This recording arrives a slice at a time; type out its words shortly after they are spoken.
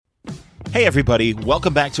Hey everybody,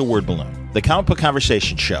 welcome back to Word Balloon, the comic book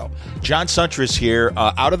conversation show. John Suntress here,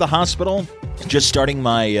 out of the hospital, just starting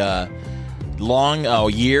my long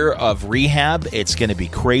year of rehab. It's going to be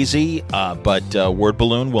crazy, but Word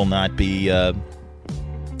Balloon will not be,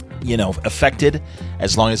 affected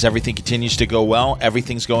as long as everything continues to go well.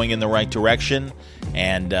 Everything's going in the right direction,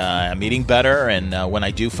 and I'm eating better, and when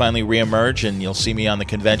I do finally reemerge and you'll see me on the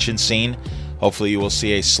convention scene, hopefully you will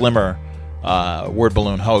see a slimmer Word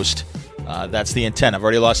Balloon host. That's the intent. I've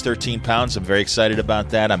already lost 13 pounds. I'm very excited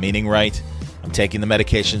about that. I'm eating right. I'm taking the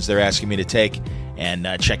medications they're asking me to take and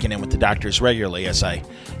checking in with the doctors regularly as I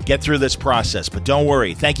get through this process. But don't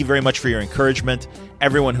worry. Thank you very much for your encouragement.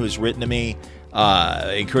 Everyone who's written to me,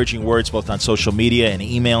 encouraging words both on social media and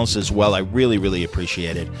emails as well. I really, really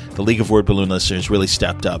appreciate it. The League of Word Balloon listeners really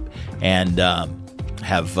stepped up and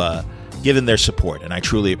have given their support, and I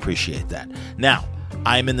truly appreciate that. Now,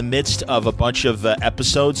 I'm in the midst of a bunch of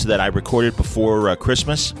episodes that I recorded before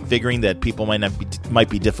Christmas, figuring that people might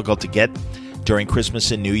be difficult to get during Christmas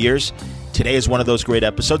and New Year's. Today is one of those great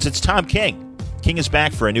episodes. It's Tom King. King is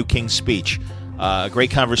back for a new King speech. Great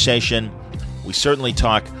conversation. We certainly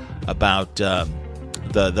talk about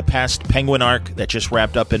the past Penguin arc that just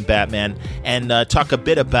wrapped up in Batman, and talk a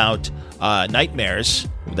bit about Nightmares.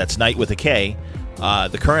 That's Night with a K.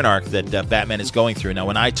 The current arc that Batman is going through. Now,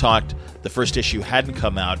 when I talked, the first issue hadn't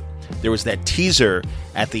come out. There was that teaser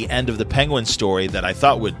at the end of the Penguin story that I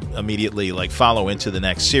thought would immediately follow into the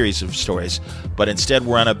next series of stories. But instead,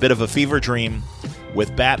 we're on a bit of a fever dream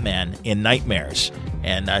with Batman in Nightmares.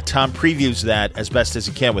 And Tom previews that as best as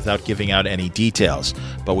he can without giving out any details.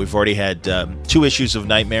 But we've already had 2 issues of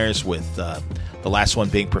Nightmares, with the last one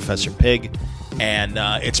being Professor Pig. And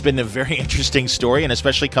it's been a very interesting story, and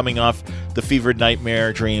especially coming off the fevered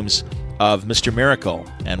nightmare dreams of Mr. Miracle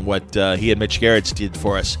and what he and Mitch Gerrits did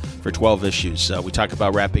for us for 12 issues. We talk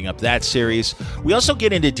about wrapping up that series. We also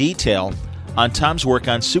get into detail on Tom's work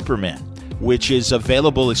on Superman, which is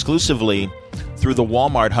available exclusively through the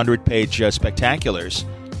Walmart 100-page spectaculars.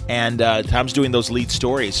 And Tom's doing those lead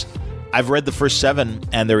stories. I've read the first 7,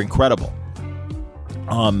 and they're incredible.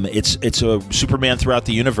 It's a Superman throughout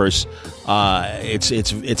the universe.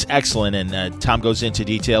 It's excellent, and Tom goes into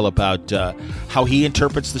detail about how he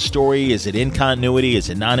interprets the story. Is it in continuity? Is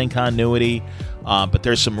it not in continuity? But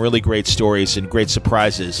there's some really great stories and great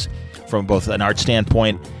surprises from both an art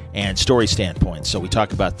standpoint and story standpoint. So we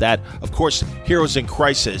talk about that. Of course, Heroes in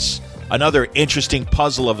Crisis, another interesting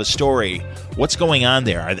puzzle of a story. What's going on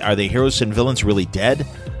there? Are the heroes and villains really dead?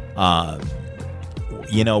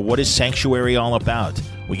 What is Sanctuary all about?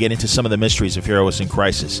 We get into some of the mysteries of Heroes in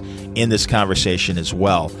Crisis in this conversation as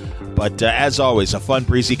well. But as always, a fun,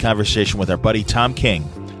 breezy conversation with our buddy Tom King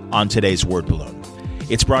on today's Word Balloon.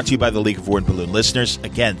 It's brought to you by the League of Word Balloon listeners.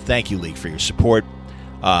 Again, thank you, League, for your support.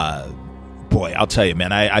 Boy, I'll tell you,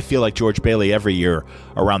 man, I feel like George Bailey every year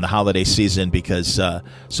around the holiday season, because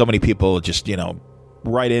so many people just,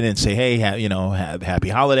 write in and say, hey, happy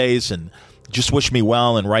holidays, and just wish me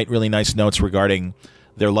well, and write really nice notes regarding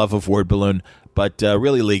their love of Word Balloon. But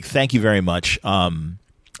really, League, thank you very much.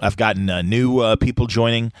 I've gotten new people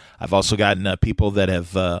joining. I've also gotten people that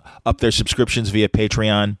have upped their subscriptions via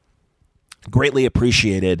Patreon. Greatly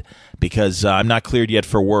appreciated, because I'm not cleared yet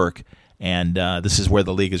for work, and this is where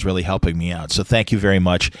the League is really helping me out. So thank you very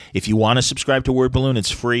much. If you want to subscribe to Word Balloon,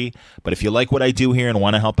 it's free. But if you like what I do here and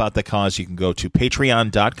want to help out the cause, you can go to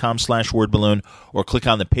patreon.com/wordballoon or click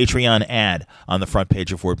on the Patreon ad on the front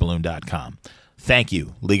page of wordballoon.com. Thank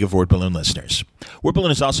you, League of Word Balloon listeners. Word Balloon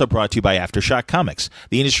is also brought to you by Aftershock Comics,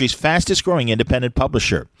 the industry's fastest-growing independent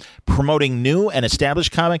publisher, promoting new and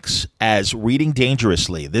established comics as Reading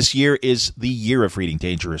Dangerously. This year is the year of Reading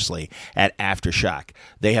Dangerously at Aftershock.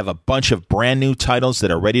 They have a bunch of brand-new titles that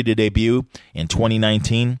are ready to debut in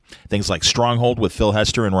 2019, things like Stronghold with Phil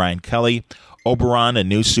Hester and Ryan Kelly, Oberon, a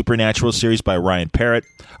new supernatural series by Ryan Parrott.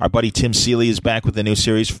 Our buddy Tim Seeley is back with a new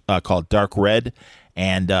series called Dark Red,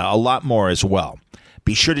 and a lot more as well.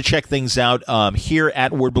 Be sure to check things out here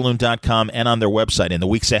at wordballoon.com and on their website. In the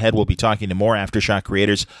weeks ahead, we'll be talking to more Aftershock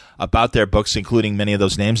creators about their books, including many of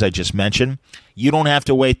those names I just mentioned. You don't have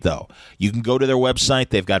to wait, though. You can go to their website.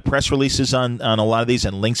 They've got press releases on a lot of these,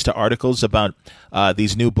 and links to articles about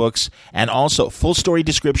these new books, and also full story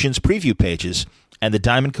descriptions, preview pages, and the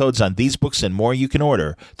diamond codes on these books and more you can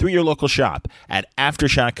order through your local shop at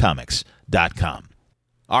aftershockcomics.com.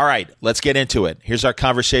 All right, let's get into it. Here's our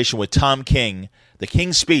conversation with Tom King, the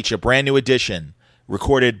King's Speech, a brand new edition,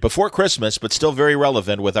 recorded before Christmas, but still very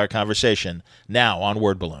relevant with our conversation now on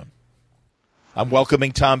Word Balloon. I'm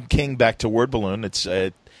welcoming Tom King back to Word Balloon. It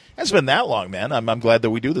hasn't been that long, man. I'm glad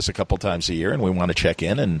that we do this a couple times a year, and we want to check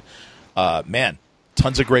in. And, man,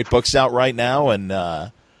 tons of great books out right now,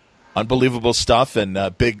 and unbelievable stuff.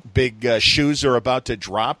 And big shoes are about to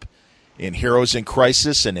drop in Heroes in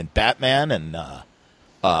Crisis and in Batman, and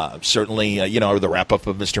certainly, the wrap-up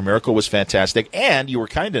of Mr. Miracle was fantastic. And you were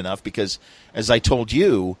kind enough because, as I told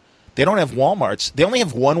you, they don't have Walmarts. They only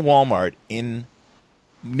have one Walmart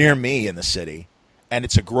near me in the city, and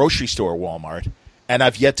it's a grocery store Walmart. And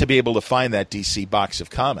I've yet to be able to find that DC box of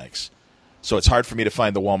comics. So it's hard for me to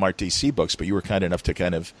find the Walmart DC books, but you were kind enough to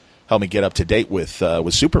kind of help me get up to date with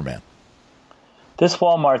Superman. This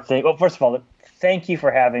Walmart thing, well, first of all, thank you for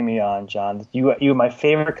having me on, John. You are my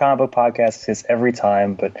favorite comic book podcast every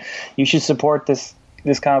time, but you should support this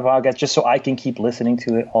comic book podcast just so I can keep listening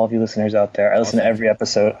to it. All of you listeners out there, I listen to every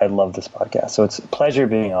episode. I love this podcast, so it's a pleasure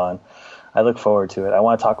being on. I look forward to it. I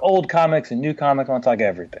want to talk old comics and new comics. I want to talk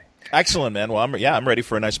everything. Excellent, man. Well, I'm ready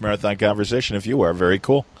for a nice marathon conversation if you are. Very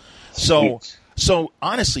cool. So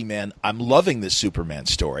honestly, man, I'm loving this Superman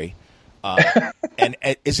story. And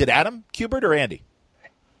is it Adam Kubert or Andy?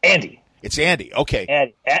 Andy. It's Andy. Okay.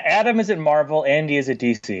 Andy. Adam is at Marvel. Andy is at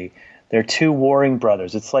DC. They're two warring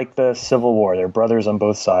brothers. It's like the Civil War. They're brothers on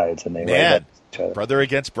both sides, and they write each other. Brother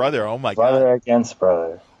against brother. Oh my God. Brother against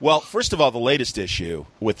brother. Well, first of all, the latest issue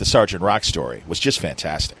with the Sergeant Rock story was just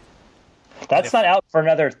fantastic. That's not out for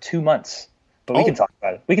another 2 months, but we can talk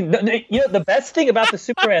about it. We can. The best thing about the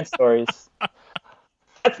Superman stories.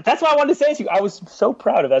 That's why I wanted to say to you. I was so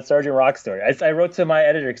proud of that Sergeant Rock story. I wrote to my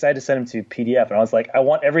editor because I had to send him to PDF, and I was like, I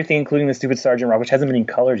want everything, including the stupid Sergeant Rock, which hasn't been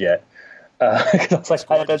colored yet. Because I was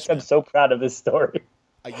like, I'm so proud of this story.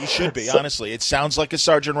 You should be, honestly. It sounds like a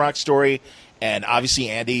Sergeant Rock story, and obviously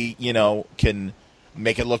Andy, can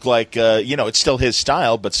make it look like, it's still his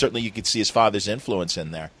style, but certainly you can see his father's influence in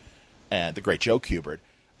there. And the great Joe Kubert.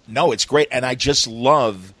 No, it's great, and I just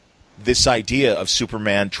love this idea of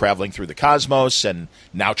Superman traveling through the cosmos and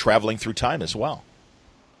now traveling through time as well.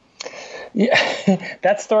 Yeah,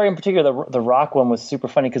 that story in particular, the Rock one, was super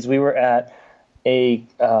funny because we were at I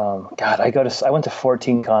went to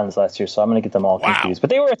 14 cons last year, so I'm going to get them all confused.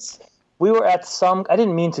 But we were at some. I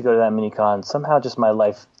didn't mean to go to that many cons. Somehow, just my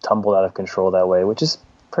life tumbled out of control that way, which is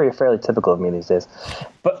fairly typical of me these days.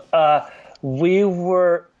 But we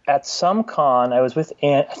were at some con. I was with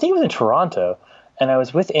I think it was in Toronto, and I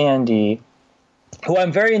was with Andy, who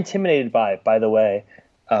I'm very intimidated by the way,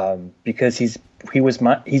 because he's been one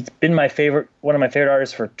of my favorite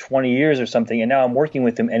artists for 20 years or something, and now I'm working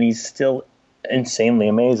with him, and he's still insanely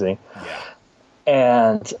amazing. Yeah.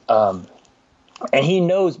 And he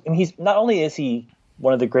knows, and he's not only is he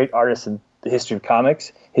one of the great artists in the history of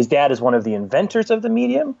comics, his dad is one of the inventors of the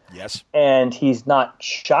medium. Yes. And he's not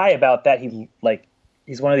shy about that.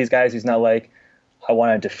 He's one of these guys who's not like, I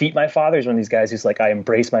want to defeat my father. He's one of these guys who's like, I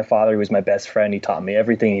embrace my father. He was my best friend. He taught me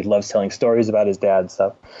everything. He loves telling stories about his dad and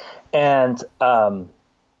stuff. And on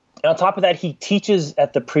top of that, he teaches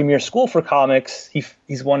at the premier school for comics.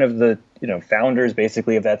 He's one of the founders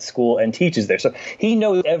basically of that school and teaches there. So he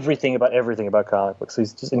knows everything about comic books. So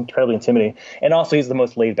he's just incredibly intimidating. And also he's the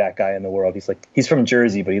most laid back guy in the world. He's from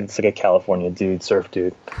Jersey, but he's like a California dude, surf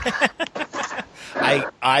dude.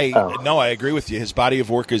 I agree with you. His body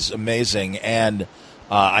of work is amazing, and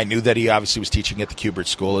I knew that he obviously was teaching at the Kubert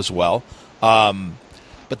School as well.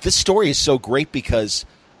 But this story is so great because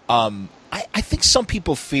I think some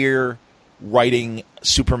people fear writing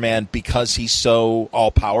Superman because he's so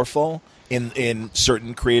all-powerful in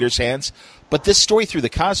certain creators' hands. But this story through the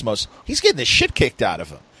cosmos, he's getting the shit kicked out of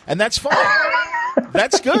him, and that's fine.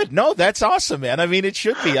 That's good. No, that's awesome, man. I mean, it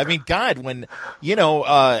should be. I mean, God, when,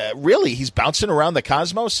 really, he's bouncing around the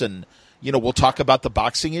cosmos, and, we'll talk about the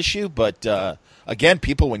boxing issue, but, again,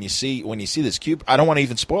 people, when you see this cube, I don't want to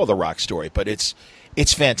even spoil the Rock story, but it's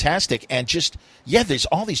fantastic, and just, there's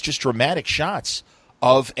all these just dramatic shots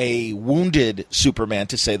of a wounded Superman,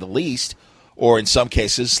 to say the least, or in some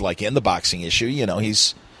cases, like in the boxing issue,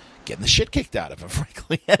 he's getting the shit kicked out of him,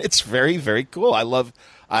 frankly, and it's very, very cool. I love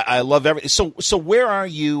everything. So where are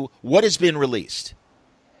you? What has been released?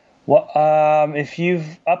 Well, if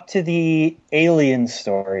you've up to the Alien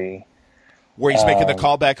story, where he's making the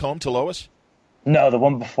call back home to Lois. No, the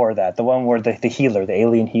one before that, the one where the healer, the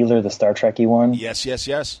alien healer, the Star Trek-y one. Yes.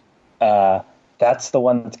 That's the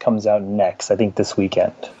one that comes out next, I think, this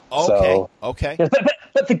weekend. Okay. Yeah,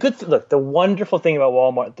 but the wonderful thing about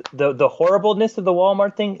Walmart, the horribleness of the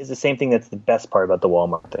Walmart thing is the same thing that's the best part about the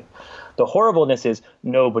Walmart thing. The horribleness is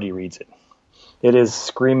nobody reads it. It is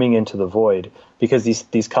screaming into the void because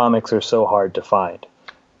these comics are so hard to find.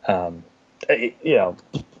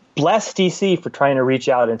 Bless DC for trying to reach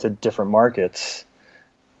out into different markets,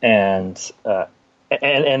 and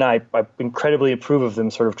I incredibly approve of them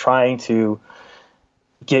sort of trying to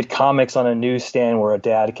get comics on a newsstand where a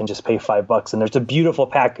dad can just pay $5, and there's a beautiful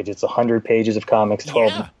package. It's 100 pages of comics,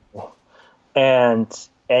 12,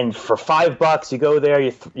 and for $5 you go there,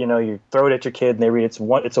 you throw it at your kid and they read it.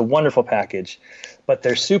 It's a wonderful package, but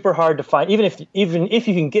they're super hard to find. Even if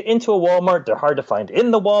you can get into a Walmart, they're hard to find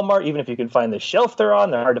in the Walmart. Even if you can find the shelf they're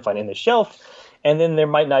on, they're hard to find in the shelf, and then there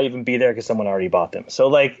might not even be there because someone already bought them. So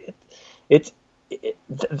like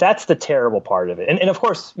that's the terrible part of it. And of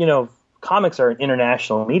course, comics are an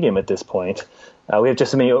international medium at this point. We have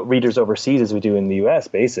just as many readers overseas as we do in the U.S.,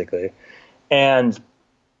 basically. And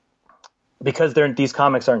because these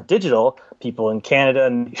comics aren't digital, people in Canada,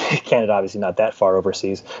 and Canada obviously not that far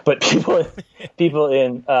overseas, but people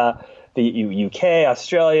in the UK,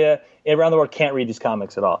 Australia, around the world can't read these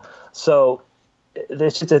comics at all. So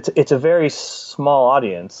it's a very small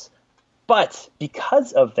audience. But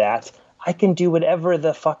because of that, I can do whatever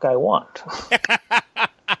the fuck I want.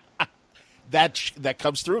 That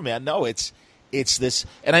comes through, man. No, it's this,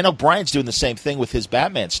 and I know Brian's doing the same thing with his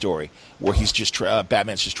Batman story, where he's just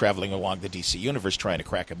Batman's just traveling along the DC universe trying to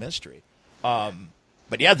crack a mystery.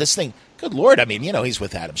 But yeah, this thing, good Lord, I mean, he's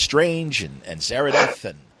with Adam Strange and Zaradith,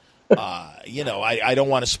 and I don't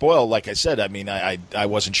want to spoil. Like I said, I mean, I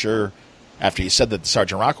wasn't sure after you said that the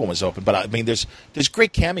Sergeant Rock one was open, but I mean, there's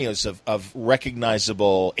great cameos of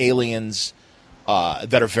recognizable aliens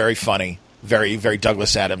that are very funny. Very, very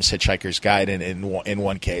Douglas Adams Hitchhiker's Guide in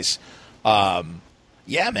one case.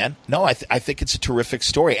 Yeah, man. No, I think it's a terrific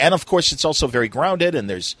story. And, of course, it's also very grounded, and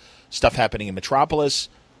there's stuff happening in Metropolis.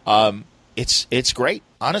 It's great.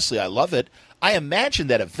 Honestly, I love it. I imagine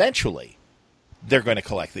that eventually they're going to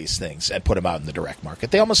collect these things and put them out in the direct market.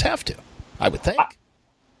 They almost have to, I would think.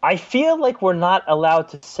 I feel like we're not allowed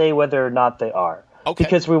to say whether or not they are. Okay.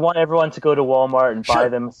 Because we want everyone to go to Walmart and buy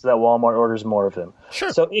them so that Walmart orders more of them.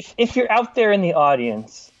 Sure. So if you're out there in the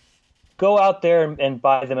audience, go out there and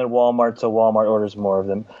buy them at Walmart so Walmart orders more of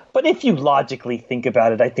them. But if you logically think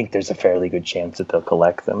about it, I think there's a fairly good chance that they'll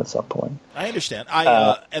collect them at some point. I understand.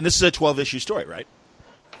 And this is a 12-issue story, right?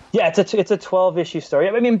 Yeah, it's a 12-issue story.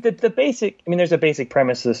 I mean, there's a basic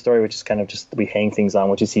premise of the story, which is kind of just we hang things on,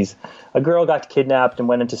 which is a girl got kidnapped and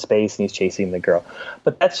went into space, and he's chasing the girl.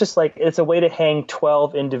 But that's just like it's a way to hang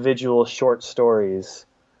 12 individual short stories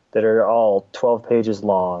that are all 12 pages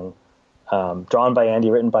long, drawn by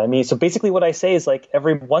Andy, written by me. So basically, what I say is like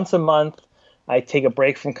every once a month, I take a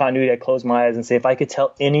break from continuity, I close my eyes, and say if I could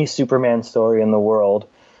tell any Superman story in the world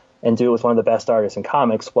and do it with one of the best artists in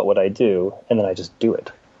comics, what would I do? And then I just do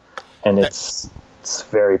it. And it's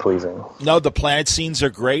very pleasing. No, the planet scenes are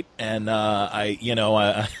great, and I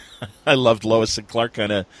loved Lois and Clark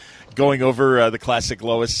kind of going over the classic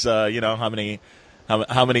Lois. How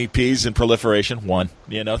many P's in proliferation? 1.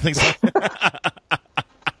 Things like.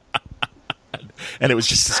 And it was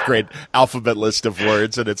just this great alphabet list of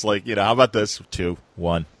words, and it's like, how about this? 2,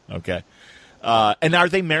 1, okay. And are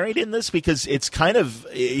they married in this? Because it's kind of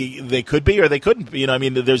they could be or they couldn't be.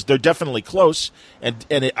 They're definitely close.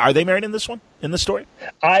 And are they married in this one, in the story?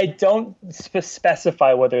 I don't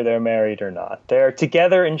specify whether they're married or not. They're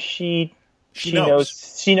together, and she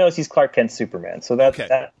knows he's Clark Kent Superman. So that's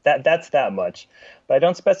that's that much. But I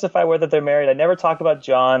don't specify whether they're married. I never talk about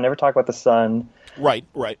John. Never talk about the son. Right.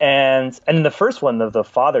 And in the first one, the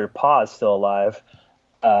father, Pa, is still alive.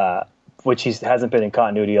 Which he hasn't been in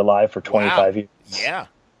continuity alive for 25 years. Yeah.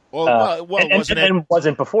 And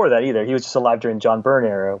wasn't before that either. He was just alive during John Byrne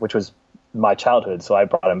era, which was my childhood. So I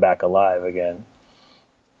brought him back alive again.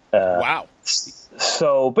 Wow.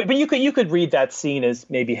 So, but you could read that scene as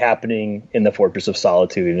maybe happening in the Fortress of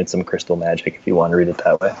Solitude, and it's some crystal magic if you want to read it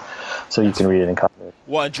that way. So you can read it in continuity.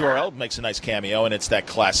 Well, Jor-El makes a nice cameo, and it's that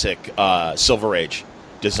classic Silver Age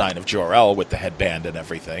design of Jor-El with the headband and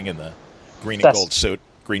everything, and the green and gold suit.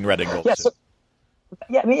 Green, red, and gold.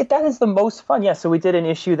 Yeah, I mean, that is the most fun. Yeah, so we did an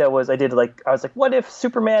issue I was like, what if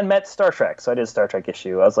Superman met Star Trek? So I did a Star Trek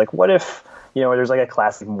issue. I was like, what if, there's like a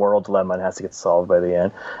classic moral dilemma and has to get solved by the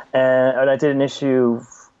end. And I did an issue,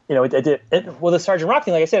 the Sergeant Rock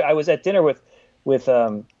thing, like I said, I was at dinner with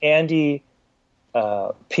Andy,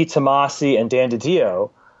 Pete Tomasi, and Dan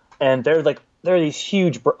DiDio, and they're these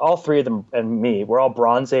huge, all three of them and me, we're all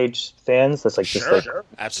Bronze Age fans. That's like sure.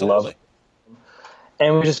 Absolutely. Love.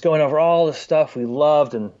 And we were just going over all the stuff we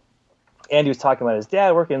loved, and Andy was talking about his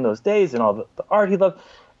dad working in those days and all the art he loved.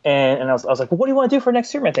 And I was like, well, what do you want to do for next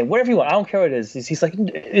Superman thing? Whatever you want. I don't care what it is. He's like,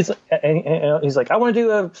 I want to do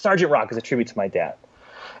a Sergeant Rock as a tribute to my dad.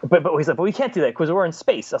 But he's like, but we can't do that because we're in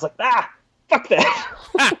space. I was like, fuck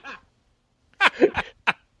that.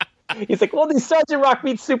 He's like, well, these Sergeant Rock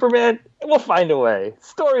meets Superman. We'll find a way.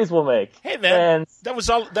 Stories we'll make. Hey, man, that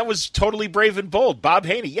was totally brave and bold. Bob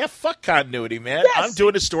Haney. Yeah, fuck continuity, man. Yes. I'm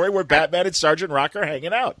doing a story where Batman and Sergeant Rock are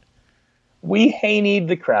hanging out. We Haney'd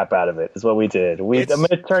the crap out of it, is what we did. I'm going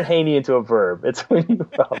to turn Haney into a verb. It's when you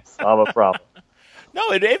solve a problem. No,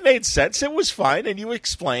 it made sense. It was fine, and you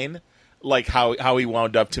explain like how he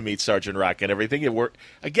wound up to meet Sergeant Rock and everything. It worked.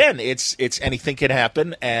 Again, it's anything can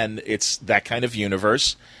happen, and it's that kind of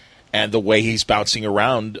universe. And the way he's bouncing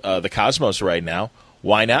around the cosmos right now,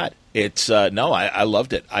 why not? It's I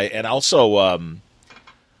loved it. I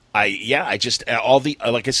just all the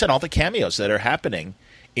like I said, all the cameos that are happening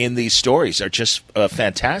in these stories are just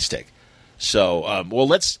fantastic. So,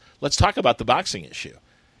 let's talk about the boxing issue,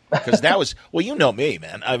 because that was you know me,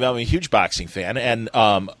 man. I'm a huge boxing fan, and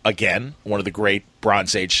again, one of the great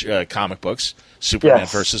Bronze Age comic books, Superman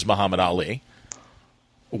versus Muhammad Ali,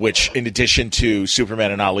 which, in addition to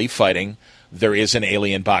Superman and Ali fighting, there is an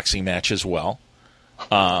alien boxing match as well.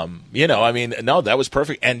 That was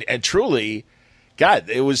perfect, and truly. God,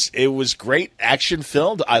 it was great, action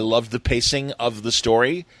filled. I loved the pacing of the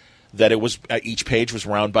story. That it was each page was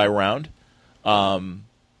round by round. It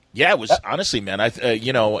was honestly, man.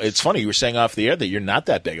 It's funny you were saying off the air that you're not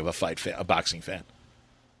that big of a boxing fan.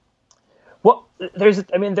 Well, there's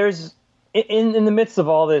in the midst of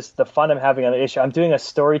all this, the fun I'm having on the issue, I'm doing a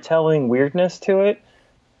storytelling weirdness to it,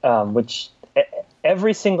 which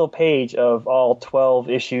every single page of all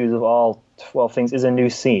 12 issues of all 12 things is a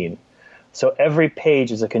new scene. So every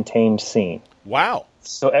page is a contained scene. Wow.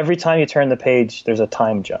 So every time you turn the page, there's a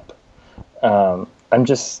time jump. I've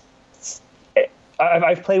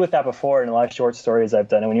played with that before in a lot of short stories I've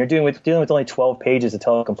done. And when you're dealing with only 12 pages to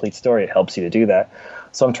tell a complete story, it helps you to do that.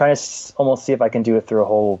 So I'm trying to almost see if I can do it through a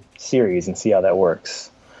whole series and see how that works.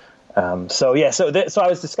 So I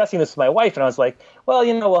was discussing this with my wife, and I was like, well,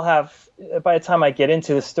 we'll have, by the time I get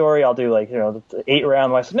into the story, I'll do the 8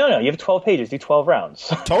 round. I said, no, you have 12 pages, do 12 rounds.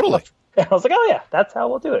 Totally. I was like, oh yeah, that's how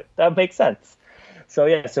we'll do it. That makes sense. So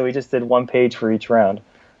we just did 1 page for each round,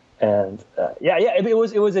 and what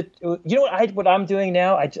I'm doing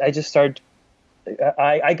now. I just started.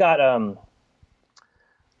 I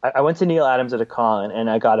went to Neil Adams at a con, and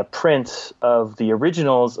I got a print of the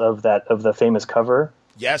originals of the famous cover.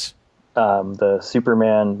 Yes. The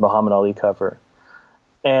Superman Muhammad Ali cover,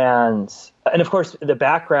 and of course the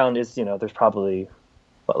background is there's probably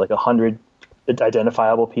 100.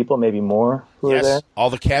 Identifiable people, maybe more, who are there. All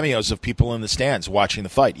the cameos of people in the stands watching the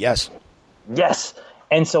fight. Yes.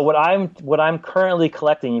 And so what I'm currently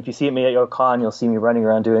collecting, if you see me at your con, you'll see me running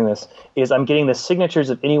around doing this, is I'm getting the signatures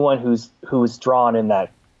of anyone who's drawn in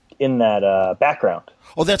that background.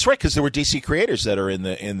 Oh, that's right, because there were DC creators that are in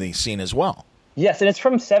the scene as well. Yes, and it's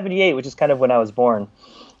from '78, which is kind of when I was born.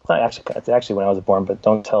 It's actually when I was born, but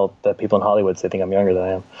don't tell the people in Hollywood so they think I'm younger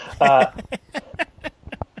than I am.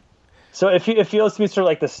 So it feels to me sort of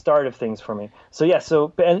like the start of things for me. So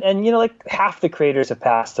half the creators have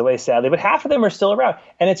passed away, sadly, but half of them are still around,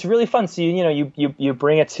 and it's really fun. So you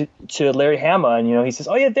bring it to Larry Hama, and he says,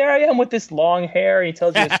 oh yeah, there I am with this long hair, and he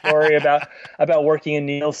tells you a story about working in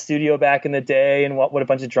Neil's studio back in the day and what a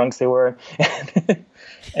bunch of drunks they were,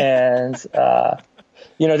 and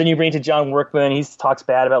then you bring it to John Workman, he talks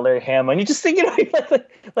bad about Larry Hama, and you just think,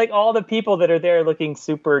 like all the people that are there looking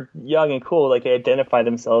super young and cool, like they identify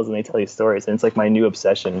themselves and they tell you stories. And it's like my new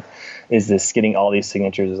obsession is this, getting all these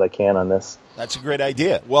signatures as I can on this. That's a great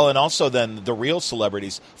idea. Well, and also then the real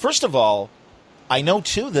celebrities. First of all, I know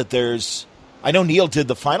too that I know Neil did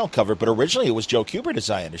the final cover, but originally it was Joe Kubert,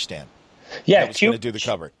 as I understand. Yeah, that was going to do the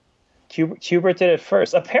cover. Kubert did it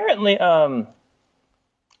first. Apparently,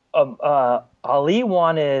 Ali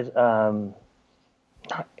wanted I'm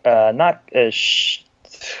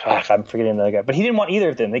forgetting the other guy, but he didn't want either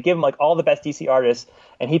of them. They gave him all the best DC artists,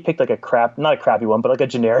 and he picked not a crappy one, but a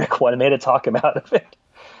generic one, and they had to talk him out of it.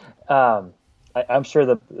 I'm sure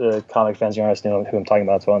the comic fans and artists know who I'm talking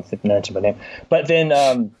about, so I won't mention my name. But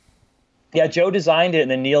then, Joe designed it,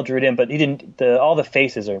 and then Neil drew it in, but he didn't. All the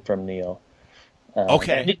faces are from Neil.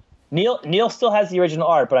 Okay. Neil still has the original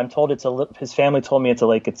art, but I'm told his family told me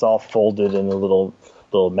it's all folded and a little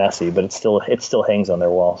messy, but it still hangs on their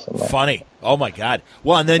wall somewhere. Funny. Oh my God.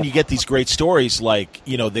 Well, and then you get these great stories like,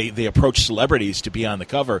 they approach celebrities to be on the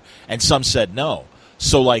cover, and some said no.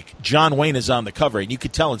 So John Wayne is on the cover, and you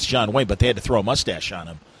could tell it's John Wayne, but they had to throw a mustache on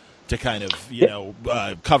him to kind of,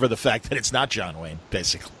 cover the fact that it's not John Wayne,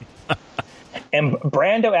 basically. And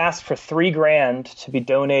Brando asked for $3,000 to be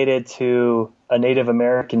donated to a Native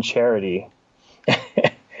American charity,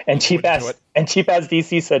 and cheap ass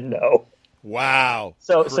DC said no. Wow.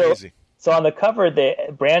 So crazy. So on the cover,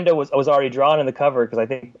 Brando was already drawn in the cover because I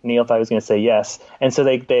think Neil thought he was going to say yes, and so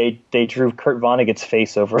they drew Kurt Vonnegut's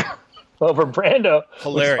face over over Brando.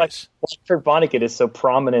 Hilarious. Kurt Vonnegut is so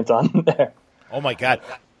prominent on there. Oh my God!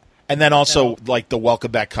 And then also like the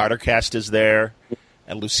Welcome Back Kotter cast is there,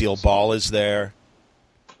 and Lucille Ball is there.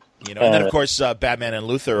 And then of course Batman and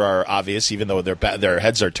Luthor are obvious, even though their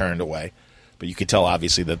heads are turned away. But you can tell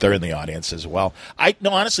obviously that they're in the audience as well.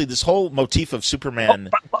 Honestly, this whole motif of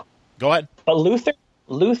Superman. Go ahead. But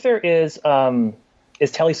Luthor is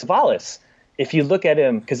Telly Savalas. If you look at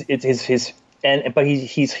him, because it's his. But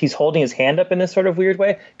he's holding his hand up in this sort of weird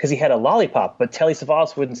way because he had a lollipop, but Telly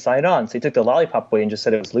Savalas wouldn't sign on, so he took the lollipop away and just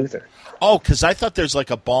said it was Luthor. Oh, because I thought there's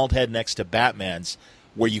like a bald head next to Batman's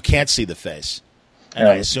where you can't see the face, and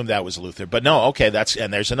I assumed that was Luthor. But no, okay,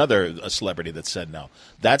 and there's a celebrity that said no.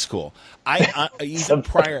 That's cool. Even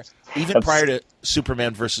prior to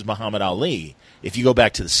Superman versus Muhammad Ali, if you go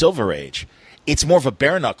back to the Silver Age, it's more of a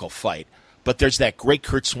bare knuckle fight. But there's that great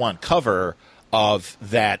Kurt Swan cover of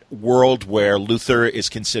that world where Luthor is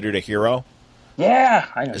considered a hero. Yeah,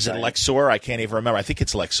 I know. Is it Lexor? I can't even remember. I think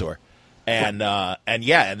it's Lexor. And they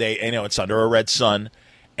it's under a red sun,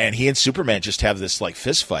 and he and Superman just have this like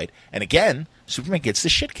fist fight. And again, Superman gets the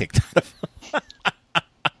shit kicked out of him.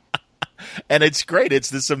 And it's great. It's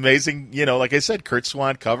this amazing, like I said, Kurt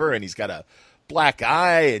Swan cover, and he's got a black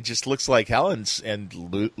eye. It just looks like hell, and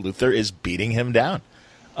Luthor is beating him down.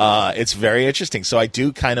 It's very interesting. So I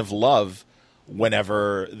do kind of love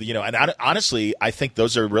whenever, and honestly, I think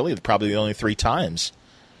those are really probably the only 3 times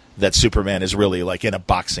that Superman is really like in a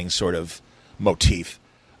boxing sort of motif.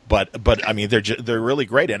 But I mean, they're really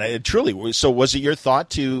great, and it truly. So, was it your thought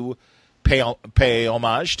to pay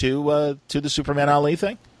homage to the Superman Ali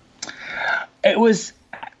thing? It was.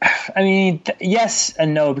 I mean, yes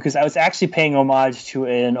and no, because I was actually paying homage to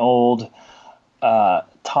an old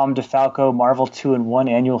Tom DeFalco Marvel 2-in-1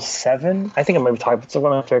 Annual 7. I think I might be talking. It's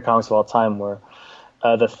one of my favorite comics of all time, where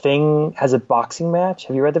the Thing has a boxing match.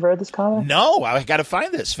 Have you read this comic? No, I got to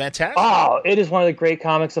find this. Fantastic. Oh, it is one of the great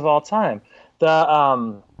comics of all time.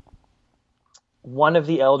 The one of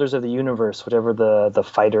the Elders of the Universe, whatever the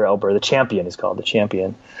fighter elder, the champion is called, the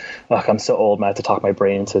champion. Ugh, I'm so old, man. I have to talk my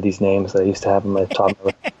brain into these names that I used to have in my top.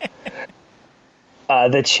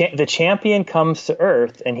 The champion comes to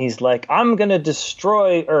Earth, and he's like, "I'm gonna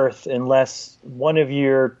destroy Earth unless one of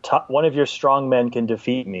your strong men can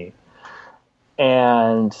defeat me."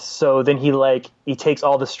 And so then he takes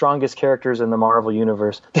all the strongest characters in the Marvel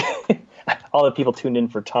universe. All the people tuned in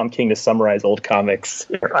for Tom King to summarize old comics.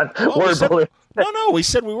 We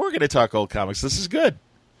said we were going to talk old comics. This is good.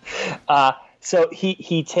 So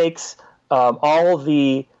he takes all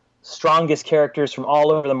the strongest characters from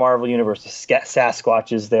all over the Marvel universe.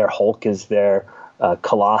 Sasquatch is there, Hulk is there,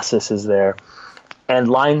 Colossus is there, and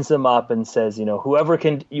lines them up and says, whoever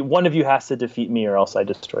can, one of you has to defeat me or else I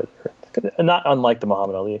destroy the Earth. Not unlike the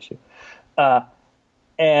Muhammad Ali issue.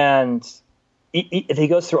 And he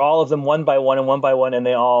goes through all of them one by one, and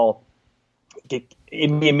they all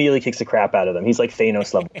immediately kicks the crap out of them. He's like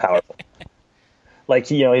Thanos level powerful.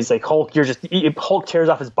 He's like, Hulk, Hulk tears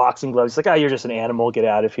off his boxing gloves. He's like, you're just an animal, get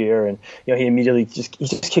out of here. And, he immediately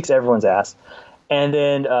just kicks everyone's ass. And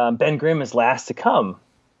then Ben Grimm is last to come.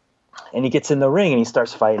 And he gets in the ring and he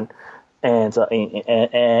starts fighting. And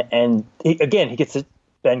he gets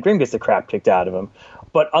Ben Grimm gets the crap kicked out of him.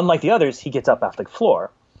 But unlike the others, he gets up off the floor.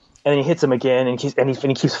 And then he hits him again, and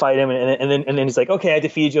he keeps fighting him, and then he's like, "Okay, I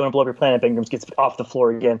defeated you. I'm gonna blow up your planet." Ben Grimm gets off the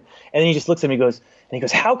floor again, and then he just looks at him and he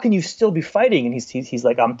goes, "How can you still be fighting?" And he's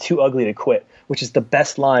like, "I'm too ugly to quit," which is the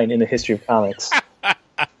best line in the history of comics.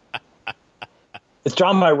 It's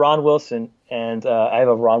drawn by Ron Wilson, and I have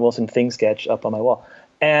a Ron Wilson Thing sketch up on my wall.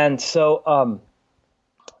 And so,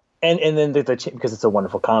 and then because it's a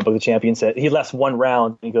wonderful comic book, the champion said he lasts one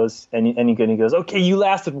round. And he goes, "Okay, you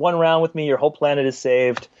lasted one round with me. Your whole planet is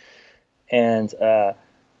saved." And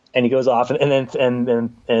he goes off, and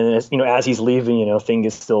then as he's leaving, Thing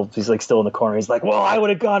is he's like still in the corner. He's like, "Well, I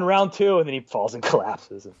would have gone round 2," and then he falls and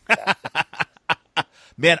collapses.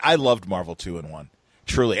 Man, I loved Marvel 2-in-1,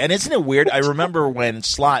 truly. And isn't it weird? I remember when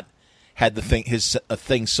Slott had his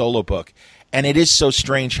Thing solo book, and it is so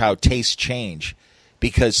strange how tastes change,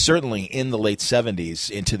 because certainly in the late 70s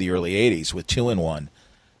into the early 80s with 2-in-1,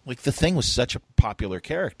 like the Thing was such a popular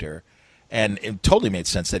character. And it totally made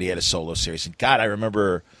sense that he had a solo series. And God, I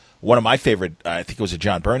remember one of my favorite, I think it was a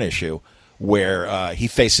John Byrne issue, where he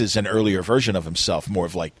faces an earlier version of himself, more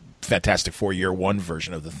of like Fantastic Four Year One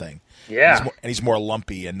version of the Thing. Yeah. He's more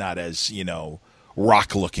lumpy and not as,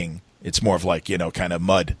 rock looking. It's more of like, kind of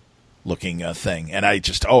mud looking thing. And I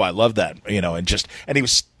love that, and he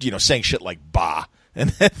was, saying shit like bah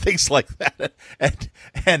and things like that.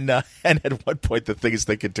 And at one point, the thing is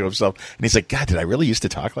thinking to himself, and he's like, God, did I really used to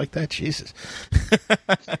talk like that? Jesus.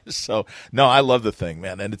 So, no, I love the Thing,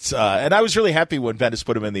 man. And it's and I was really happy when Bendis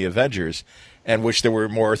put him in the Avengers and wish there were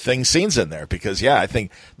more Thing scenes in there because, yeah, I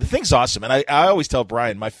think the Thing's awesome. And I always tell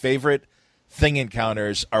Brian, my favorite Thing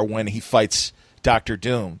encounters are when he fights Doctor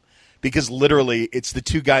Doom because literally it's the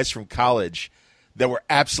two guys from college that were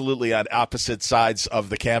absolutely on opposite sides of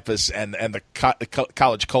the campus and the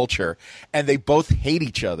college culture, and they both hate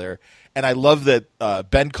each other. And I love that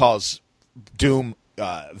Ben calls Doom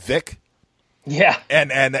Vic. Yeah,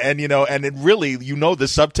 and you know, and it really, you know, the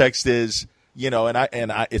subtext is, you know, and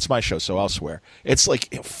I it's my show, so I'll swear. It's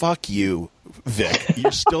like, fuck you, Vic.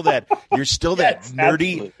 You're still that Yes,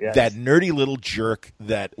 nerdy yes. that nerdy little jerk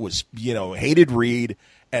that was, you know, hated Reed.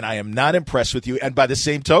 And I am not impressed with you. And by the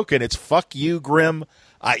same token, it's fuck you, Grimm.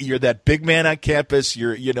 You're that big man on campus.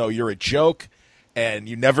 You're a joke, and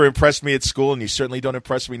you never impressed me at school, and you certainly don't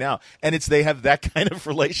impress me now. And they have that kind of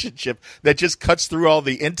relationship that just cuts through all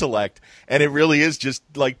the intellect, and it really is just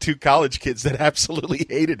like two college kids that absolutely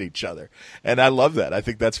hated each other. And I love that. I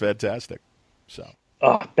think that's fantastic. So,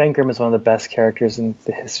 Ben Grimm is one of the best characters in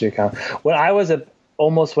the history of comics. When I was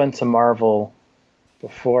almost went to Marvel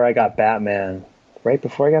before I got Batman. Right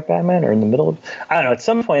before I got Batman, or in the middle of, I don't know. At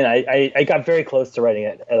some point, I got very close to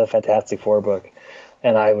writing a Fantastic Four book,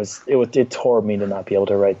 and it tore me to not be able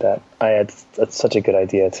to write that. That's such a good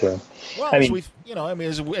idea too. Well, as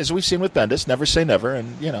we've seen with Bendis, never say never,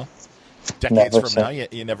 and you know, decades from now,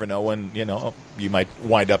 you never know when, you know, you might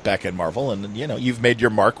wind up back in Marvel, and you know, you've made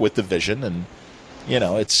your mark with the Vision, and you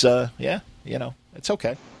know, it's you know, it's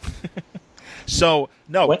okay. So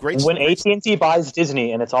no, when AT&T buys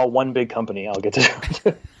Disney and it's all one big company, I'll get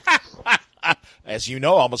to. As you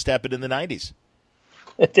know, almost happened in the 90s.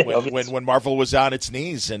 It did. When Marvel was on its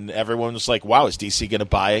knees and everyone was like, "Wow, is DC going to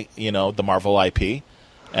buy, you know, the Marvel IP?"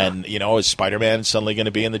 And you know, is Spider-Man suddenly going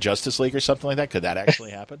to be in the Justice League or something like that? Could that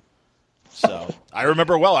actually happen? So I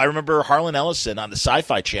remember Harlan Ellison on the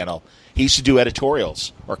Sci-Fi Channel. He used to do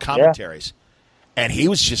editorials or commentaries, and he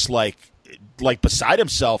was just like beside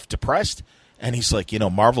himself, depressed. And he's like, you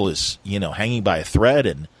know, Marvel is, you know, hanging by a thread,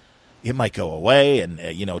 and it might go away, and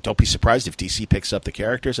you know, don't be surprised if DC picks up the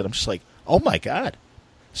characters. And I'm just like, oh my god.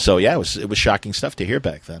 So yeah, it was shocking stuff to hear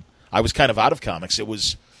back then. I was kind of out of comics. It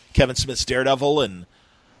was Kevin Smith's Daredevil and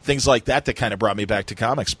things like that kind of brought me back to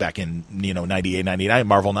comics back in, you know, 98, 99.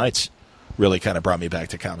 Marvel Knights really kind of brought me back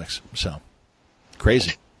to comics. So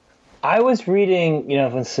crazy. I was reading, you know,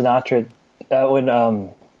 when Sinatra, I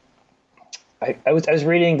was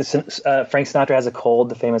reading Frank Sinatra Has a Cold,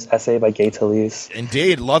 the famous essay by Gay Talese.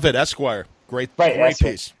 Indeed, love it, Esquire. Great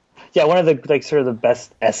piece. Yeah, one of the sort of the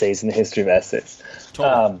best essays in the history of essays.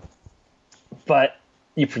 Totally. But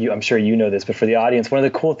I'm sure you know this, but for the audience, one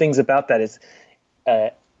of the cool things about that is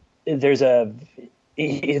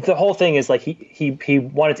the whole thing is like he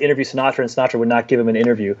wanted to interview Sinatra, and Sinatra would not give him an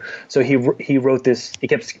interview. So he wrote this.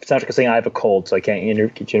 Sinatra kept saying, "I have a cold, so I can't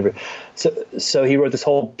interview." So he wrote this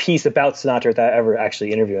whole piece about Sinatra without ever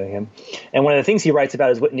actually interviewing him. And one of the things he writes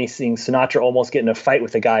about is witnessing Sinatra almost get in a fight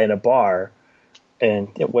with a guy in a bar. And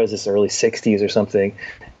what is this, early 60s or something?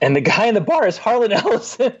 And the guy in the bar is Harlan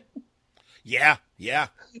Ellison. Yeah.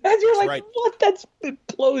 And you're like, right. What? It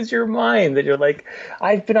blows your mind that you're like,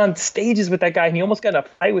 I've been on stages with that guy, and he almost got in a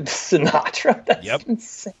fight with Sinatra. That's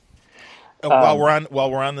insane. While we're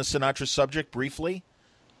on the Sinatra subject, briefly,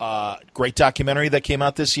 great documentary that came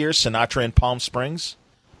out this year, Sinatra in Palm Springs.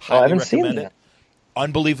 I haven't seen that.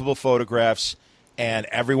 Unbelievable photographs, and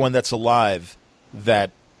everyone that's alive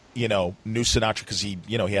that, you know, knew Sinatra because he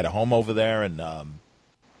had a home over there, and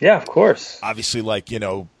yeah, of course. Obviously, like, you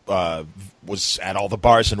know, was at all the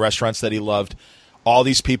bars and restaurants that he loved. All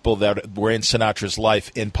these people that were in Sinatra's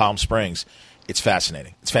life in Palm Springs. It's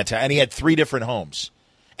fascinating. It's fantastic. And he had 3 different homes.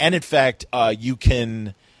 And in fact, you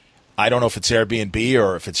can, I don't know if it's Airbnb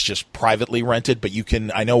or if it's just privately rented, but you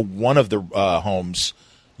can, I know one of the homes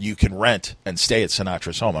you can rent and stay at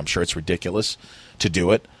Sinatra's home. I'm sure it's ridiculous to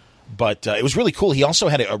do it. But it was really cool. He also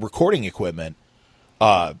had a recording equipment,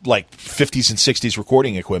 like 50s and 60s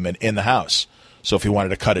recording equipment in the house. So if he wanted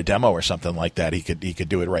to cut a demo or something like that, he could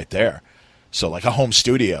do it right there. So like a home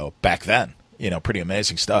studio back then, you know, pretty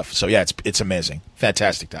amazing stuff. So yeah, it's amazing.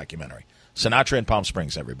 Fantastic documentary. Sinatra in Palm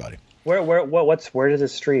Springs, everybody. Where does it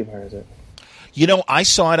stream? Where is it? You know, I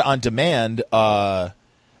saw it on demand in a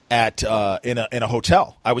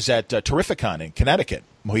hotel. I was at Terrificon in Connecticut,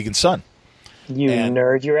 Mohegan Sun.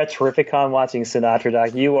 Nerd. You're at Terrificon watching Sinatra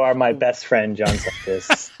doc. You are my best friend, John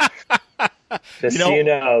Santos. Just so you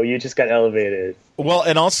know, you just got elevated. Well,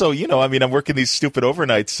 and also, I mean, I'm working these stupid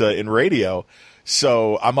overnights in radio,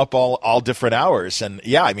 so I'm up all different hours. And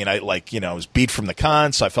yeah, I mean, I was beat from the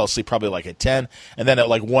con, so I fell asleep probably like at 10. And then at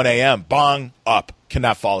like 1 a.m., bong, up,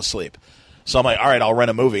 cannot fall asleep. So I'm like, all right, I'll rent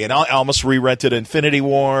a movie. And I almost re-rented Infinity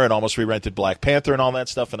War and almost re-rented Black Panther and all that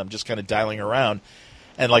stuff. And I'm just kind of dialing around.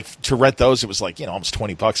 And like to rent those, it was like, almost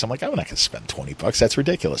 $20. I'm like, I'm not going to spend $20. That's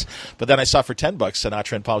ridiculous. But then I saw for $10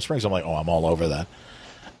 Sinatra in Palm Springs. I'm like, oh, I'm all over that.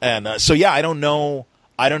 And so yeah, I don't know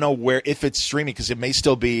where, if it's streaming, because it may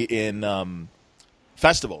still be in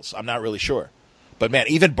festivals. I'm not really sure. But man,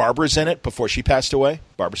 even Barbara's in it before she passed away.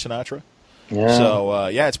 Barbara Sinatra. Yeah. So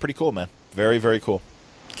yeah, it's pretty cool, man. Very, very cool.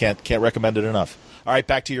 Can't recommend it enough. All right,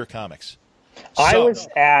 back to your comics. I was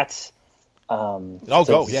at.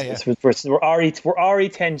 Go. Yeah. We're already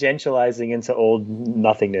tangentializing into old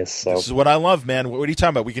nothingness. So this is what I love, man. What are you talking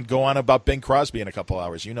about? We can go on about Bing Crosby in a couple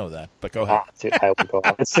hours. You know that, but go ahead. Dude, I will go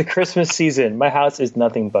on. It's the Christmas season. My house is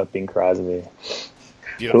nothing but Bing Crosby.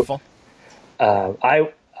 Beautiful. So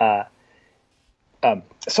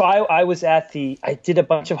I was at I did a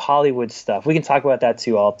bunch of Hollywood stuff. We can talk about that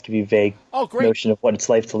too. I'll give you a vague notion of what it's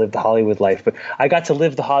like to live the Hollywood life. But I got to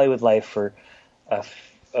live the Hollywood life for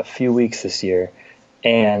a few weeks this year.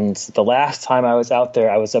 And the last time I was out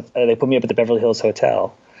there, they put me up at the Beverly Hills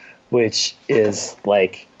Hotel, which is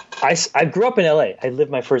like, I grew up in LA. I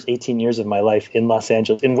lived my first 18 years of my life in Los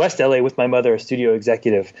Angeles, in West LA with my mother, a studio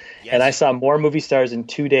executive. Yes. And I saw more movie stars in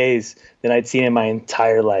 2 days than I'd seen in my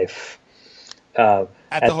entire life. At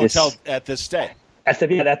the hotel at this stay. At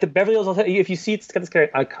the Beverly Hills Hotel. If you see, it's got this kind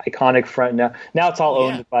of iconic front now. Now it's all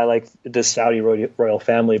owned by like the Saudi royal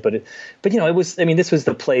family. But it was. I mean, this was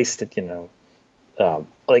the place that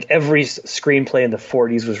like every screenplay in the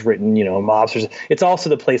 40s was written. Mobsters. It's also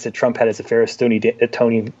the place that Trump had his affair with Stormy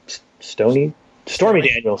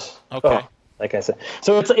Daniels. Okay. Like I said,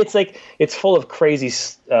 so it's like it's full of crazy,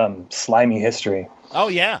 slimy history. Oh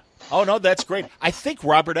yeah. Oh no, that's great. I think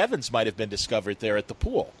Robert Evans might have been discovered there at the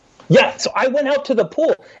pool. Yeah, so I went out to the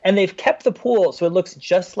pool, and they've kept the pool so it looks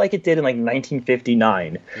just like it did in like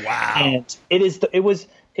 1959. Wow! And it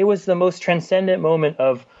was the most transcendent moment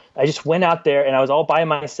of. I just went out there, and I was all by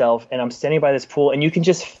myself, and I'm standing by this pool, and you can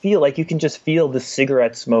just feel the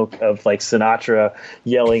cigarette smoke of like Sinatra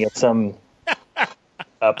yelling at some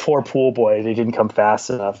poor pool boy they didn't come fast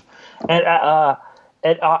enough, and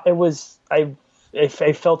it was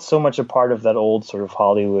I felt so much a part of that old sort of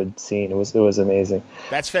Hollywood scene. It was amazing.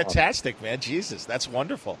 That's fantastic, man. Jesus, that's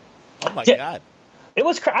wonderful. Oh my God. It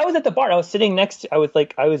was. I was at the bar. I was sitting next to. I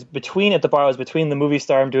was between at the bar. I was between the movie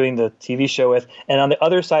star I'm doing the TV show with, and on the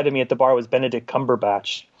other side of me at the bar was Benedict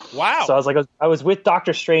Cumberbatch. Wow. So I was with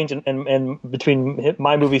Doctor Strange and between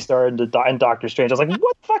my movie star and Doctor Strange. I was like,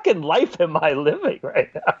 what fucking life am I living right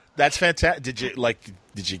now? That's fantastic. Did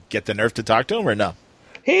you get the nerve to talk to him or no?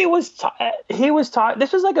 He was talking.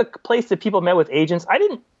 This was like a place that people met with agents. I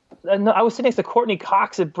was sitting next to Courtney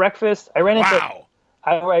Cox at breakfast. I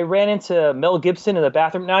ran into Mel Gibson in the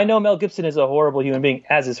bathroom. Now I know Mel Gibson is a horrible human being,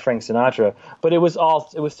 as is Frank Sinatra, but it was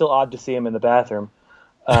still odd to see him in the bathroom.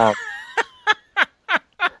 I'm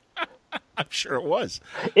sure it was.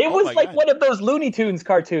 It was like one of those Looney Tunes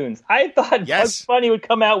cartoons. I thought Bugs Bunny would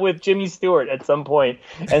come out with Jimmy Stewart at some point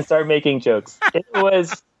and start making jokes. It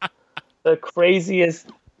was the craziest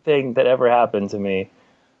thing that ever happened to me.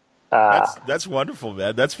 That's wonderful,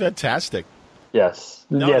 man. That's fantastic. Yes.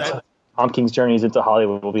 Tom King's Journeys into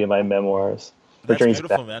Hollywood will be in my memoirs. That's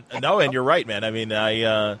beautiful, man. No, and you're right, man. I mean,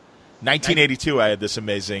 1982, I had this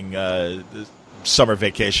amazing summer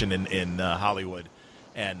vacation in Hollywood,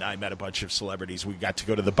 and I met a bunch of celebrities. We got to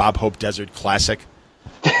go to the Bob Hope Desert Classic.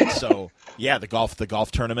 And so, yeah, the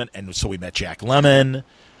golf tournament, and so we met Jack Lemmon,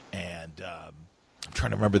 and I'm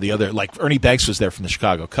trying to remember the other. Like Ernie Banks was there from the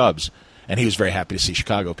Chicago Cubs. And he was very happy to see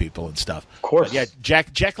Chicago people and stuff. Of course. But yeah,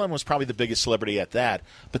 Jack Lemmon was probably the biggest celebrity at that.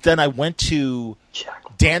 But then I went to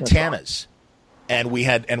Dan Tana's, and we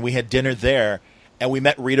had dinner there, and we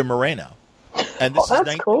met Rita Moreno. And this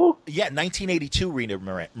that's cool. Yeah, 1982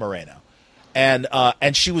 Rita Moreno, and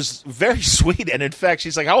she was very sweet. And in fact,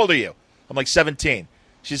 she's like, "How old are you?" I'm like 17.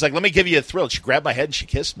 She's like, "Let me give you a thrill." She grabbed my head and she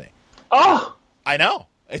kissed me. Oh, I know.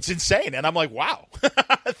 It's insane. And I'm like, wow.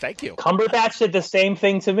 Thank you. Cumberbatch did the same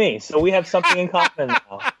thing to me. So we have something in common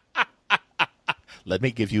now. Let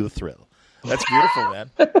me give you a thrill. That's beautiful, man.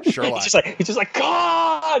 Sherlock. He's just like,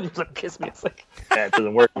 God! He's like, kiss me. It's like, it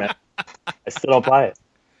doesn't work, man. I still don't buy it.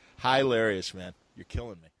 Hilarious, man. You're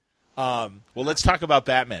killing me. Well, let's talk about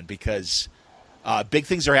Batman because big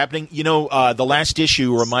things are happening. You know, the last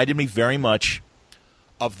issue reminded me very much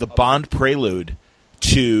of the Bond prelude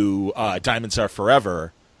to Diamonds Are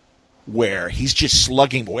Forever, where he's just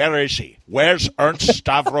slugging. Where is he? Where's Ernst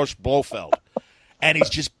Stavros Blofeld? And he's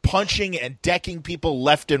just punching and decking people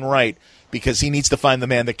left and right because he needs to find the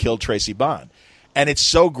man that killed Tracy Bond. And it's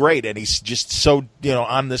so great, and he's just so,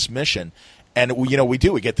 on this mission. And we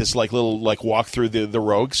get this little walk through the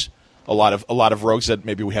rogues, a lot of rogues that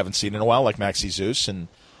maybe we haven't seen in a while, like Maxie Zeus and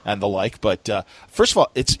the like. But first of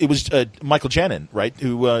all, it was Michael Janin, right,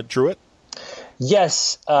 who drew it?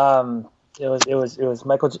 Yes, it was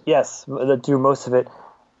Michael. Yes, that drew most of it.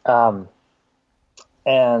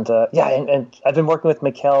 And I've been working with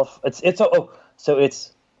Mikhail. It's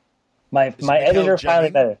my editor found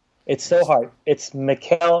it better. It's so hard. It's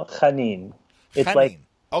Mikhail Chanin.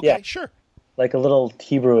 It's Sure, like a little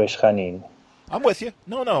Hebrewish Chanin. I'm with you.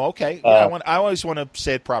 No, okay. Yeah, I always want to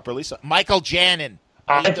say it properly. So, Michael Janin.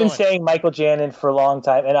 I've been saying Michael Janin for a long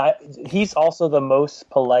time, and he's also the most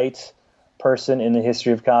polite person in the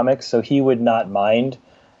history of comics, so he would not mind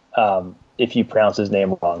if you pronounce his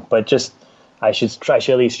name wrong. But just I should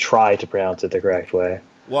at least try to pronounce it the correct way.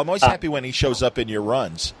 Well, I'm always happy when he shows up in your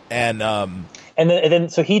runs, and then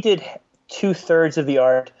so he did 2/3 of the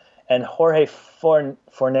art, and Jorge Fornes,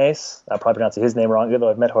 I'll probably pronounce his name wrong, even though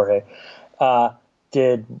I've met Jorge,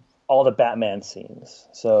 did all the Batman scenes.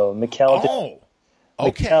 So Mikhail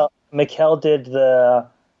did the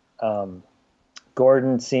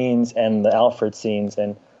Gordon scenes and the Alfred scenes,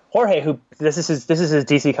 and Jorge, who this is his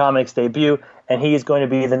DC Comics debut, and he is going to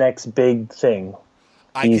be the next big thing.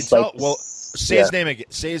 I can tell. Well, say his name again.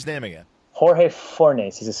 Say his name again. Jorge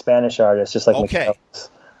Fornes. He's a Spanish artist, just like Mikhail.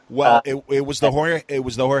 Well, it was the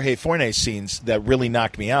Jorge Fornes scenes that really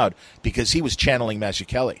knocked me out because he was channeling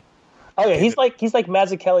Mazzucchelli. Oh yeah, he's like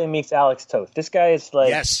Mazzucchelli meets Alex Toth. This guy is like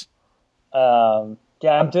yes. I'm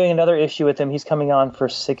doing another issue with him. He's coming on for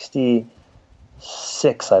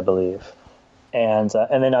 66, I believe, and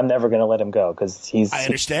then I'm never going to let him go because I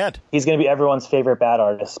understand. He's going to be everyone's favorite Bat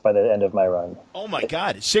artist by the end of my run. Oh my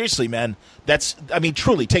God! Seriously, man,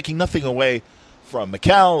 truly taking nothing away from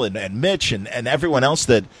Mikhail and Mitch and everyone else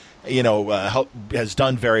that has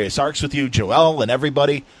done various arcs with you, Joel and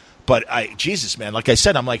everybody. But Jesus, man, like I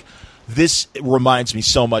said, I'm like, this reminds me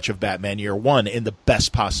so much of Batman Year One in the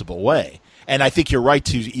best possible way. And I think you're right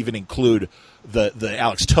to even include the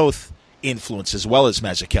Alex Toth influence as well as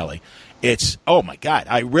Mazzucchelli. It's, oh my God,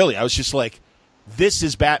 I was just like, this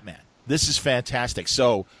is Batman. This is fantastic.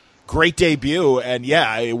 So great debut, and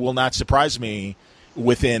it will not surprise me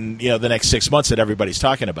within the next 6 months that everybody's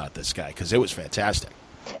talking about this guy because it was fantastic.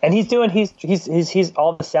 And he's all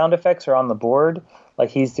the sound effects are on the board. Like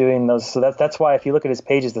he's doing those, so that's why if you look at his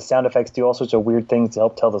pages, the sound effects do all sorts of weird things to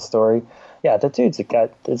help tell the story. Yeah, the dude's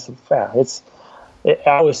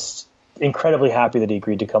I was incredibly happy that he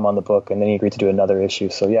agreed to come on the book, and then he agreed to do another issue.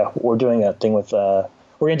 So yeah, we're doing a thing with we're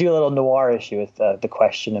gonna do a little noir issue with the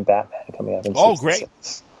Question and Batman coming up. Great,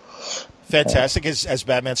 fantastic! As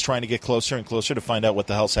Batman's trying to get closer and closer to find out what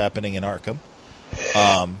the hell's happening in Arkham.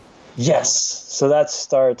 Yes, so that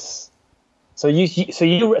starts.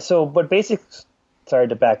 But basically. Sorry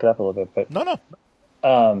to back it up a little bit, but no.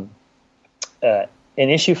 In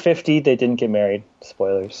issue 50, they didn't get married.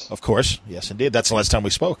 Spoilers. Of course, yes, indeed. That's the last time we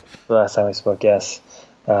spoke. The last time we spoke, yes.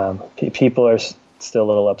 People are still a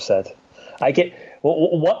little upset. I get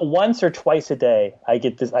once or twice a day. I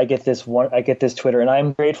get this Twitter, and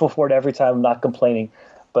I'm grateful for it every time. I'm not complaining,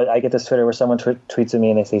 but I get this Twitter where someone tweets at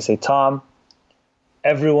me and they say, "Tom,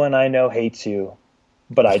 everyone I know hates you,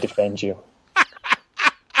 but I defend you."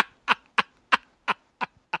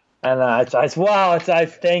 And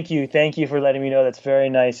thank you for letting me know. That's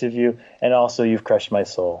very nice of you, and also you've crushed my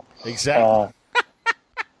soul. Exactly.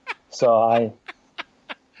 So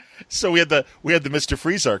we had the Mr.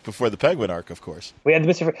 Freeze arc before the Penguin arc, of course. We had the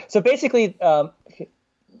Mr. Freeze. So basically,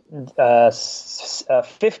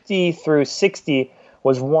 50 through 60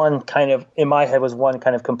 was one kind of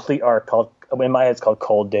complete arc called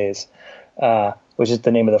Cold Days, which is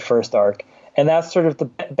the name of the first arc. And that's sort of the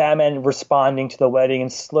Batman responding to the wedding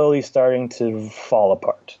and slowly starting to fall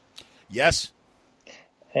apart. Yes.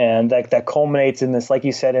 And that culminates in this, like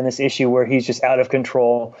you said, in this issue where he's just out of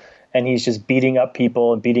control and he's just beating up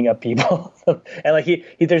people. And like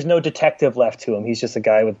there's no detective left to him. He's just a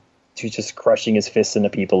guy who's just crushing his fists into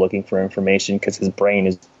people looking for information because his brain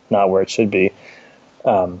is not where it should be.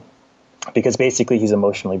 Because basically he's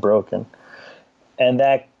emotionally broken. And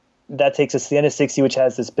that takes us to the end of 60, which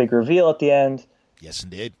has this big reveal at the end. Yes,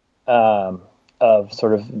 indeed. Of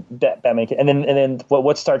sort of Batman, and then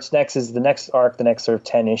what starts next is the next arc, the next sort of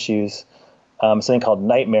 10 issues, something called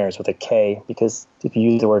Nightmares with a K, because if you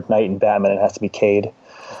use the word night in Batman, it has to be K'd.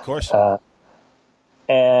 Of course.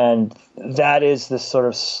 And that is this sort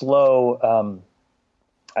of slow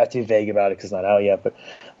I have to be vague about it because it's not out yet, but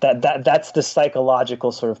that's the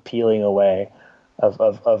psychological sort of peeling away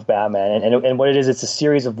of Batman. And what it is, it's a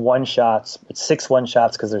series of one-shots. It's 6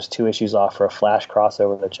 one-shots because there's 2 issues off for a Flash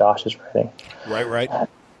crossover that Josh is writing. Right.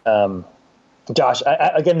 Josh,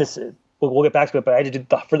 again, we'll get back to it, but I had to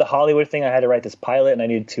do for the Hollywood thing, I had to write this pilot, and I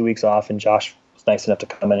needed 2 weeks off, and Josh was nice enough to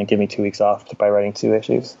come in and give me 2 weeks off by writing 2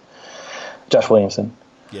 issues. Josh Williamson.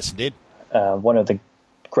 Yes, indeed. One of the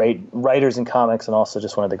great writers in comics, and also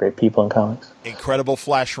just one of the great people in comics. Incredible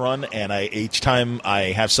Flash run, and each time I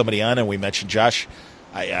have somebody on and we mention Josh,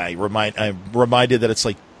 I'm reminded that it's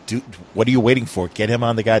like, dude, what are you waiting for? Get him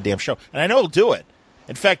on the goddamn show. And I know he'll do it.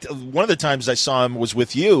 In fact, one of the times I saw him was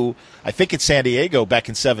with you, I think at San Diego back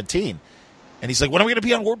in 2017. And he's like, when are we going to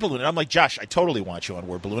be on Word Balloon? And I'm like, Josh, I totally want you on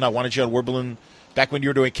Word Balloon. I wanted you on Word Balloon back when you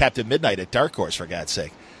were doing Captain Midnight at Dark Horse, for God's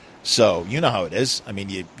sake. So you know how it is. I mean,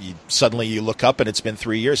 you suddenly you look up and it's been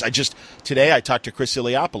 3 years. Today I talked to Chris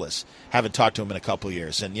Iliopoulos. Haven't talked to him in a couple of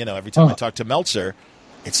years. And, every time I talk to Meltzer,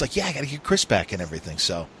 it's like, yeah, I got to get Chris back and everything.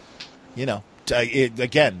 So,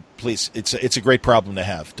 again, please, it's a great problem to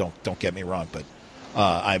have. Don't get me wrong, but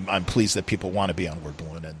I'm pleased that people want to be on Word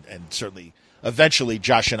Balloon, and certainly eventually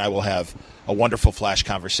Josh and I will have a wonderful Flash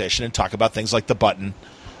conversation and talk about things like the Button,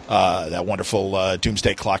 that wonderful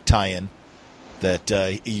Doomsday Clock tie-in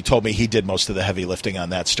that you told me he did most of the heavy lifting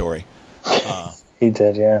on that story. He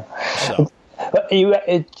did, yeah. So. But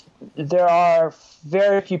there are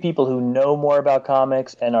very few people who know more about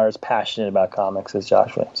comics and are as passionate about comics as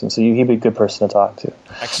Josh Williamson. So he'd be a good person to talk to.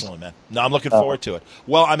 Excellent, man. No, I'm looking forward to it.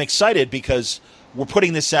 Well, I'm excited because we're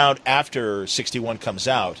putting this out after 61 comes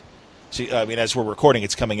out. See, I mean, as we're recording,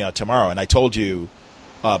 it's coming out tomorrow. And I told you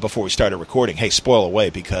before we started recording, hey, spoil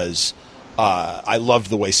away, because I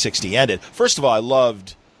loved the way 60 ended. First of all, I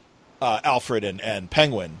loved Alfred and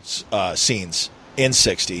Penguin's scenes in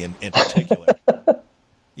 60 in particular.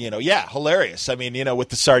 Hilarious. I mean, with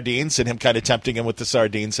the sardines and him kind of tempting him with the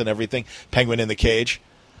sardines and everything. Penguin in the cage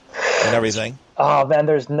and everything. Oh, man,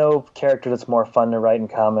 there's no character that's more fun to write in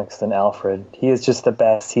comics than Alfred. He is just the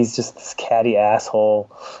best. He's just this catty asshole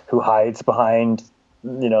who hides behind,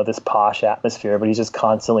 this posh atmosphere, but he's just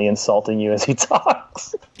constantly insulting you as he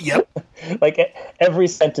talks. Yep. Like, every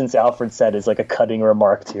sentence Alfred said is like a cutting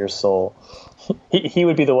remark to your soul. He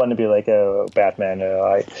would be the one to be like, oh, Batman,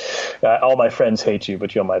 all my friends hate you,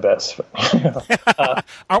 but you're my best friend.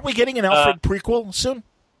 Aren't we getting an Alfred prequel soon?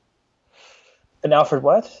 An Alfred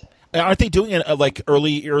what? Aren't they doing like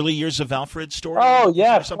early years of Alfred story? Oh,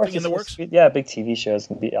 yeah. Something in the works? Yeah, big TV shows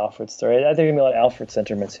can be Alfred story. I think there's going to be a lot of Alfred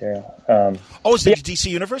center material. Is it a DC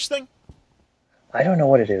Universe thing? I don't know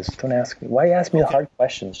what it is. Don't ask me. Why you ask me the hard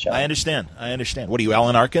questions, John? I understand. What are you,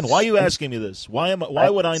 Alan Arkin? Why are you asking me this? Why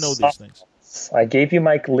would I know these things? I gave you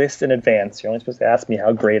my list in advance. You're only supposed to ask me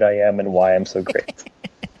how great I am and why I'm so great.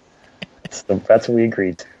 So that's what we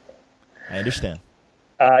agreed to. I understand.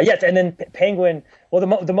 Yes, and then Penguin.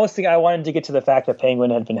 Well, the most thing I wanted to get to the fact that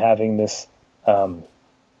Penguin had been having this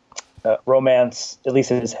romance, at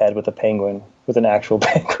least in his head, with a penguin, with an actual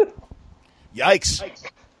penguin. Yikes!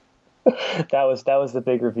 That was the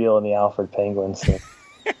big reveal in the Alfred Penguin scene.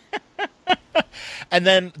 And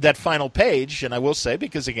then that final page, and I will say,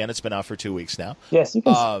 because again, it's been out for 2 weeks now. Yes, you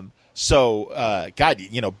can.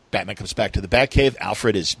 Batman comes back to the Batcave.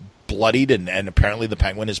 Alfred is bloodied, and apparently the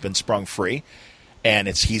Penguin has been sprung free. And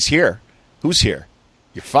he's here. Who's here?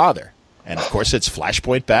 Your father. And of course, it's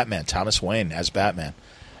Flashpoint Batman, Thomas Wayne as Batman.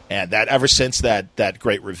 And that ever since that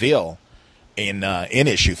great reveal in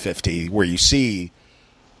issue 50, where you see.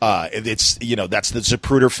 That's the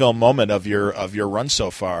Zapruder film moment of your run so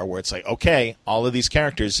far, where it's like, okay, all of these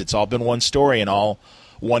characters, it's all been one story and all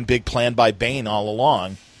one big plan by Bane all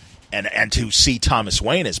along, and to see Thomas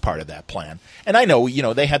Wayne as part of that plan. And I know,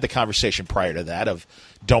 they had the conversation prior to that of,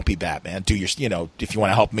 don't be Batman, do your, if you want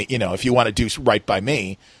to help me, if you want to do right by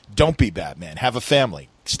me, don't be Batman, have a family,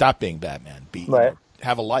 stop being Batman, right.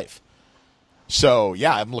 Have a life. So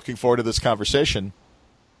yeah, I'm looking forward to this conversation.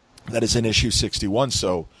 That is in issue 61.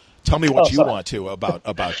 So tell me what you want to about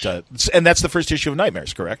and that's the first issue of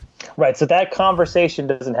Nightmares, correct? Right. So that conversation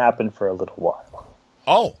doesn't happen for a little while.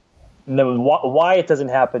 Oh. No, why it doesn't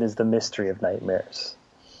happen is the mystery of Nightmares.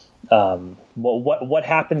 What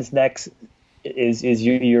happens next is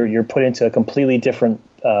you're put into a completely different.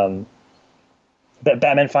 Batman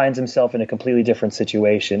finds himself in a completely different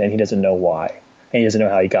situation, and he doesn't know why, and he doesn't know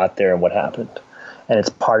how he got there and what happened. And it's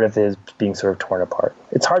part of his being sort of torn apart.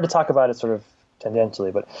 It's hard to talk about it sort of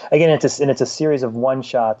tangentially, but again, it's a series of one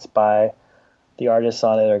shots by the artists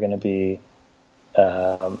on it are going to be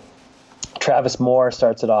Travis Moore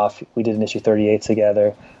starts it off. We did an issue 38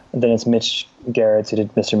 together, and then it's Mitch Garrett who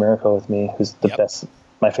did Mr. Miracle with me, who's the best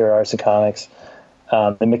my favorite artists in comics.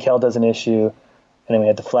 And Mikkel does an issue, and then we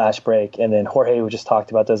had the Flash break, and then Jorge, we just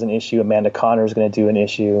talked about, does an issue. Amanda Connor is going to do an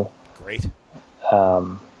issue. Great.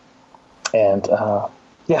 So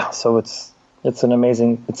it's an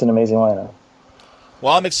amazing lineup.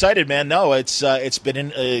 Well, I'm excited, man. No, it's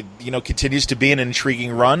been continues to be an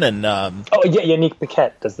intriguing run, and Yannick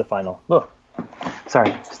Paquette does the final. Oh,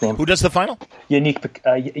 sorry, his name. Who does the final? Yannick.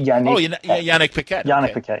 Yannick Paquette.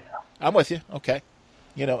 Yannick Paquette. Yeah. I'm with you. Okay.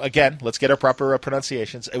 Again, let's get our proper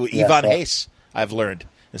pronunciations. Yes, Ivan Hayes, I've learned,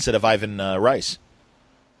 instead of Ivan Rice.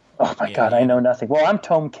 Oh, my God, I know nothing. Well, I'm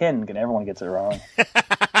Tom Kin, and everyone gets it wrong.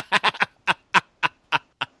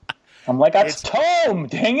 I'm like, that's Tom,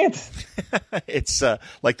 dang it. It's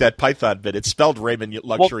like that Python bit. It's spelled Raymond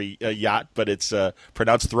Luxury Yacht, but it's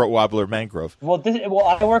pronounced Throat Wobbler Mangrove. Well,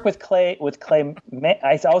 I work with Clay.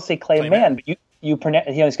 I always say Clay Mann, but you pronounce.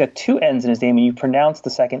 He's got two N's in his name, and you pronounce the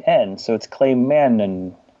second N, so it's Clay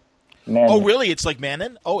Mannon. Oh, really? It's like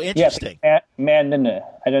Mannon? Oh, interesting. Yeah, Mannon.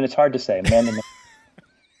 I know it's hard to say. Mannon.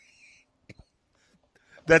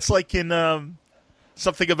 That's like in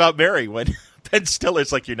Something About Mary when Ben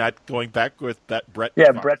Stiller's like, you're not going back with that Brett.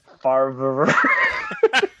 Yeah, Favre. Brett Favre.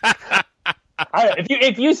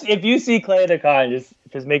 If you see Clay at a con,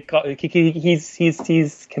 just make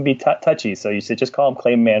he's can be touchy. So you should just call him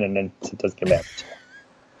Clay Mannon, and it doesn't get mad.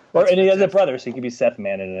 Or and he has a brother, so he could be Seth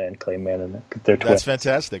Mannon and Clay Mannon. They're twins. That's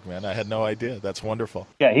fantastic, man. I had no idea. That's wonderful.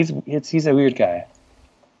 Yeah, he's a weird guy.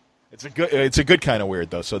 It's a good kind of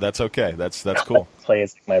weird though, so that's okay. That's cool. Clay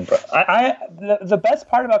is my brother. The best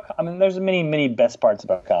part about, there's many best parts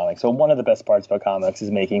about comics. So one of the best parts about comics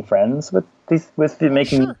is making friends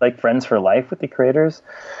making friends for life with the creators,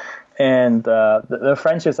 and the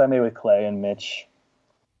friendships I made with Clay and Mitch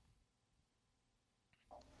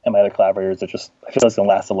and my other collaborators are just, I feel it's gonna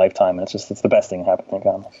last a lifetime, and it's the best thing happening in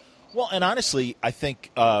comics. Well, and honestly, I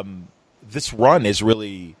think this run is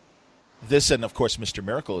really. This and of course Mr.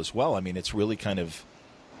 Miracle as well. I mean, it's really kind of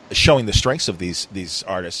showing the strengths of these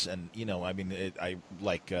artists, and I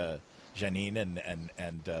like Janine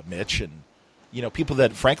and Mitch, and people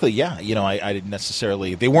that frankly, I didn't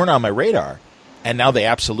necessarily, they weren't on my radar, and now they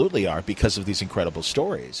absolutely are because of these incredible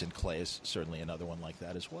stories. And Clay is certainly another one like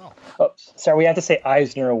that as well. Oh, sorry, we have to say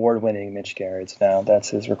Eisner Award-winning Mitch Gerads now.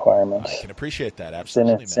 That's his requirement. I can appreciate that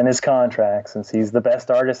absolutely. It's in his contract since he's the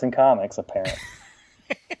best artist in comics, apparently.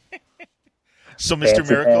 So, Mr.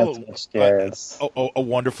 Miracle, a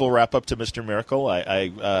wonderful wrap up to Mr. Miracle.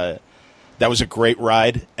 That was a great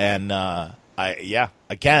ride, and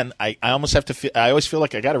again, I almost have to. I always feel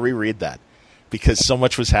like I got to reread that because so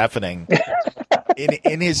much was happening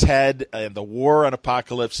in his head, and the war on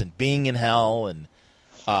Apocalypse, and being in hell, and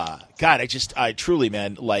God, I truly,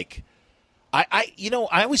 man, like, I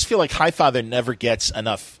always feel like Highfather never gets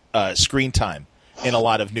enough screen time in a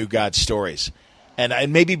lot of New God stories.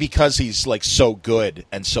 And maybe because he's like so good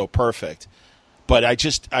and so perfect, but I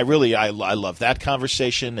love that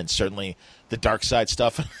conversation, and certainly the dark side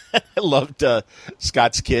stuff. I loved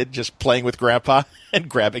Scott's kid just playing with Grandpa and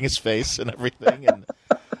grabbing his face and everything, and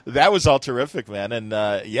that was all terrific, man. And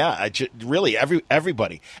really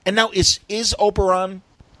everybody. And now is Oberon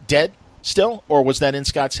dead still, or was that in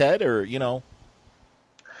Scott's head, or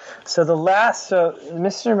So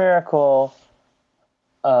Mr. Miracle.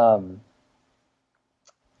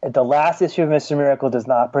 The last issue of Mr. Miracle does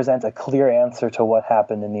not present a clear answer to what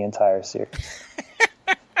happened in the entire series.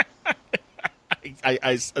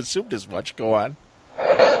 I assumed as much. Go on.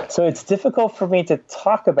 So it's difficult for me to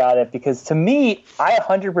talk about it because, to me, I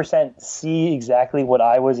 100% see exactly what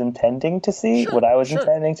I was intending to see,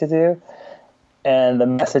 intending to do, and the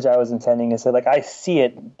message I was intending to say. Like, I see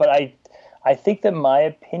it, but I think that my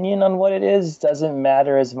opinion on what it is doesn't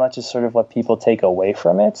matter as much as sort of what people take away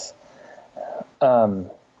from it.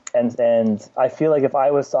 And I feel like if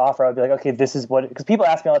I was to offer, I'd be like, okay, this is what, because people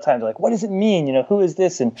ask me all the time, they're like, what does it mean? Who is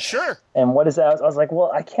this? And sure. And what is that? I was like,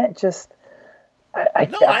 well, I can't just, I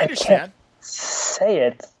understand. Can't say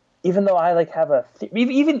it, even though I like have a,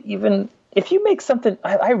 even if you make something,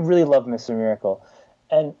 I really love Mr. Miracle.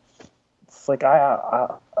 And it's like,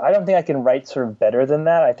 I don't think I can write sort of better than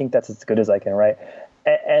that. I think that's as good as I can write.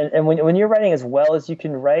 And when you're writing as well as you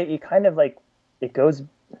can write, you kind of like, it goes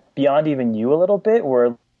beyond even you a little bit,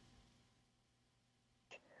 where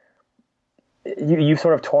you've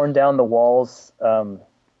sort of torn down the walls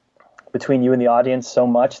between you and the audience so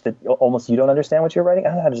much that almost you don't understand what you're writing. I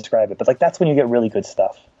don't know how to describe it, but like that's when you get really good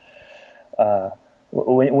stuff.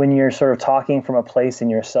 When you're sort of talking from a place in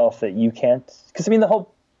yourself that you can't, because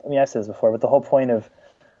I've said this before, but the whole point of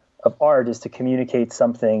art is to communicate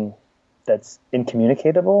something that's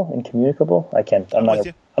incommunicable.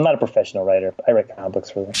 I'm I'm not a professional writer. I write comic books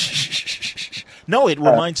for them. No, it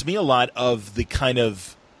reminds me a lot of the kind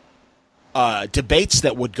of debates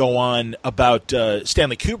that would go on about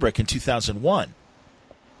Stanley Kubrick in 2001,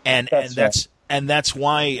 and that's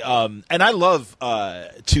why. And I love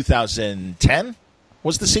 2010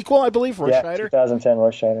 was the sequel, I believe. Yeah, 2010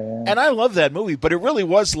 Rorscheider. Yeah. And I love that movie, but it really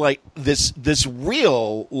was like this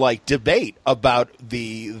real like debate about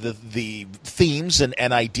the themes and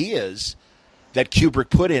ideas that Kubrick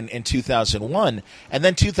put in 2001, and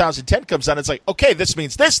then 2010 comes on. It's like, okay, this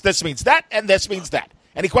means this means that, and this means that.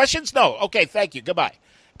 Any questions? No. Okay, thank you. Goodbye.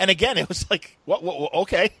 And again, it was like, what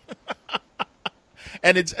okay.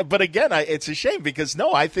 And it's a shame because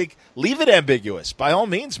I think leave it ambiguous by all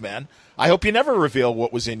means, man. I hope you never reveal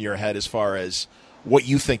what was in your head as far as what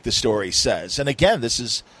you think the story says. And again, this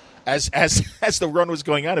is as the run was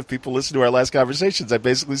going on. If people listen to our last conversations, I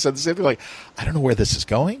basically said the same thing. Like, I don't know where this is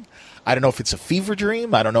going. I don't know if it's a fever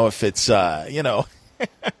dream. I don't know if it's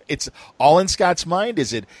it's all in Scott's mind.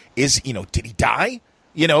 Did he die?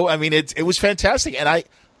 I mean, it was fantastic, and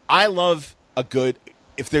I love a good.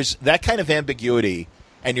 If there's that kind of ambiguity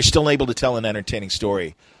and you're still able to tell an entertaining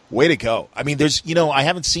story, way to go. I mean, I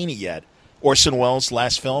haven't seen it yet. Orson Welles'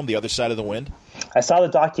 last film, The Other Side of the Wind. I saw the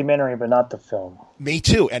documentary, but not the film. Me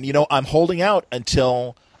too. And, I'm holding out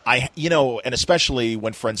until and especially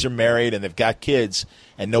when friends are married and they've got kids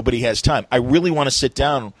and nobody has time. I really want to sit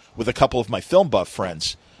down with a couple of my film buff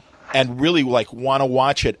friends and really want to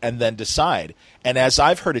watch it and then decide. And as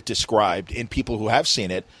I've heard it described in people who have seen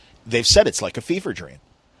it, they've said it's like a fever dream.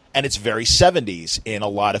 And it's very 70s in a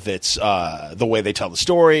lot of its the way they tell the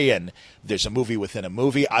story, and there's a movie within a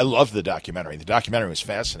movie. I love the documentary. The documentary was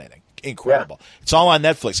fascinating, incredible. Yeah. It's all on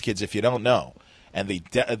Netflix, kids, if you don't know. And the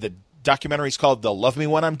documentary is called "They'll Love Me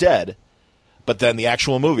When I'm Dead," but then the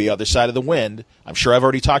actual movie, Other Side of the Wind, I'm sure I've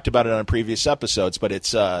already talked about it on previous episodes, but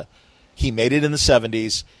it's he made it in the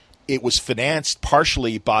 70s. It was financed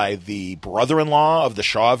partially by the brother-in-law of the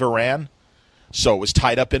Shah of Iran, so it was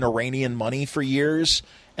tied up in Iranian money for years.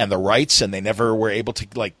 And the rights, and they never were able to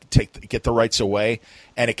get the rights away.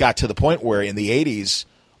 And it got to the point where in the 80s,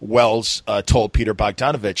 Wells told Peter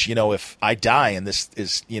Bogdanovich, if I die and this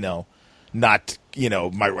is, not,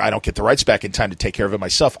 I don't get the rights back in time to take care of it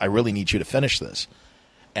myself, I really need you to finish this.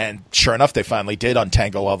 And sure enough, they finally did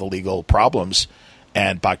untangle all the legal problems.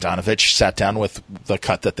 And Bogdanovich sat down with the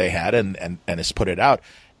cut that they had and has put it out.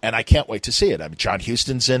 And I can't wait to see it. I mean, John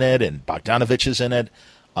Huston's in it and Bogdanovich is in it.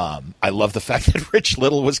 I love the fact that Rich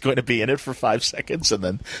Little was going to be in it for 5 seconds, and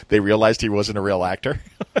then they realized he wasn't a real actor.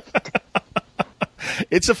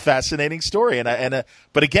 It's a fascinating story,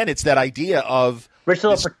 but again, it's that idea of Rich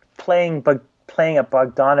Little playing a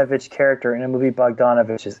Bogdanovich character in a movie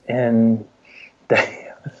Bogdanovich is in.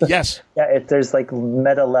 Yes, yeah. There's like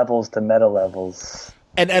meta levels to meta levels,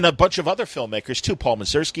 and a bunch of other filmmakers too. Paul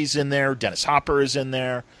Mazursky's in there. Dennis Hopper is in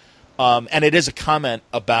there, and it is a comment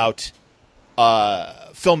about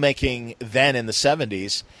filmmaking then in the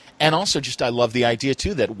 70s, and also just I love the idea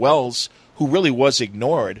too that Wells, who really was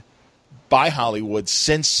ignored by Hollywood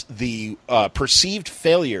since the perceived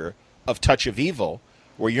failure of Touch of Evil,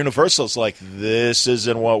 where Universal's like, this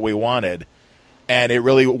isn't what we wanted, and it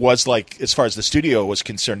really was like, as far as the studio was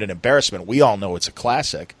concerned, an embarrassment. We all know it's a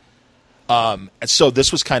classic. And so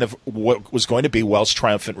this was kind of what was going to be Wells'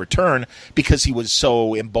 triumphant return, because he was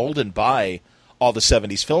so emboldened by all the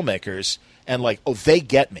 70s filmmakers. And they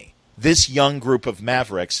get me. This young group of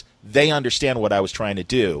mavericks, they understand what I was trying to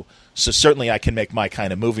do. So certainly I can make my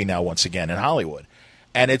kind of movie now once again in Hollywood.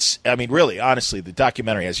 And really, honestly, the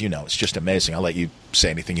documentary, as you know, it's just amazing. I'll let you say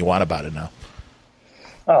anything you want about it now.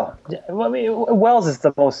 Oh, well, I mean, Wells is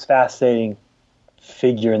the most fascinating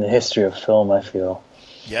figure in the history of film, I feel.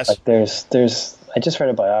 Yes. I just read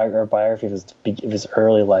a biography of his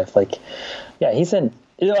early life. He's a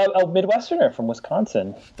Midwesterner from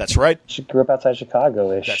Wisconsin. That's right. She grew up outside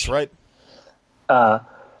Chicago-ish. That's right. So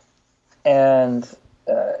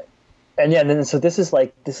this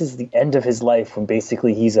is the end of his life when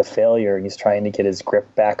basically he's a failure and he's trying to get his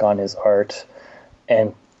grip back on his art,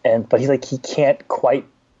 but he can't quite.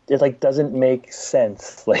 It doesn't make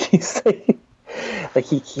sense.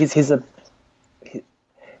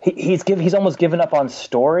 He's almost given up on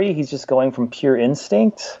story. He's just going from pure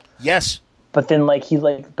instinct. Yes. But then,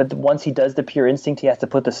 but once he does the pure instinct, he has to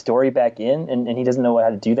put the story back in, and he doesn't know how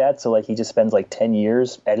to do that. So, he just spends 10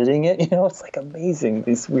 years editing it. It's amazing.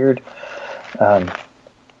 These weird.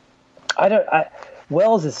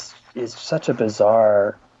 Wells is such a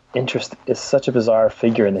bizarre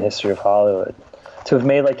figure in the history of Hollywood. To have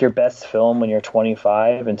made your best film when you're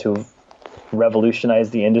 25, and to have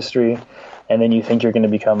revolutionize the industry, and then you think you're going to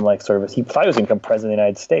become like sort of he thought he was going to become president of the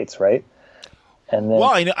United States, right? And then,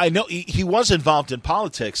 well, I know he was involved in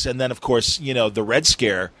politics, and then of course the Red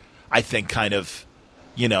Scare, I think, kind of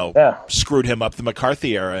screwed him up, the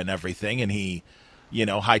McCarthy era and everything, and he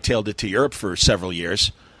hightailed it to Europe for several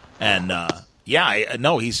years, and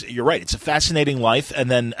you're right. It's a fascinating life,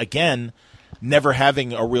 and then again, never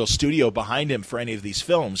having a real studio behind him for any of these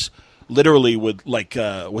films. Literally would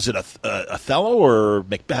was it Othello or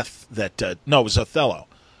Macbeth no, it was Othello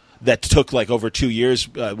that took like over 2 years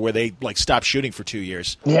where they like stopped shooting for 2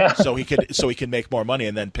 years. Yeah. so he could make more money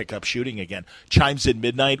and then pick up shooting again. Chimes in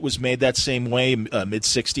Midnight was made that same way,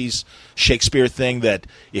 mid-60s Shakespeare thing that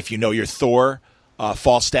if you know your Thor,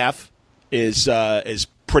 Falstaff is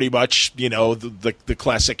pretty much the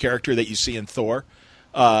classic character that you see in Thor.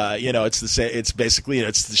 It's the same. It's basically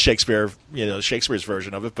it's the Shakespeare's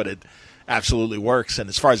version of it, but it absolutely works. And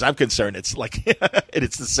as far as I'm concerned, it's like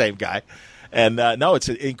it's the same guy. And no, it's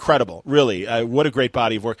incredible, really. What a great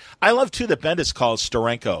body of work. I love too that Bendis calls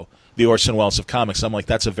Steranko the Orson Welles of comics. I'm like,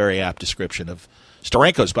 that's a very apt description of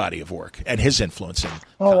Steranko's body of work and his influence in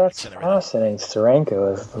comics. That's fascinating.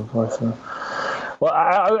 Steranko is the person. Well,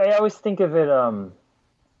 I always think of it.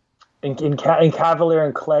 In Cavalier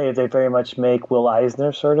and Clay, they very much make Will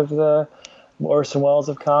Eisner sort of the Orson Welles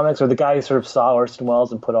of comics, or the guy who sort of saw Orson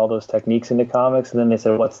Welles and put all those techniques into comics, and then they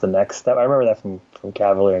said, what's the next step? I remember that from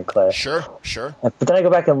Cavalier and Clay. Sure. But then I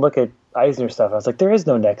go back and look at Eisner stuff, I was like, there is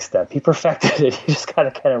no next step. He perfected it. He just kind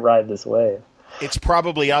of ride this wave. It's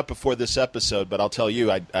probably out before this episode, but I'll tell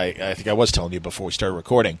you, I think I was telling you before we started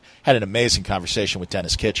recording, had an amazing conversation with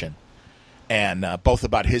Dennis Kitchen, and both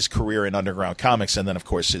about his career in underground comics and then, of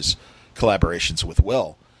course, his collaborations with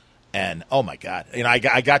Will. And, oh, my God.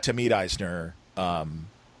 I got to meet Eisner.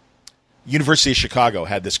 University of Chicago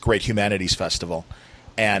had this great humanities festival,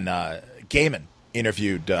 and Gaiman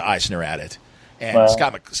interviewed Eisner at it. And wow.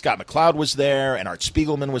 Scott McCloud was there, and Art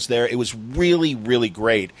Spiegelman was there. It was really, really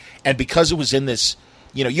great. And because it was in this,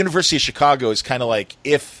 University of Chicago is kind of like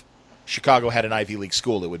if Chicago had an Ivy League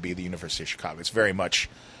school, it would be the University of Chicago. It's very much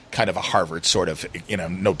kind of a Harvard sort of,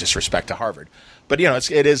 no disrespect to Harvard. But,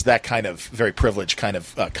 it is that kind of very privileged kind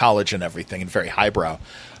of college and everything, and very highbrow.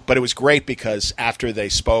 But it was great because after they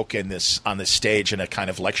spoke on this stage in a kind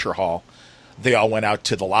of lecture hall, they all went out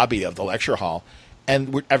to the lobby of the lecture hall,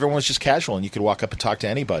 and everyone was just casual, and you could walk up and talk to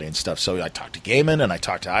anybody and stuff. So I talked to Gaiman, and I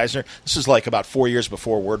talked to Eisner. This is like about 4 years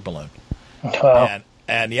before Word Balloon. Wow.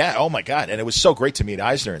 And yeah, oh my God. And it was so great to meet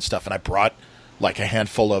Eisner and stuff. And I brought like a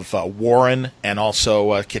handful of Warren and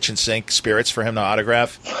also kitchen sink spirits for him to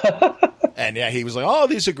autograph. And yeah, he was like, oh,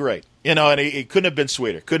 these are great. And he couldn't have been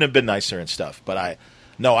sweeter, couldn't have been nicer and stuff. But I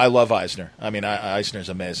love Eisner. I mean, Eisner's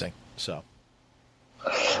amazing. So.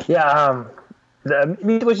 Yeah,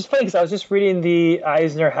 which is funny because I was just reading the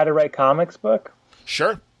Eisner How to Write Comics book.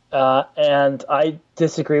 Sure. And I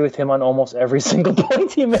disagree with him on almost every single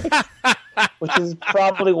point he makes, which is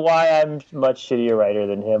probably why I'm a much shittier writer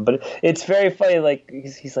than him. But it's very funny. Like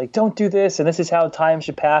he's like, don't do this, and this is how time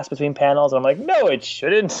should pass between panels. And I'm like, no, it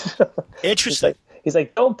shouldn't. Interesting. He's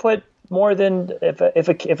like, don't put more than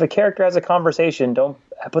if a character has a conversation, don't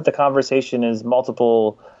put the conversation as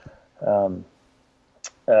multiple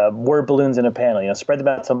word balloons in a panel. Spread them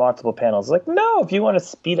out to multiple panels. Like, no, if you want to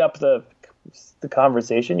speed up the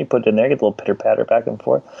conversation, you put it in there, get a little pitter patter back and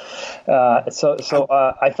forth. So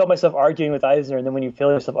I felt myself arguing with Eisner, and then when you feel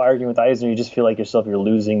yourself arguing with Eisner, you just feel like you're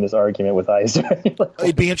losing this argument with Eisner.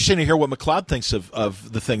 It'd be interesting to hear what McCloud thinks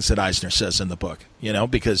of the things that Eisner says in the book.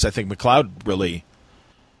 Because I think McCloud really,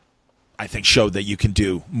 showed that you can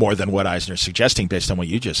do more than what Eisner's suggesting based on what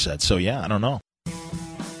you just said. So yeah, I don't know.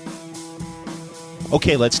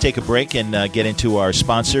 Okay, let's take a break and get into our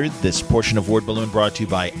sponsor. This portion of Word Balloon brought to you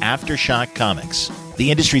by Aftershock Comics,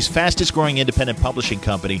 the industry's fastest-growing independent publishing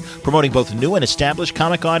company, promoting both new and established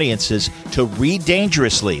comic audiences to read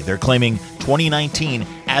dangerously. They're claiming 2019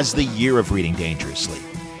 as the year of reading dangerously.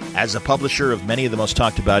 As a publisher of many of the most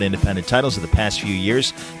talked-about independent titles of the past few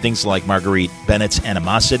years, things like Marguerite Bennett's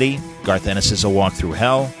Animosity, Garth Ennis' A Walk Through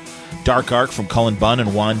Hell, Dark Arc from Cullen Bunn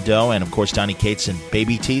and Juan Doe, and of course Donny Cates and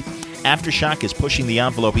Baby Teeth, Aftershock is pushing the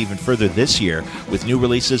envelope even further this year with new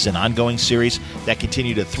releases and ongoing series that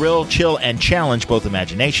continue to thrill, chill, and challenge both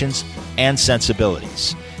imaginations and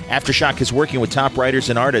sensibilities. Aftershock is working with top writers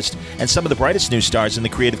and artists and some of the brightest new stars in the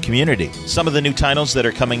creative community. Some of the new titles that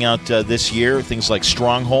are coming out this year, things like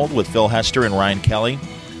Stronghold with Phil Hester and Ryan Kelly,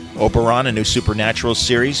 Oberon, a new Supernatural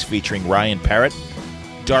series featuring Ryan Parrott,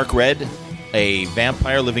 Dark Red, a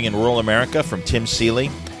vampire living in rural America from Tim Seeley,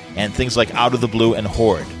 and things like Out of the Blue and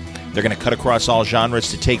Horde. They're going to cut across all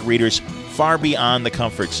genres to take readers far beyond the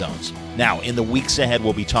comfort zones. Now, in the weeks ahead,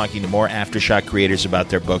 we'll be talking to more Aftershock creators about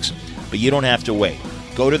their books, but you don't have to wait.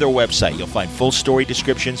 Go to their website. You'll find full story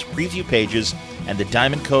descriptions, preview pages, and the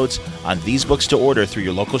diamond codes on these books to order through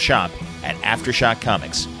your local shop at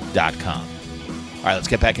AftershockComics.com. All right, let's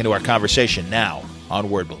get back into our conversation now on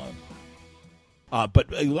Word Balloon.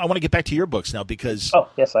 But I want to get back to your books now because... Oh,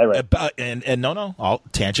 yes, I read. And no, all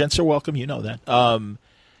tangents are welcome. You know that.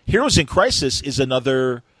 Heroes in Crisis is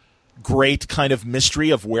another great kind of mystery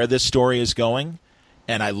of where this story is going.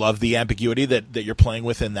 And I love the ambiguity that you're playing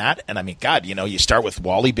with in that. And I mean, God, you start with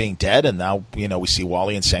Wally being dead, and now, we see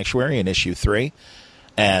Wally in Sanctuary in issue 3.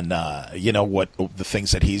 And, what the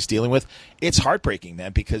things that he's dealing with. It's heartbreaking,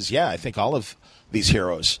 man, because, I think all of these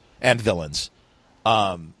heroes and villains,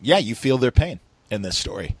 you feel their pain in this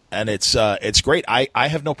story. And it's great. I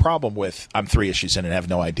have no problem with, I'm 3 issues in and have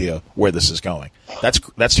no idea where this is going.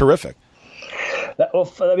 That's terrific.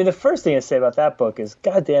 Well, I mean, the first thing to say about that book is,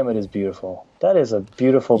 God damn, it is beautiful. That is a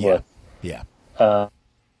beautiful book. Yeah.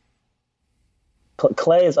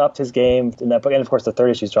 Clay has upped his game in that book, and of course, the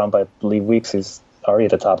third issue is drawn by Lee Weeks, who's already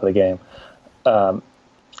at the top of the game. The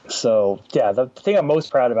thing I'm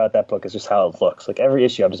most proud about that book is just how it looks. Like every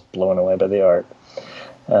issue, I'm just blown away by the art.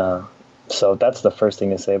 So that's the first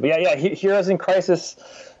thing to say. But Heroes in Crisis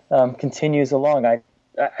continues along.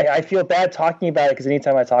 I feel bad talking about it because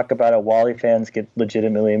anytime I talk about it, Wally fans get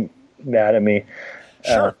legitimately mad at me.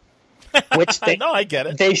 Sure. Which no, I get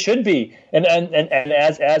it. They should be. And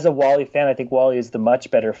as a Wally fan, I think Wally is the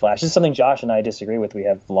much better Flash. This is something Josh and I disagree with. We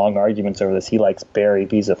have long arguments over this. He likes Barry.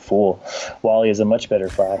 He's a fool. Wally is a much better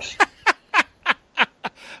Flash.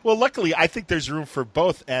 Well, luckily, I think there's room for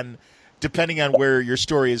both. And depending on where your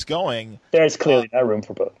story is going, there's clearly not room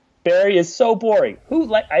for both. Barry is so boring.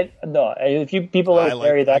 If you people like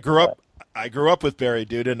Barry, that I grew up with Barry,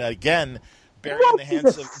 dude, and again, Barry in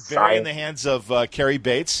the hands of Carrie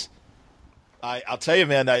Bates. I'll tell you,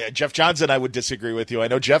 man. Jeff Johns and I would disagree with you. I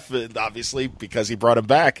know Jeff, obviously, because he brought him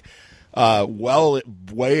back. Way,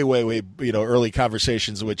 early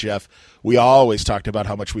conversations with Jeff. We always talked about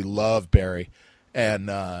how much we love Barry and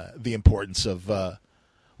the importance of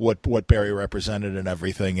what Barry represented and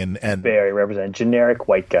everything. And Barry represented generic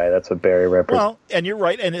white guy. That's what Barry represented. Well, and you're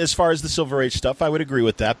right. And as far as the Silver Age stuff, I would agree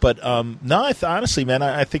with that. But honestly, man,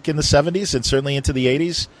 I think in the 70s and certainly into the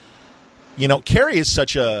 80s, Carrie is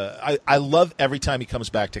such I love every time he comes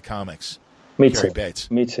back to comics. Me Carrie too. Bates.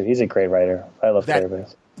 Me too. He's a great writer. I love Carrie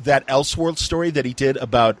Bates. That Elseworld story that he did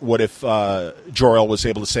about what if Jor-El was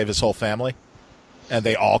able to save his whole family and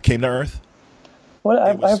they all came to Earth.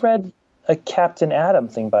 I read a Captain Atom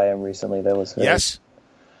thing by him recently. That was yes.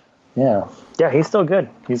 Yeah. He's still good.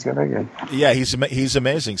 He's very good. Yeah, he's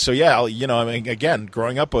amazing. So again,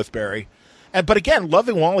 growing up with Barry, but again,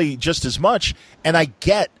 loving Wally just as much, and I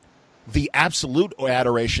get the absolute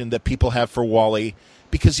adoration that people have for Wally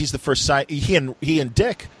because he's the first he and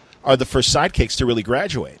Dick are the first sidekicks to really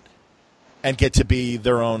graduate and get to be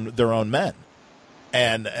their own men,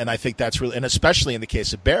 and I think that's really, and especially in the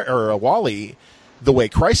case of Wally, the way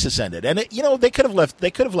Crisis ended, and they could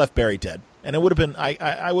have left Barry dead, and it would have been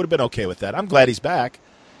I would have been okay with that. I'm glad he's back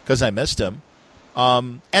because I missed him,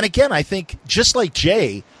 and again, I think just like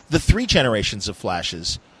Jay, the 3 generations of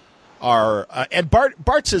Flashes are and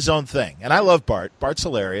Bart's his own thing, and I love Bart. Bart's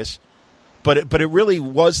hilarious, but it really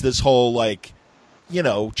was this whole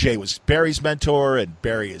Jay was Barry's mentor, and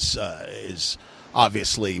Barry is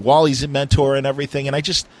obviously Wally's mentor and everything, and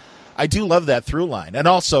I do love that through line. And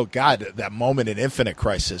also, God, that moment in Infinite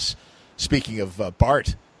Crisis, speaking of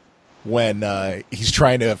Bart, when he's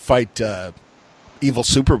trying to fight evil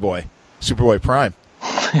Superboy Prime.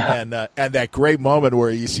 And that great moment where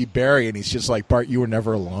you see Barry and he's just like, Bart, you were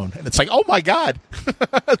never alone. And it's like, oh, my God,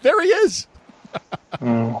 there he is.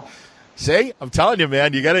 See, I'm telling you,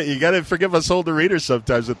 man, you gotta forgive us older readers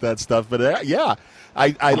sometimes with that stuff. But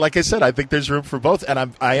I like I said, I think there's room for both.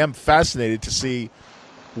 And I am fascinated to see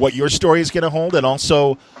what your story is going to hold. And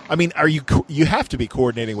also, I mean, you have to be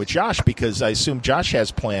coordinating with Josh because I assume Josh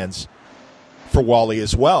has plans for Wally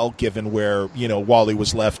as well, given where, Wally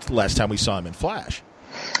was left last time we saw him in Flash.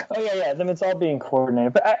 Oh, yeah. I mean, it's all being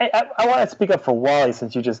coordinated. But I want to speak up for Wally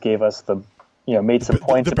since you just gave us made some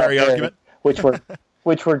points the Barry argument, which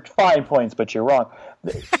were fine points, but you're wrong.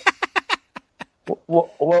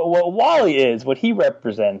 What Wally is, what he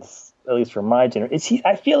represents, at least for my generation,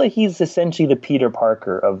 I feel like he's essentially the Peter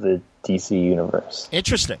Parker of the DC universe.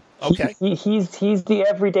 Interesting. Okay. He's the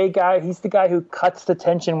everyday guy. He's the guy who cuts the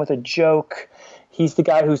tension with a joke. He's the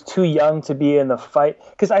guy who's too young to be in the fight.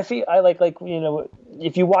 Because I like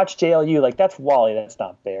if you watch JLU, that's Wally. That's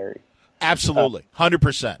not Barry. Absolutely,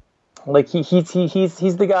 100%. Like he's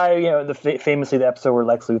the guy, you know, famously the episode where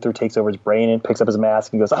Lex Luthor takes over his brain and picks up his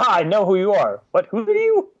mask and goes, "Ah, I know who you are. What? Who are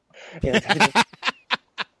you?" You know,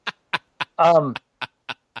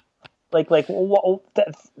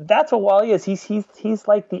 that's what Wally is. He's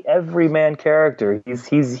like the everyman character.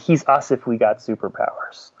 He's us if we got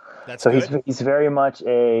superpowers. That's so good. he's very much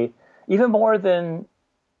even more than,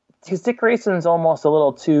 because Dick Grayson's almost a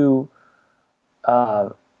little too. I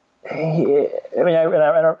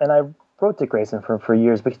wrote Dick Grayson for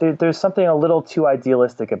years, but there's something a little too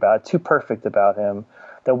idealistic about, too perfect about him,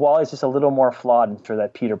 that Wally's just a little more flawed in sort of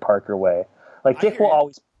that Peter Parker way. Like Dick will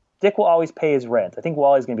always pay his rent. I think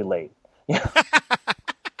Wally's going to be late.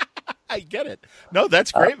 I get it. No,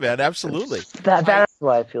 that's great, man. Absolutely. That's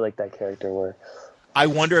why I feel like that character works. I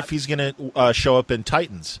wonder if he's going to show up in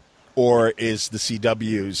Titans, or is the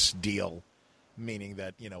CW's deal meaning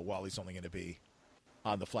that, you know, Wally's only going to be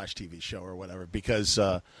on the Flash TV show or whatever? Because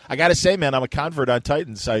I got to say, man, I'm a convert on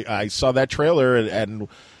Titans. I saw that trailer and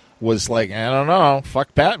was like, I don't know,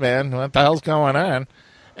 fuck Batman. What the hell's going on?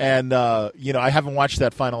 And, you know, I haven't watched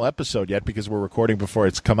that final episode yet because we're recording before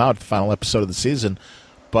it's come out, the final episode of the season.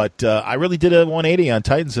 But I really did a 180 on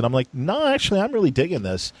Titans, and I'm like, no, actually, I'm really digging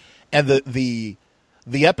this. And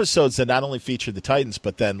the episodes that not only featured the Titans,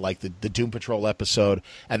 but then like the Doom Patrol episode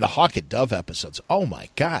and the Hawk and Dove episodes. Oh, my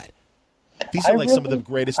God. These are some of the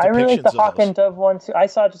greatest depictions of those. I really like the Hawk and Dove one, too.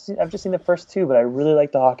 I've just seen the first two, but I really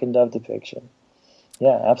like the Hawk and Dove depiction.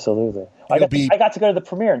 Yeah, absolutely. I got to go to the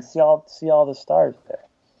premiere and see all the stars there.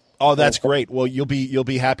 Oh, that's great. Well, you'll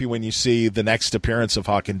be happy when you see the next appearance of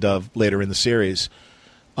Hawk and Dove later in the series.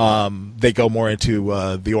 They go more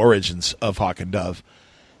into the origins of Hawk and Dove,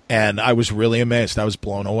 and I was really amazed. I was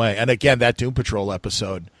blown away. And again, that Doom Patrol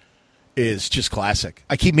episode is just classic.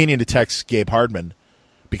 I keep meaning to text Gabe Hardman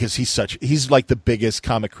because he's like the biggest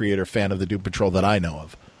comic creator fan of the Doom Patrol that I know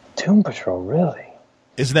of. Doom Patrol, really?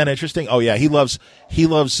 Isn't that interesting? Oh yeah, he loves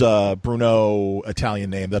Bruno, Italian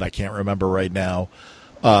name that I can't remember right now.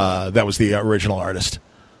 That was the original artist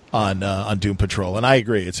on Doom Patrol, and I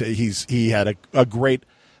agree. He had a great,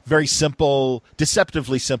 very simple,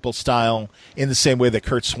 deceptively simple style in the same way that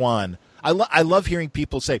Kurt Swan. I love hearing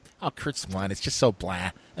people say, "Oh, Kurt Swan, it's just so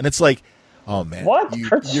blah," and it's like, oh man, what?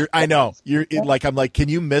 I know you're like, I'm like, can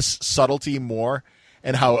you miss subtlety more?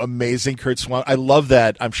 And how amazing Kurt Swan. I love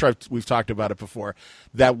that. I'm sure we've talked about it before.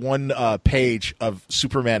 That one page of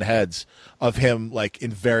Superman heads of him, like in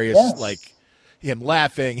various, like him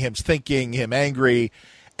laughing, him thinking, him angry.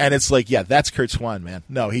 And it's like, yeah, that's Kurt Swan, man.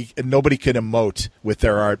 No, nobody could emote with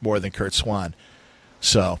their art more than Kurt Swan.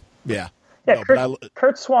 So, yeah. Yeah, no,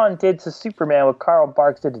 Kurt Swan did to Superman what Karl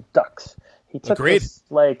Barks did to Ducks. He took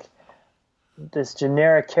this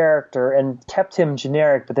generic character and kept him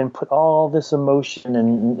generic, but then put all this emotion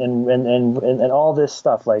and all this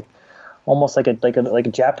stuff, like almost like a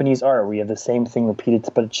Japanese art where you have the same thing repeated,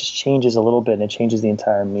 but it just changes a little bit and it changes the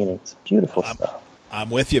entire meaning. It's beautiful stuff.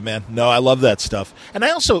 I'm with you, man. No, I love that stuff. And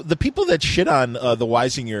I also, the people that shit on the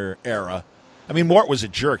Weisinger era, I mean, Mort was a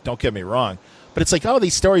jerk, don't get me wrong, but it's like, oh,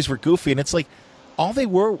 these stories were goofy, and it's like, all they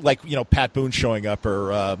were, like, you know, Pat Boone showing up,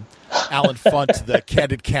 or Alan Funt, the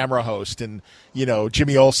candid camera host, and, you know,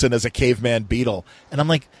 Jimmy Olsen as a caveman beetle. And I'm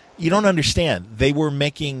like, you don't understand. They were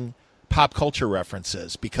making pop culture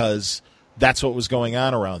references because that's what was going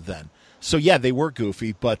on around then. So, yeah, they were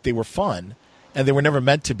goofy, but they were fun, and they were never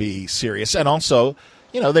meant to be serious. And also,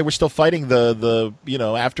 you know, they were still fighting the you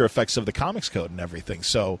know, after effects of the comics code and everything.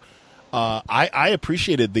 So I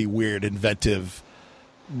appreciated the weird, inventive,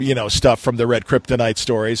 you know, stuff from the Red Kryptonite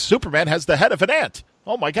stories. Superman has the head of an ant.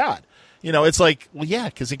 Oh, my God. You know, it's like, well, yeah,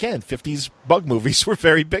 because, again, 50s bug movies were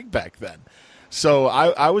very big back then. So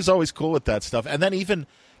I was always cool with that stuff. And then even,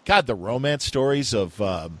 God, the romance stories of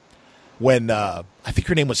when, I think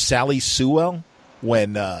her name was Sally Sewell,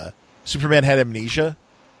 when Superman had amnesia,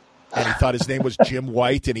 and he thought his name was Jim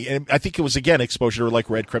White. And I think it was, again, exposure to, like,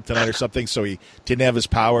 Red Kryptonite or something, so he didn't have his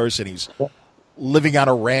powers, and he was living on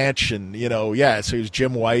a ranch, and, you know, yeah, so he was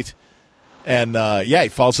Jim White. And, yeah, he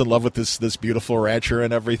falls in love with this beautiful rancher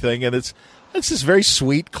and everything, and it's this very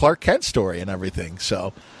sweet Clark Kent story and everything.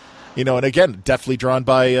 So, you know, and again, definitely drawn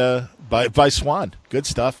by Swan. Good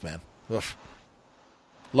stuff, man. Oof.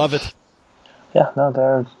 Love it. Yeah, no,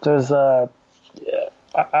 there's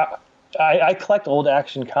I collect old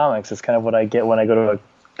Action Comics. It's kind of what I get when I go to a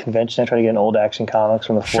convention. I try to get an old Action Comics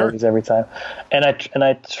from the 40s every time, and I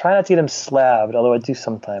try not to get them slabbed, although I do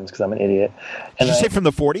sometimes because I'm an idiot. Did you say from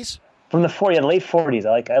the 40s? from the late 40s.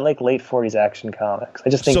 I like late 40s action comics. I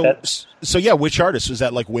just think So yeah, which artist was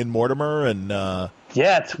that? Like Win Mortimer and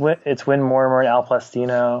yeah, it's Win Mortimer and Al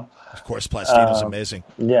Plastino. Of course, Plastino's amazing.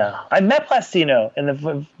 Yeah, I met Plastino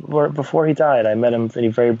before he died. I met him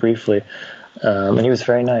very briefly, and he was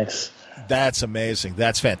very nice. That's amazing.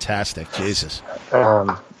 That's fantastic. Jesus.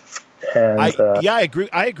 I agree.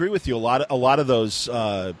 I agree with you. A lot of those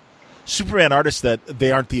Superman artists that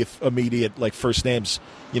they aren't the immediate like first names,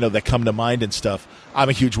 that come to mind and stuff. I'm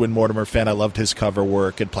a huge Win Mortimer fan. I loved his cover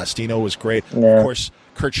work, and Plastino was great. Yeah. Of course,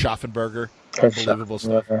 Kurt Schaffenberger, unbelievable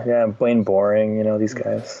stuff. Yeah, Wayne Boring. These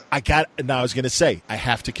guys. I was going to say, I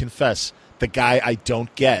have to confess, the guy I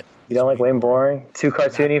don't get. You don't like Wayne Boring? Too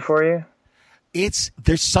cartoony for you?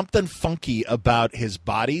 There's something funky about his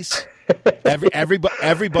bodies.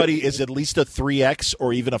 Everybody is at least a 3X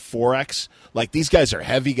or even a 4X. Like, these guys are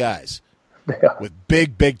heavy guys with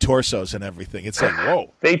big torsos and everything. It's like,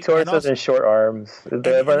 whoa. Big torsos and short arms.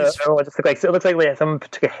 Everyone just it looks like someone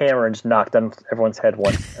took a hammer and just knocked on everyone's head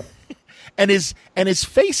once. and his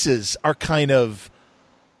faces are kind of,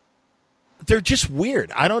 they're just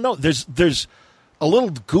weird. I don't know. There's a little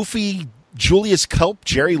goofy Julius Culp,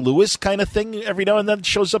 Jerry Lewis kind of thing every now and then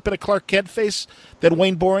shows up in a Clark Kent face that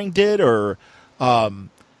Wayne Boring did, or I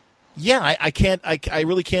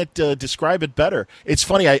really can't describe it better. It's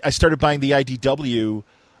funny. I started buying the IDW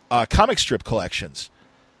comic strip collections,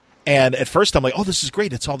 and at first I'm like, oh, this is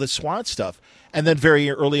great. It's all this Swan stuff, and then very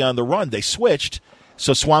early on the run they switched.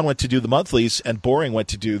 So Swan went to do the monthlies, and Boring went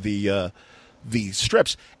to do the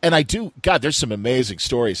strips. And there's some amazing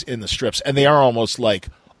stories in the strips, and they are almost like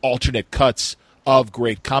alternate cuts of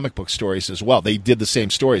great comic book stories as well. They did the same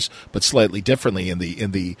stories, but slightly differently in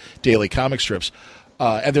the daily comic strips.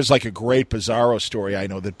 And there's like a great Bizarro story I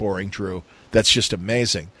know that Boring drew that's just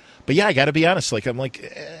amazing. But yeah, I got to be honest. Like, I'm like,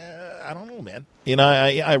 I don't know, man.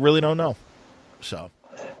 I really don't know. So.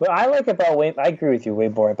 What I like about Wayne, I agree with you,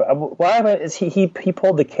 Wayne Boring. But what I like is he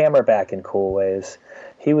pulled the camera back in cool ways.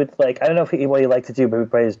 He would I don't know what he liked to do, but he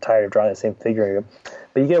probably was tired of drawing the same figure.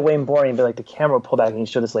 But you get Wayne Boring, but like the camera would pull back and you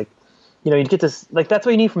show this you get this, like, that's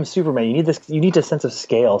what you need from Superman. You need a sense of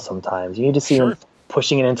scale sometimes. You need to see him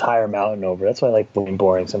pushing an entire mountain over. That's why I like Wayne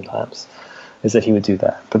Boring sometimes, is that he would do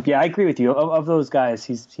that. But yeah, I agree with you. Of those guys,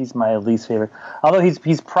 he's my least favorite. Although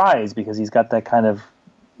he's prized because he's got that kind of,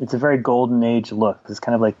 it's a very golden age look. It's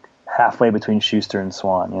kind of like halfway between Schuster and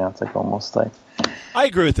Swan. It's like almost like. I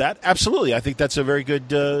agree with that. Absolutely. I think that's a very good,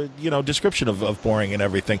 description of Boring and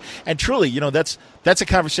everything. And truly, that's a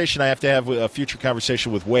conversation I have to have, a future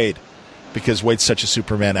conversation with Wade, because Wade's such a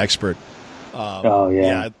Superman expert.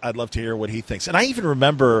 Yeah, I'd love to hear what he thinks. And I even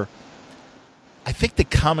remember, I think the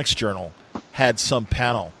Comics Journal had some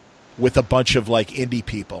panel with a bunch of like indie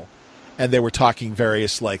people, and they were talking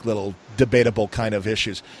various like little debatable kind of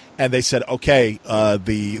issues. And they said, okay,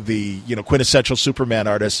 the quintessential Superman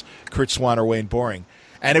artist, Kurt Swan or Wayne Boring.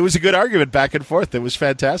 And it was a good argument back and forth. It was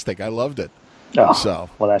fantastic. I loved it. Oh, so.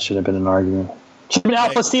 Well, that should have been an argument. Should have been Al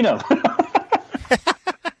Plastino.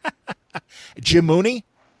 Jim Mooney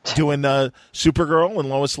doing Supergirl and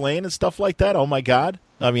Lois Lane and stuff like that. Oh, my God.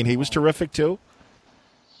 I mean, he was terrific, too.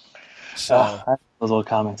 So those old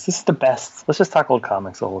comics. This is the best. Let's just talk old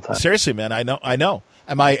comics the whole time. Seriously, man. I know.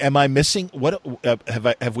 Am I missing? What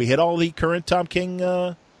have we hit all the current Tom King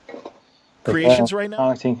creations right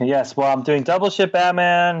now? Yes. Well, I'm doing Double Ship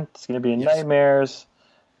Batman. It's going to be in Nightmares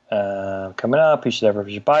coming up. You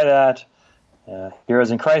should buy that.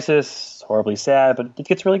 Heroes in Crisis. Horribly sad, but it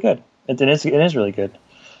gets really good. It is really good.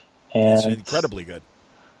 And it's incredibly good.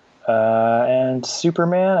 And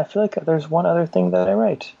Superman. I feel like there's one other thing that I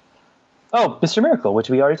write. Oh, Mr. Miracle, which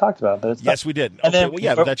we already talked about. But yes, we did. And okay,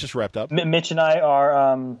 then, that just wrapped up. Mitch and I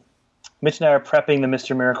are prepping the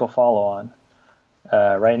Mr. Miracle follow-on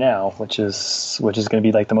right now, which is going to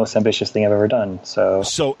be like the most ambitious thing I've ever done.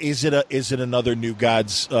 So is it another New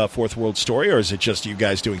Gods Fourth World story, or is it just you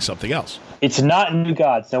guys doing something else? It's not New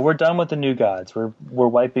Gods. No, we're done with the New Gods. We're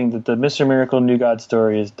wiping the Mr. Miracle New God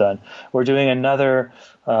story is done. We're doing another.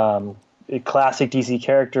 A classic DC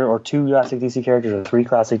character, or two classic DC characters, or three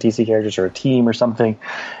classic DC characters, or a team, or something,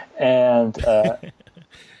 and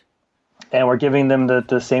we're giving them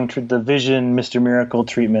the same the Vision Mr. Miracle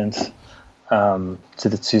treatment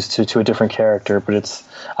to a different character. But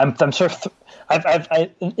I'm sort of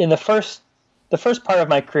in the first part of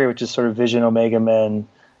my career, which is sort of Vision, Omega Men,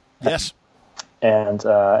 yes, and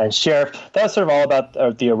Sheriff. That was sort of all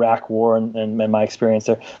about the Iraq War and my experience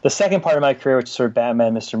there. The second part of my career, which is sort of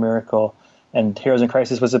Batman, Mr. Miracle, and Heroes in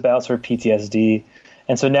Crisis, was about sort of PTSD.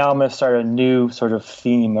 And so now I'm going to start a new sort of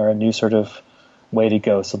theme, or a new sort of way to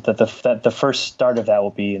go. So that the first start of that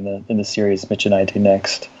will be in the series Mitch and I do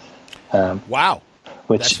next. Wow,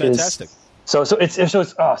 which that's fantastic. So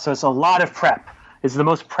it's a lot of prep. It's the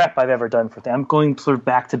most prep I've ever done for things. I'm going sort of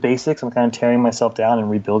back to basics. I'm kind of tearing myself down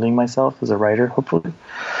and rebuilding myself as a writer, hopefully.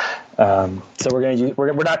 So we're gonna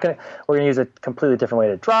use a completely different way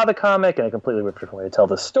to draw the comic and a completely different way to tell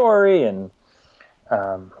the story, and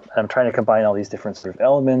I'm trying to combine all these different sort of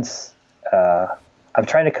elements. I'm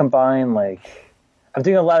trying to combine I'm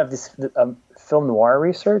doing a lot of this film noir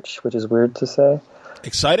research, which is weird to say.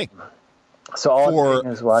 Exciting. So all I'm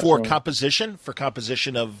doing is watching for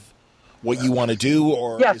composition of what you want to do,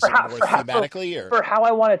 or is it more thematically, for how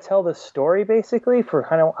I want to tell the story, basically. For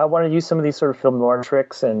how I want to use some of these sort of film noir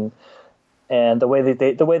tricks and the way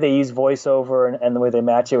they use voiceover and the way they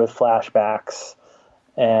match it with flashbacks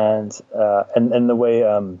and the way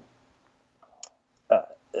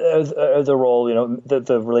the role,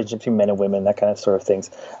 the relationship between men and women, that kind of sort of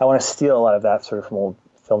things. I want to steal a lot of that sort of from old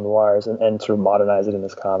film noirs and sort of modernize it in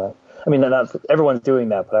this comic. I mean, not everyone's doing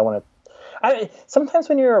that, but I want to. Sometimes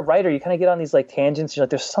when you're a writer, you kind of get on these tangents. You're like,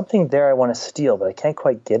 there's something there I want to steal, but I can't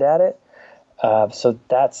quite get at it. So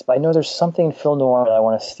I know there's something in film noir that I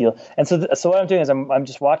want to steal. And so what I'm doing is I'm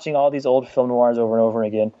just watching all these old film noirs over and over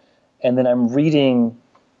again, and then I'm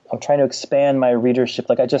trying to expand my readership.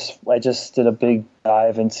 Like I just did a big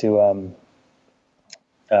dive into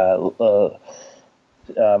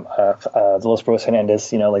Los Bros Hernandez,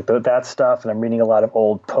 that stuff, and I'm reading a lot of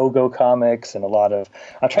old Pogo comics and a lot of.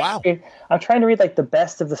 I'm trying to read the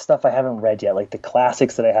best of the stuff I haven't read yet, like the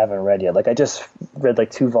classics that I haven't read yet. Like I just read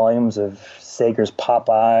 2 volumes of Sager's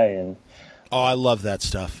Popeye, and oh, I love that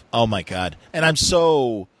stuff. Oh my god! And I'm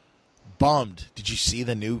so bummed. Did you see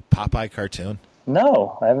the new Popeye cartoon?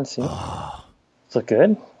 No, I haven't seen it. Is it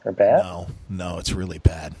good or bad? No, it's really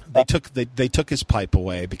bad. They took his pipe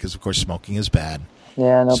away because, of course, smoking is bad.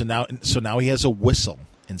 Yeah, no. So now he has a whistle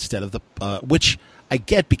instead of the which I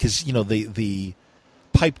get because the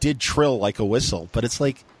pipe did trill like a whistle, but it's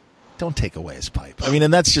like, don't take away his pipe. I mean,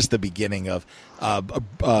 and that's just the beginning of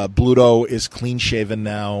Bluto is clean shaven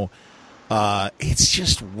now. It's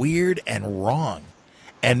just weird and wrong.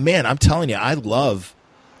 And man, I'm telling you, I love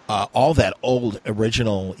all that old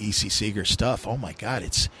original E.C. Seeger stuff. Oh my God,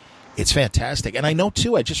 it's fantastic. And I know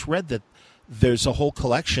too, I just read that there's a whole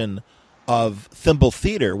collection of Thimble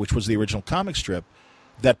Theater, which was the original comic strip,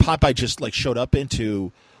 that Popeye just showed up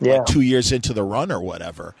into 2 years into the run or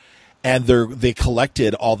whatever. And they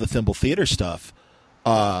collected all the Thimble Theater stuff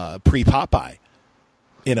pre-Popeye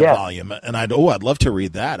in a volume. And I'd love to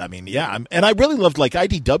read that. I mean, and I really loved,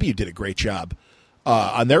 IDW did a great job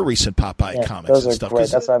on their recent Popeye comics those and are stuff. Great.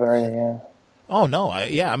 That's what I've been reading. Yeah. Oh no,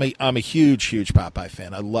 I'm a huge Popeye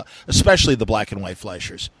fan. I love, especially the black and white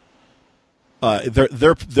Fleischers.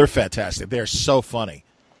 They're fantastic. They're so funny.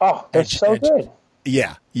 Oh, they're so good.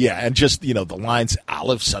 Yeah, and just the lines.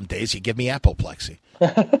 Olive, some days you give me apoplexy.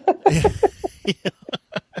 I'm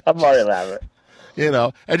already laughing.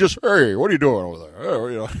 And just, hey, what are you doing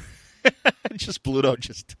over there? Just Bluto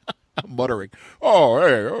just muttering, oh,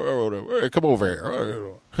 hey, come over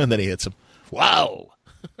here. And then he hits him. Wow.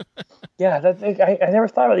 Yeah, I never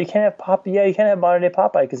thought about it. You can't have Popeye. Yeah, you can't have modern day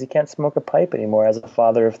Popeye because he can't smoke a pipe anymore as a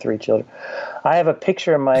father of 3 children. I have a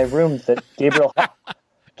picture in my room that Gabriel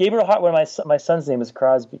Hart, when my son's name is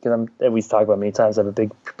Crosby, because we talk about many times. I'm a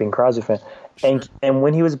big Bing Crosby fan, and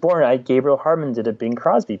when he was born, Gabriel Hartman did a Bing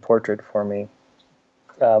Crosby portrait for me,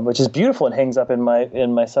 which is beautiful and hangs up in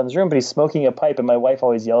my son's room. But he's smoking a pipe, and my wife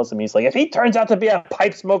always yells at me. He's like, if he turns out to be a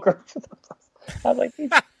pipe smoker, I'm like,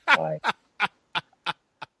 he's fine.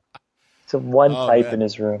 So one pipe in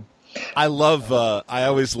his room. I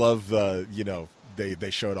always love, they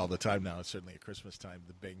show it all the time now. It's certainly at Christmas time,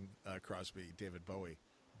 the Bing Crosby, David Bowie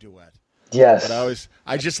duet. Yes. But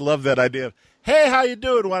I just love that idea of, hey, how you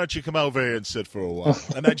doing? Why don't you come over here and sit for a while?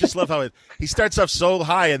 And I just love how he starts off so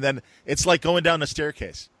high and then it's like going down a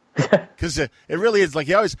staircase. Because it really is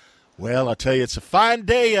he always, well, I'll tell you, it's a fine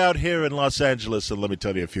day out here in Los Angeles, and let me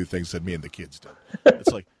tell you a few things that me and the kids did.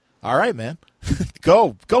 It's like, all right, man.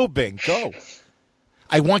 Go, Bing, go.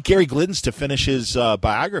 I want Gary Gliddens to finish his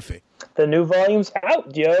biography. The new volume's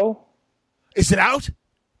out, yo. Is it out?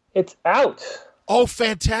 It's out. Oh,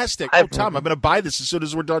 fantastic. Tom, I'm going to buy this as soon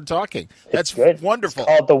as we're done talking. That's good. Wonderful.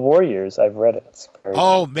 It's called The Warriors. I've read it. It's great.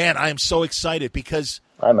 Oh, man, I am so excited because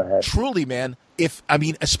I'm ahead. Truly, man,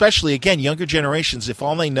 especially, again, younger generations, if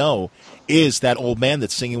all they know is that old man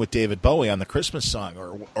that's singing with David Bowie on the Christmas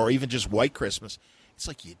song or even just White Christmas, it's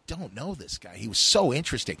like you don't know this guy. He was so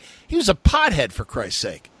interesting. He was a pothead, for Christ's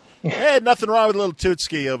sake. Hey, nothing wrong with a little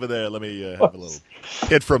tootski over there. Let me have a little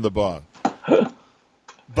hit from the bong.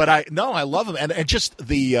 But I love him, and just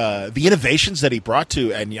the innovations that he brought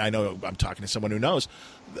to, and I know I'm talking to someone who knows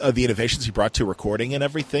the innovations he brought to recording and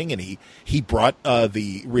everything, and he brought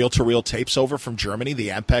the reel-to-reel tapes over from Germany, the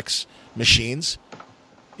Ampex machines.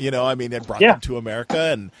 And brought them to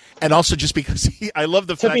America, and also just because I love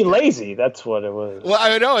the fact to be lazy. That's what it was. Well,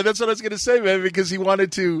 I know, and that's what I was going to say, man, because he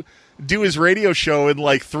wanted to do his radio show in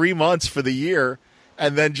like 3 months for the year,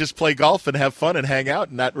 and then just play golf and have fun and hang out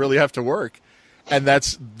and not really have to work. And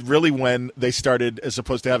that's really when they started, as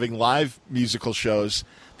opposed to having live musical shows,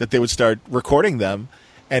 that they would start recording them,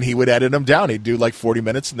 and he would edit them down. He'd do like 40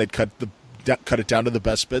 minutes, and they'd cut it down to the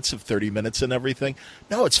best bits of 30 minutes and everything.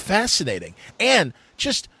 No, it's fascinating. And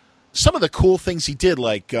just some of the cool things he did,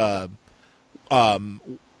 like, because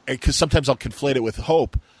sometimes I'll conflate it with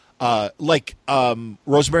Hope, Rosemary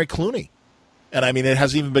Clooney. And I mean, it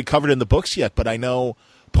hasn't even been covered in the books yet, but I know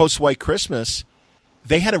post White Christmas,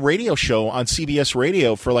 they had a radio show on CBS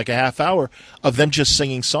Radio for like a half hour of them just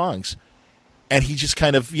singing songs. And he just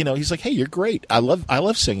kind of, he's like, "Hey, you're great. I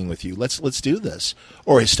love singing with you. Let's do this."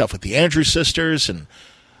 Or his stuff with the Andrews Sisters, and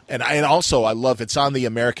also I love, it's on the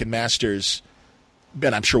American Masters,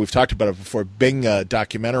 and I'm sure we've talked about it before, Bing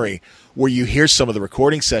documentary, where you hear some of the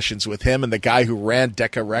recording sessions with him and the guy who ran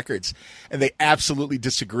Decca Records, and they absolutely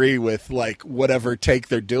disagree with like whatever take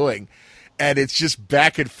they're doing. And it's just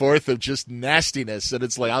back and forth of just nastiness, and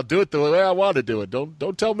it's like, I'll do it the way I want to do it.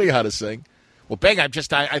 Don't tell me how to sing. Well, Bing, I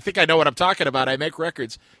think I know what I'm talking about. I make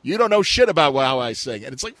records. You don't know shit about how I sing.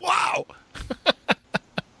 And it's like, wow.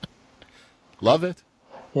 Love it.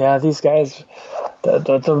 Yeah, these guys, they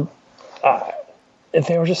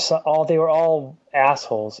were just they were all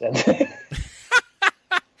assholes. And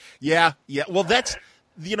yeah. Well, that's,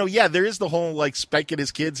 there is the whole like spanking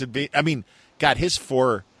his kids and God, his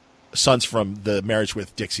 4 sons from the marriage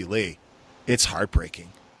with Dixie Lee, it's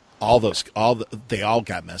heartbreaking. They all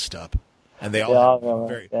got messed up. And they all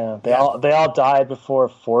all died before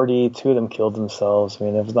 40. 2 of them killed themselves. I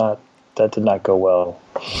mean, that did not go well.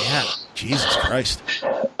 Yeah, Jesus Christ.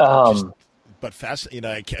 But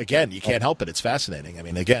again, you can't help it. It's fascinating. I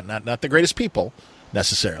mean, again, not the greatest people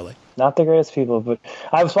necessarily. Not the greatest people, but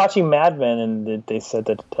I was watching Mad Men, and they said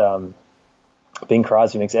that Bing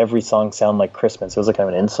Crosby makes every song sound like Christmas. It was like kind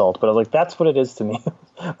of an insult, but I was like, that's what it is to me.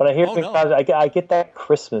 When I hear Bing Crosby, I get that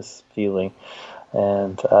Christmas feeling,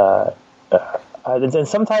 and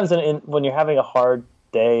sometimes when you're having a hard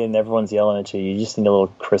day and everyone's yelling at you, you just need a little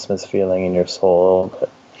Christmas feeling in your soul.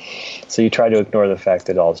 So you try to ignore the fact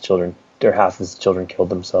that all his children, or half of his children, killed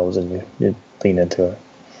themselves, and you lean into it.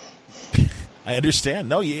 I understand.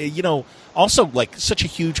 No, also like such a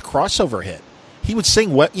huge crossover hit. He would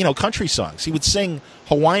sing country songs. He would sing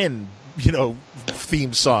Hawaiian,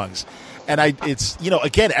 theme songs, and it's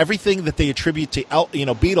again, everything that they attribute to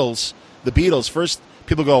the Beatles first.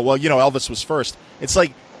 People go, well, Elvis was first. It's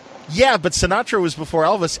like, yeah, but Sinatra was before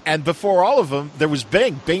Elvis, and before all of them, there was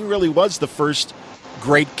Bing. Bing really was the first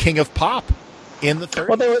great king of pop in the 30s.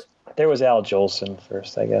 Well, there was Al Jolson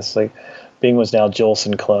first, I guess. Like, Bing was an Al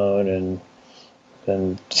Jolson clone, and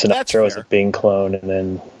then Sinatra was a Bing clone,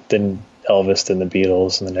 and then Elvis, then the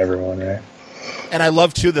Beatles, and then everyone, right? And I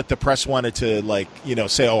love, too, that the press wanted to,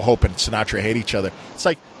 say, oh, Hope and Sinatra hate each other. It's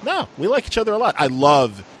like, no, we like each other a lot. I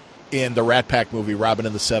love in the Rat Pack movie, Robin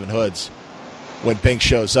and the Seven Hoods, when Bing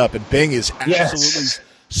shows up, and Bing is absolutely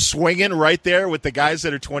swinging right there with the guys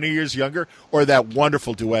that are 20 years younger, or that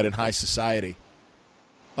wonderful duet in High Society.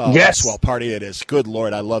 Oh, yes. Swell party it is. Good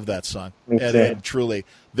Lord, I love that song. And truly,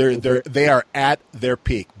 they are at their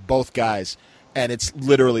peak, both guys, and it's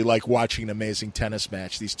literally like watching an amazing tennis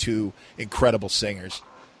match. These 2 incredible singers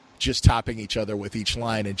just topping each other with each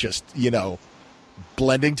line and just,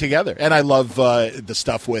 blending together. And I love the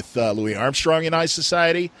stuff with Louis Armstrong in High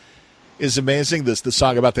Society is amazing. The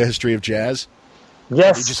song about the history of jazz.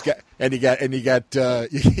 Yes. You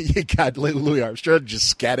got Louis Armstrong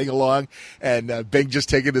just scatting along, and Bing just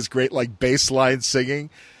taking this great bass line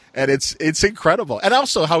singing, and it's incredible. And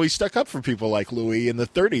also how he stuck up for people like Louis in the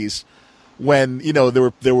 30s when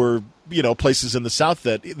there were places in the South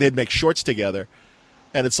that they'd make shorts together.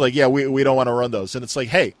 And it's like, yeah, we don't want to run those. And it's like,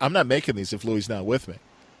 hey, I'm not making these if Louis not with me.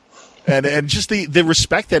 And just the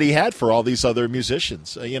respect that he had for all these other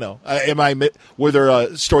musicians. Were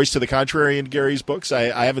there stories to the contrary in Gary's books?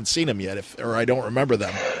 I haven't seen them yet, or I don't remember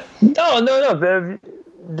them. No.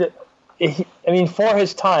 For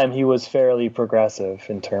his time, he was fairly progressive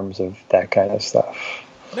in terms of that kind of stuff.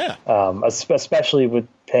 Yeah. Especially with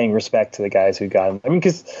paying respect to the guys who got him.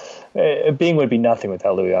 Because Bing would be nothing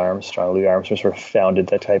without Louis Armstrong. Louis Armstrong sort of founded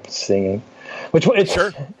that type of singing, which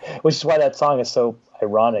is why that song is so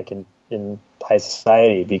ironic in high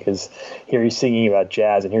society, because here he's singing about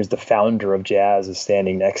jazz, and here's the founder of jazz is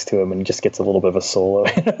standing next to him, and he just gets a little bit of a solo.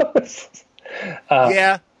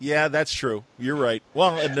 Yeah, that's true. You're right.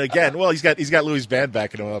 Well, and again, he's got Louis' band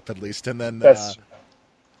backing him up at least, and then. That's true.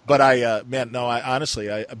 But I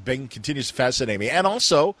honestly, Bing continues to fascinate me, and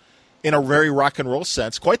also, in a very rock and roll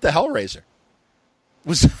sense, quite the Hellraiser.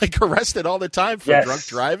 Was like arrested all the time for drunk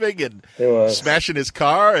driving and smashing his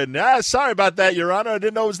car. And sorry about that, Your Honor. I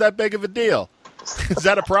didn't know it was that big of a deal. Is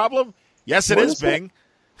that a problem? Yes, it is, Bing.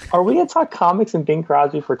 Are we going to talk comics and Bing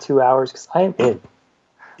Crosby for 2 hours? Because I am in.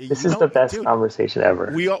 This is the best conversation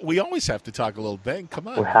ever. We always have to talk a little Bing. Come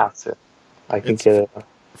on. We have to. I can get it.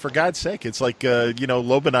 For God's sake, it's like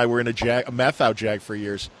Loeb and I were in a meth out jag for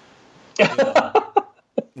years.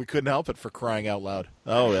 We couldn't help it, for crying out loud.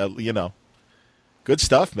 Oh, good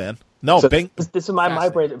stuff, man. No, so Bing. This is my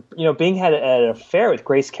brain. Bing had an affair with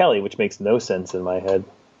Grace Kelly, which makes no sense in my head.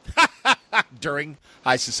 During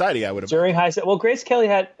High Society, I would have. During High Society. Well, Grace Kelly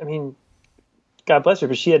had, God bless her,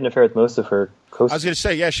 but she had an affair with most of her co-stars. I was going to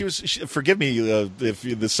say, yeah, she was, forgive me if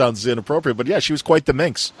this sounds inappropriate, but yeah, she was quite the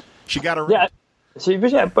minx. She got her. Yeah,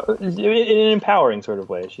 but in an empowering sort of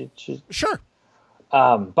way. She Sure.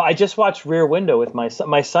 But I just watched Rear Window with my son.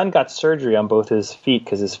 My son got surgery on both his feet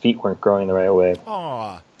because his feet weren't growing the right way.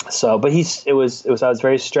 Aww. So, but I was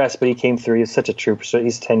very stressed, but he came through. He's such a trooper. So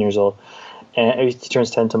he's 10 years old, and he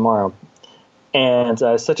turns 10 tomorrow. And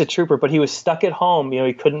such a trooper, but he was stuck at home.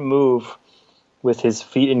 He couldn't move with his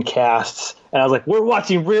feet in casts. And I was like, we're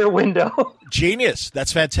watching Rear Window. Genius.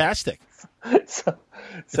 That's fantastic. It's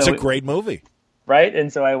a great movie. Right?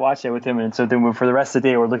 And so I watched it with him, and so then for the rest of the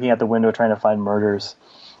day, we're looking at the window trying to find murders.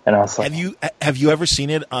 And I was like, have you ever seen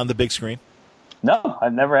it on the big screen? No, I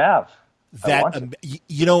never have. In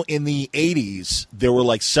the 80s, there were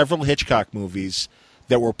like several Hitchcock movies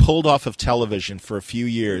that were pulled off of television for a few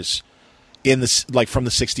years from the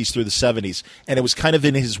 60s through the 70s, and it was kind of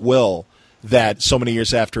in his will that so many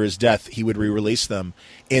years after his death, he would re-release them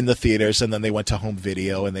in the theaters, and then they went to home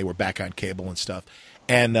video, and they were back on cable and stuff.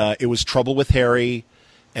 And it was Trouble with Harry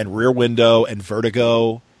and Rear Window and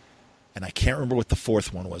Vertigo, and I can't remember what the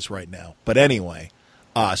fourth one was right now. But anyway,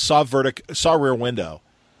 saw Rear Window,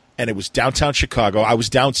 and it was downtown Chicago. I was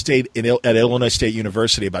downstate at Illinois State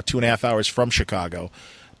University, about 2.5 hours from Chicago.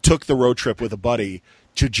 Took the road trip with a buddy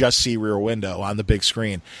to just see Rear Window on the big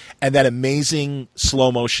screen. And that amazing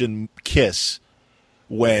slow-motion kiss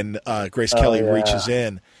when Grace Kelly reaches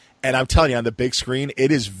in. And I'm telling you, on the big screen,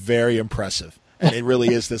 it is very impressive. And it really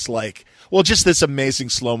is this just this amazing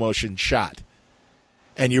slow-motion shot.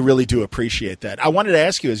 And you really do appreciate that. I wanted to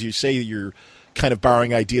ask you, as you say you're kind of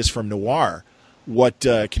borrowing ideas from noir, what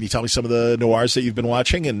can you tell me some of the noirs that you've been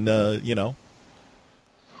watching and,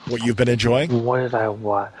 what you've been enjoying? What did I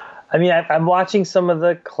watch? I'm watching some of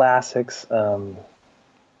the classics.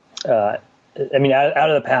 Out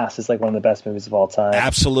of the Past is like one of the best movies of all time.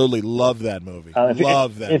 Absolutely. Love that movie.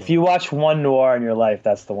 If you watch one noir in your life,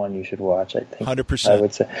 that's the one you should watch, I think. 100%. I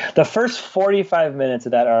would say. The first 45 minutes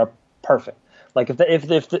of that are perfect. Like if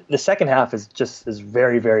the second half is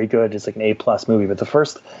very, very good, it's like an A+ movie, but the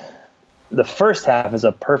first half is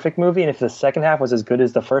a perfect movie, and if the second half was as good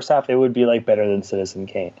as the first half, it would be like better than Citizen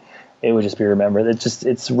Kane. It would just be remembered.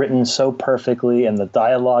 It's written so perfectly, and the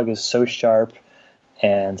dialogue is so sharp.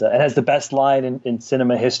 And it has the best line in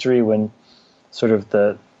cinema history when sort of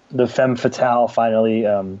the femme fatale finally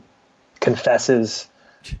confesses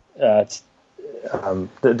what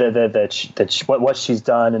she's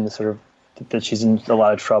done, and that she's in a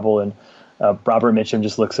lot of trouble. And Robert Mitchum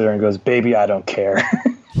just looks at her and goes, "Baby, I don't care."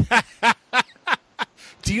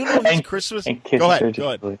 Do you know his Christmas? Go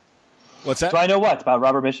ahead. What's that? Do I know what about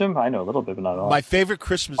Robert Mitchum? I know a little bit, but not all. My favorite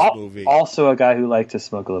Christmas movie. Also, a guy who liked to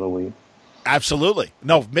smoke a little weed. Absolutely.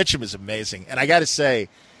 No, Mitchum is amazing. And I got to say,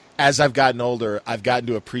 as I've gotten older, I've gotten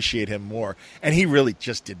to appreciate him more. And he really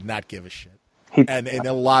just did not give a shit. And in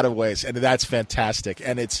a lot of ways. And that's fantastic.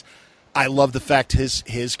 And I love the fact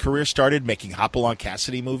his career started making Hopalong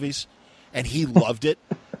Cassidy movies. And he loved it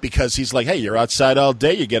because he's like, hey, you're outside all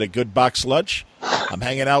day. You get a good box lunch. I'm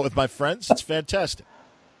hanging out with my friends. It's fantastic.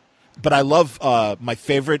 But I love my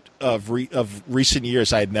favorite of recent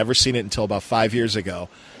years. I had never seen it until about 5 years ago,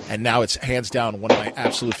 and now it's hands down one of my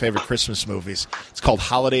absolute favorite Christmas movies. It's called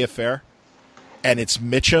Holiday Affair, and it's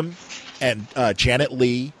Mitchum and Janet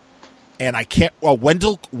Leigh, and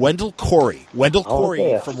Wendell Corey. Wendell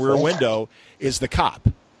Corey from Rear Window is the cop,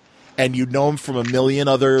 and you know him from a million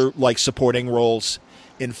other supporting roles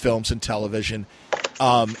in films and television.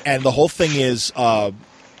 And the whole thing is.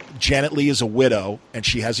 Janet Leigh is a widow, and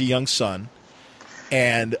she has a young son.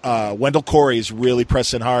 And Wendell Corey is really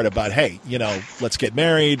pressing hard about, hey, let's get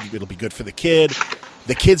married. It'll be good for the kid.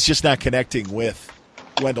 The kid's just not connecting with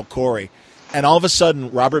Wendell Corey. And all of a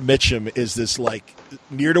sudden, Robert Mitchum is this like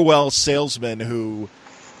near-to-well salesman who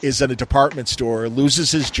is in a department store,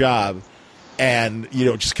 loses his job, and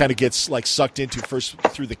just kind of gets like sucked into first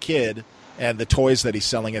through the kid and the toys that he's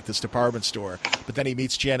selling at this department store. But then he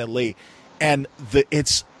meets Janet Leigh, and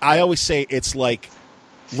I always say it's like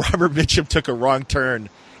Robert Mitchum took a wrong turn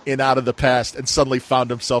in Out of the Past and suddenly found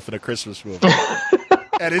himself in a Christmas movie.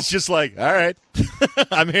 And it's just like, all right,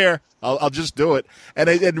 I'm here. I'll just do it. And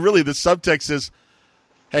really the subtext is,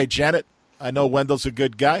 hey, Janet, I know Wendell's a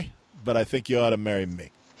good guy, but I think you ought to marry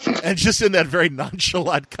me. And just in that very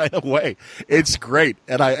nonchalant kind of way. It's great.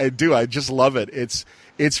 And I just love it.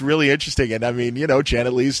 It's really interesting. And I mean,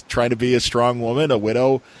 Janet Leigh's trying to be a strong woman, a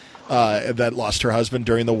widow that lost her husband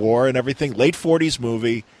during the war and everything. Late 40s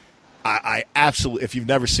movie. I absolutely, if you've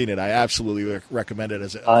never seen it, I absolutely recommend it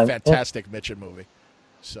as a fantastic Mitchum movie.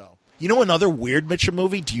 So, another weird Mitchum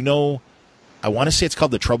movie? Do you know, I want to say it's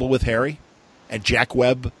called The Trouble with Harry, and Jack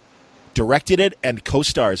Webb directed it and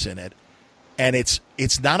co-stars in it. And it's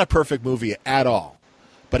not a perfect movie at all,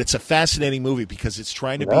 but it's a fascinating movie because it's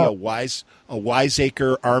trying to be a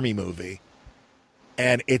wiseacre army movie.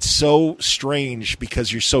 And it's so strange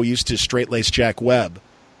because you're so used to straight-laced Jack Webb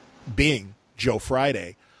being Joe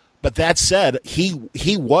Friday. But that said, he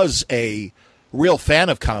was a real fan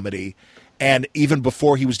of comedy. And even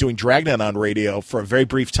before he was doing Dragnet on radio for a very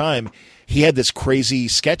brief time, he had this crazy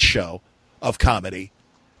sketch show of comedy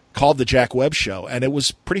called The Jack Webb Show. And it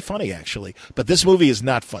was pretty funny, actually. But this movie is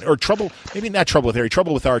not funny. Or maybe not Trouble with Harry,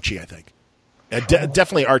 Trouble with Archie, I think.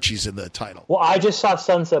 Definitely Archie's in the title. Well, I just saw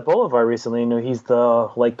Sunset Boulevard recently. He's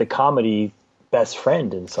the comedy best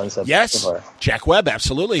friend in Sunset Boulevard. Yes, Jack Webb,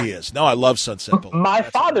 absolutely he is. No, I love Sunset Boulevard. My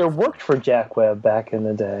father worked for Jack Webb back in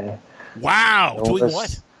the day. Wow, doing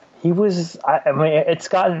what? He was. I mean, it's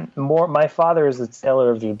gotten more. My father is the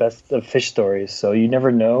teller of the best of fish stories, so you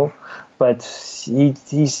never know. But he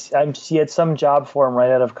had some job for him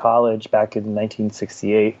right out of college back in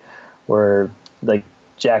 1968, where like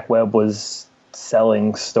Jack Webb was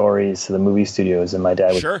selling stories to the movie studios, and my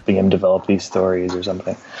dad was helping him develop these stories or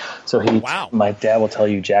something. So my dad will tell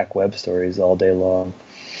you Jack Webb stories all day long.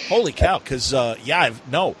 Holy cow! Because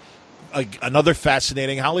another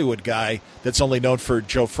fascinating Hollywood guy that's only known for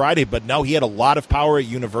Joe Friday, but no, he had a lot of power at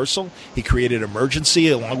Universal. He created Emergency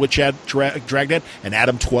along with Chad Dragnet and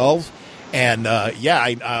Adam 12,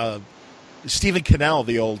 and Stephen Cannell,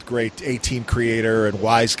 the old great A-Team creator and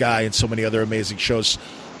Wise Guy, and so many other amazing shows.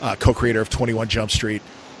 Co-creator of 21 Jump Street.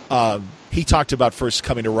 He talked about first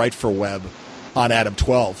coming to write for Webb on Adam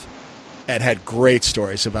 12 and had great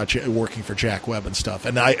stories about working for Jack Webb and stuff.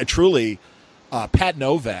 And I truly, Pat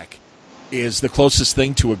Novak is the closest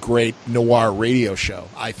thing to a great noir radio show,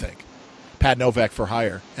 I think. Pat Novak for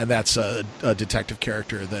Hire. And that's a detective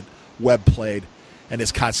character that Webb played and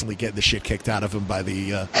is constantly getting the shit kicked out of him by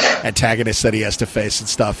the antagonists that he has to face and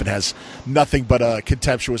stuff, and has nothing but a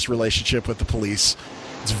contemptuous relationship with the police.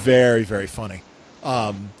 It's very, very funny.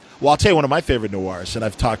 Well, I'll tell you one of my favorite noirs, and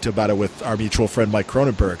I've talked about it with our mutual friend Mike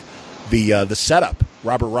Cronenberg, the Setup,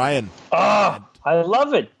 Robert Ryan. Oh, I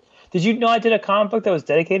love it. Did you know I did a comic book that was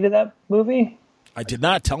dedicated to that movie? I did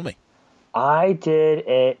not. Tell me. I did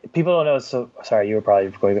it. People don't know. So sorry, you were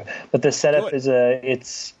probably going to go. But the Setup is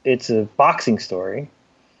it's a boxing story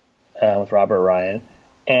with Robert Ryan,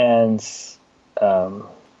 and it's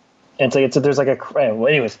like there's like a well,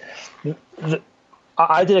 anyways.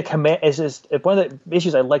 I did a command. It's just one of the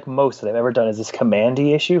issues I like most that I've ever done is this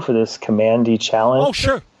Commandy issue for this Commandy challenge. Oh,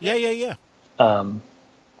 sure. Yeah.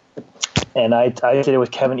 And I did it with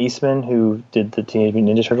Kevin Eastman, who did the Teenage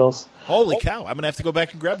Mutant Ninja Turtles. Holy cow! I'm gonna have to go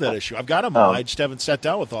back and grab that issue. I've got them all. I just haven't sat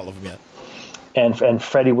down with all of them yet. And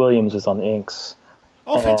Freddie Williams was on the inks.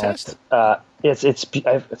 Oh, fantastic! It's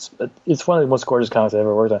one of the most gorgeous comics I've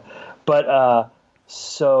ever worked on. But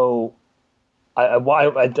so I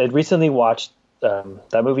recently watched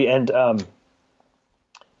that movie, and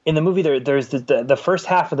in the movie there's the first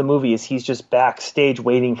half of the movie is he's just backstage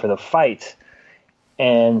waiting for the fight,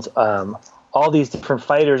 and all these different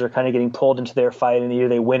fighters are kind of getting pulled into their fight, and either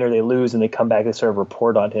they win or they lose, and they come back and sort of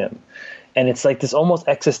report on him. And it's like this almost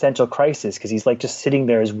existential crisis because he's like just sitting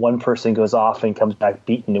there as one person goes off and comes back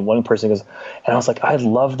beaten, and one person goes. And I was like, I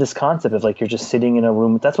love this concept of like you're just sitting in a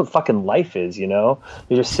room. That's what fucking life is, you know.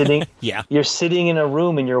 You're just sitting. Yeah. You're sitting in a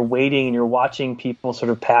room and you're waiting and you're watching people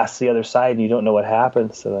sort of pass the other side, and you don't know what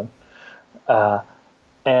happens to them.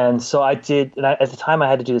 And so I did. And at the time, I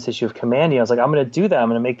had to do this issue of Commandy. I was like, I'm going to do that. I'm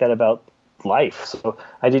going to make that about life. So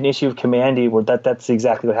I did an issue of Commandy where that's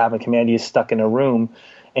exactly what happened. Commandy is stuck in a room,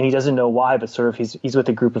 and he doesn't know why, but sort of he's with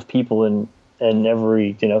a group of people, and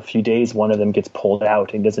every few days one of them gets pulled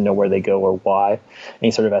out, and he doesn't know where they go or why, and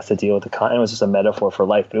he sort of has to deal with it was just a metaphor for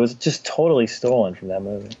life, but it was just totally stolen from that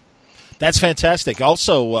movie. That's fantastic.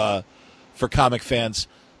 Also, for comic fans,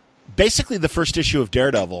 basically the first issue of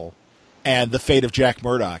Daredevil and the fate of Jack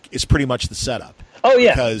Murdock is pretty much the setup. Oh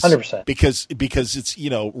yeah, 100%. Because it's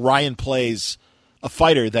Ryan plays a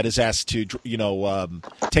fighter that is asked to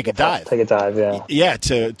take a dive. Take a dive, yeah. Yeah,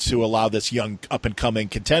 to allow this young up and coming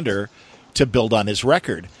contender to build on his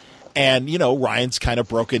record. And Ryan's kind of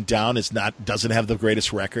broken down, doesn't have the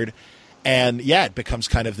greatest record. And yeah, it becomes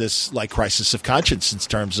kind of this like crisis of conscience in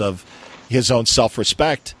terms of his own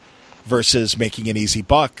self-respect versus making an easy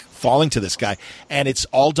buck, falling to this guy. And it's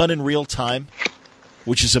all done in real time,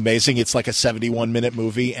 which is amazing. It's like a 71-minute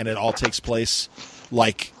movie, and it all takes place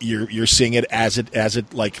like you're seeing it as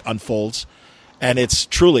it like unfolds. And it's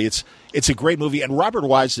a great movie. And Robert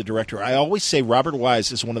Wise, the director, I always say Robert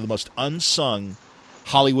Wise is one of the most unsung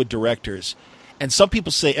Hollywood directors. And some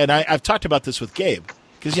people say, and I've talked about this with Gabe,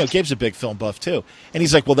 because Gabe's a big film buff too, and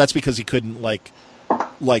he's like, well, that's because he couldn't like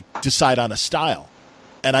decide on a style.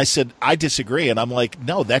 And I said, I disagree. And I'm like,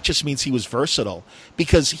 no, that just means he was versatile,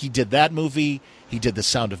 because he did that movie. He did The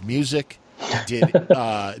Sound of Music. He did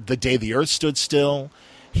The Day the Earth Stood Still.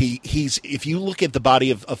 He's if you look at the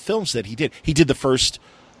body of films that he did the first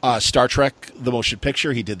Star Trek, the motion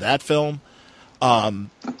picture. He did that film.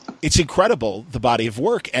 It's incredible, the body of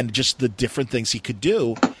work and just the different things he could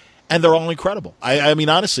do. And they're all incredible. I mean,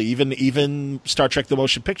 honestly, even Star Trek, the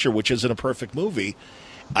motion picture, which isn't a perfect movie,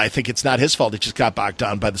 I think it's not his fault. It just got bogged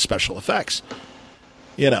down by the special effects.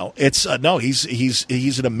 It's no,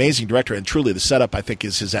 he's an amazing director, and truly, the setup I think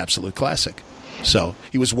is his absolute classic. So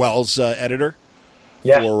he was Wells' editor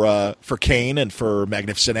for Kane and for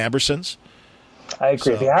Magnificent Ambersons. I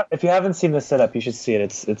agree. So, if you haven't seen the setup, you should see it.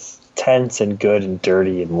 It's tense and good and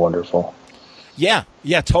dirty and wonderful. Yeah,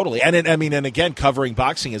 totally. And and again, covering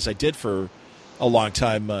boxing as I did for a long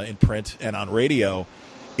time in print and on radio,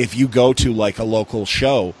 if you go to like a local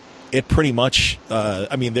show, it pretty much,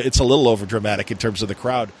 it's a little over dramatic in terms of the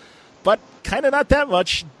crowd, but kind of not that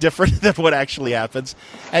much different than what actually happens.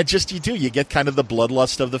 And just you get kind of the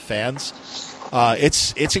bloodlust of the fans.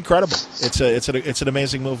 It's incredible. It's an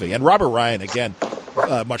amazing movie. And Robert Ryan, again,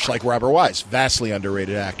 much like Robert Wise, vastly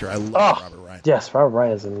underrated actor. I love Robert Ryan. Yes, Robert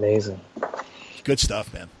Ryan is amazing. Good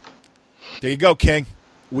stuff, man. There you go, King.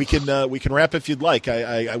 We can wrap if you'd like.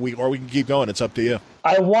 We can keep going. It's up to you.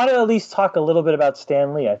 I want to at least talk a little bit about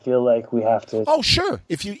Stan Lee. I feel like we have to. Oh, sure.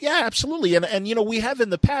 Absolutely. And we have in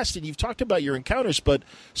the past, and you've talked about your encounters, but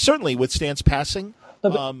certainly with Stan's passing.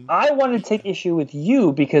 No, I want to take issue with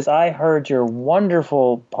you because I heard your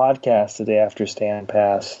wonderful podcast the day after Stan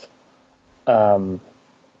passed.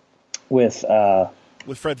 With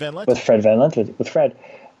Fred Van Lent. With Fred.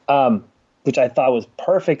 Which I thought was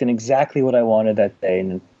perfect and exactly what I wanted that day.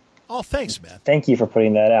 And oh, thanks, man. Thank you for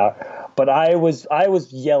putting that out. But I was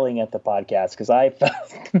yelling at the podcast because I felt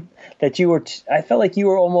that I felt like you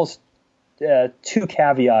were almost too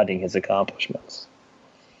caveating his accomplishments.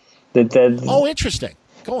 Oh, interesting.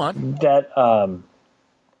 Go on.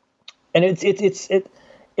 And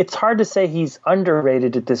it's hard to say he's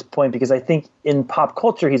underrated at this point because I think in pop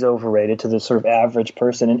culture he's overrated to the sort of average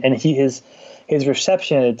person, and his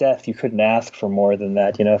reception at death, you couldn't ask for more than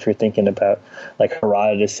that. If you're thinking about like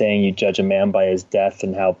Herodotus saying you judge a man by his death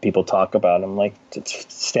and how people talk about him, like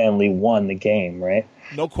Stan Lee won the game, right?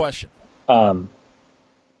 No question.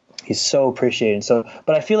 He's so appreciated.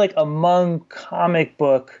 But I feel like among comic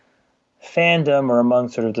book fandom or among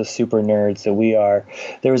sort of the super nerds that we are,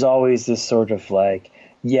 there was always this sort of like,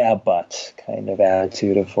 yeah, but kind of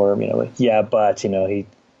attitude of form, yeah, but, he,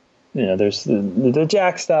 there's the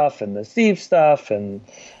Jack stuff and the Steve stuff and,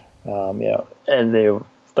 and they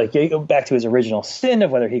like you go back to his original sin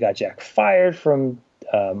of whether he got Jack fired from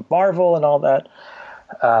Marvel and all that.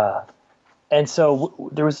 And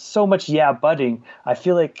so there was so much butting. I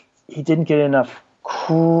feel like he didn't get enough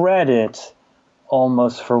credit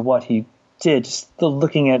almost for what he did. Just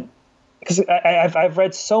looking at, because I've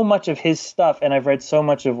read so much of his stuff and I've read so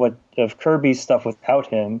much of Kirby's stuff without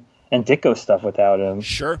him and Ditko's stuff without him.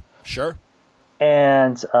 Sure.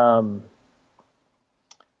 And so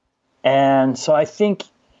I think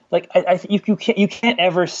like you can't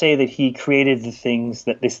ever say that he created the things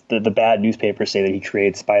that the bad newspapers say that he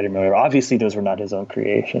created Spider-Man. Obviously, those were not his own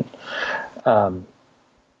creation.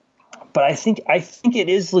 But I think it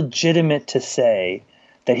is legitimate to say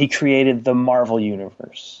that he created the Marvel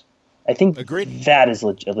universe I think Agreed. that is a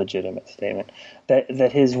legitimate statement.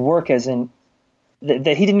 That his work that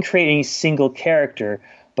he didn't create any single character,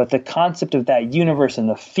 but the concept of that universe and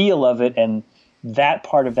the feel of it and that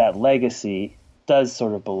part of that legacy does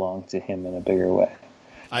sort of belong to him in a bigger way.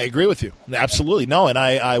 I agree with you. Absolutely. No, and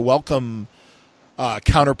I welcome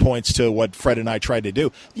counterpoints to what Fred and I tried to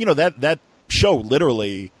do. You know, that show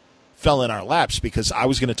literally fell in our laps because I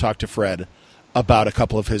was going to talk to Fred about a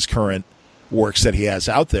couple of his current works that he has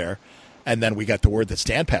out there, and then we got the word that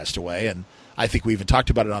Stan passed away, and I think we even talked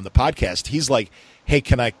about it on the podcast. He's like, hey,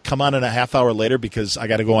 can I come on in a half hour later because I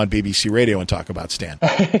got to go on BBC Radio and talk about Stan?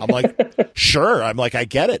 I'm like, sure. I'm like, I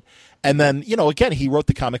get it. And then, you know, again, he wrote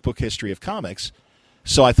the comic book history of comics.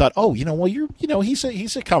 So I thought, oh,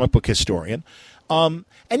 he's a comic book historian. And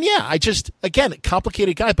yeah, again,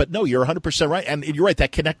 complicated guy, but no, you're 100% right. And you're right.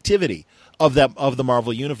 That connectivity of the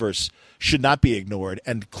Marvel universe should not be ignored.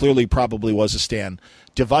 And clearly probably was a Stan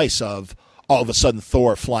device of all of a sudden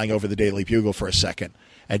Thor flying over the Daily Bugle for a second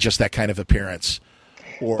and just that kind of appearance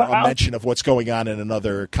or a mention of what's going on in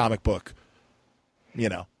another comic book, you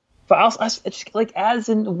know. But I just, like, as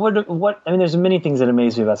in what I mean, there's many things that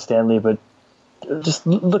amaze me about Stan Lee, but just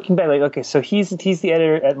looking back, like, okay, so he's the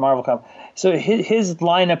editor at Marvel Comics. So his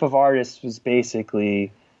lineup of artists was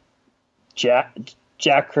basically Jack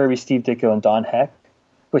Kirby, Steve Ditko, and Don Heck,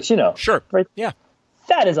 which, you know, sure, right? Yeah,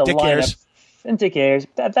 that is a Dick lineup. Ayers. And Dick Ayers,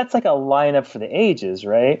 that's like a lineup for the ages,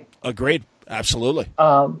 right? Agreed, absolutely.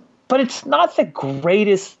 But it's not the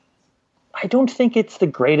greatest. I don't think it's the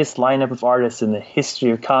greatest lineup of artists in the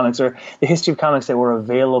history of comics, or the history of comics that were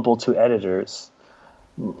available to editors.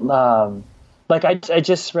 Like I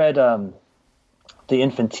just read a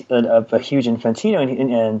huge Infantino,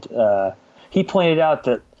 and he pointed out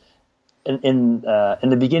that in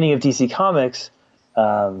the beginning of DC Comics,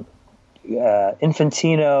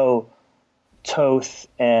 Infantino, Toth,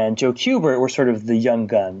 and Joe Kubert were sort of the young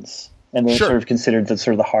guns, and they were sort of considered the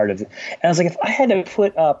sort of the heart of it. And I was like, if I had to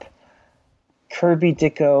put up Kirby,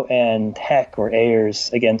 Ditko, and Heck or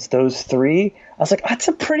Ayers against those three, I was like, that's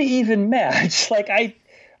a pretty even match. Like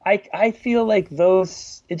I feel like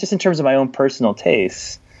those, just in terms of my own personal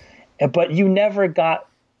tastes, but you never got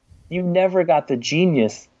the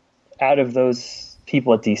genius out of those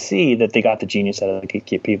people at DC that they got the genius out of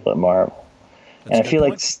the people at Marvel. That's and I feel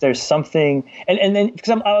like there's something, and then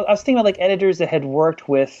because I was thinking about like editors that had worked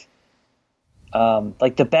with,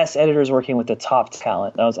 like the best editors working with the top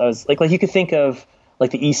talent. I was like you could think of like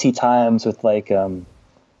the EC Times with like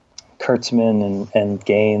Kurtzman and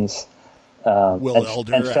Gaines, Will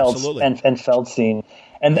Elder, absolutely, and Feldstein,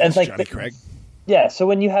 and like Johnny Craig. Yeah, so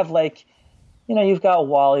when you have like, you know, you've got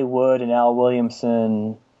Wally Wood and Al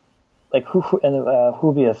Williamson. Like who'd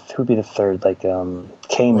be the third? Like Kamen.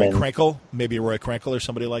 Roy Krenkel, maybe Roy Krenkel or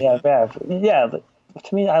somebody like that. Yeah.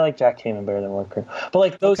 To me, I like Jack Kamen better than Roy Krenkel. But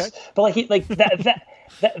like those, but like like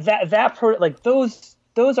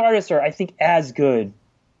those artists are, I think, as good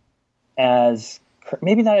as,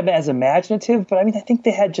 maybe not as imaginative, but I mean, I think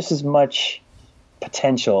they had just as much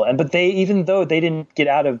potential. But even though they didn't get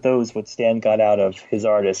out of those what Stan got out of his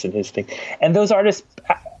artists and his thing, and those artists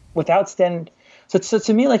without Stan. So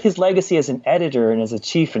to me, like his legacy as an editor and as a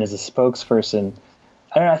chief and as a spokesperson,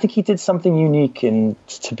 I don't know. I think he did something unique and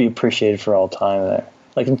to be appreciated for all time there.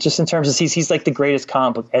 Like just in terms of he's like the greatest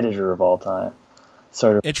comic book editor of all time.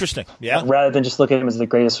 Sort of interesting, yeah. Rather than just look at him as the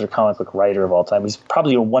greatest sort of comic book writer of all time, he's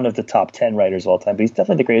probably one of the top 10 writers of all time, but he's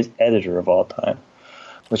definitely the greatest editor of all time,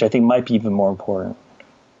 which I think might be even more important.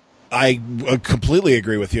 I completely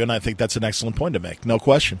agree with you, and I think that's an excellent point to make. No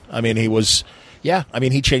question. I mean, he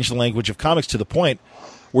changed the language of comics to the point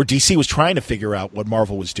where DC was trying to figure out what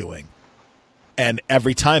Marvel was doing. And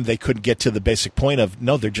every time they couldn't get to the basic point of,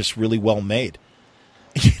 no, they're just really well made.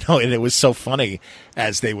 You know, and it was so funny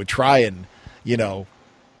as they would try and, you know,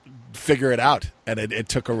 figure it out. And it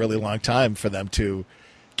took a really long time for them to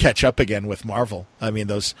catch up again with Marvel. I mean,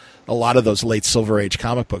 a lot of those late Silver Age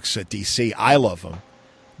comic books at DC, I love them.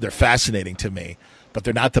 They're fascinating to me. But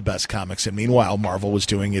they're not the best comics. And meanwhile, Marvel was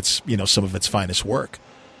doing some of its finest work.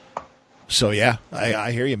 So yeah,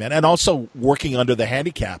 I hear you, man. And also working under the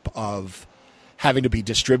handicap of having to be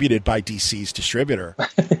distributed by DC's distributor,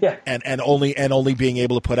 yeah. and only being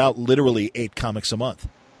able to put out literally 8 comics a month.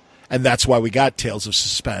 And that's why we got Tales of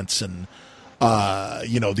Suspense and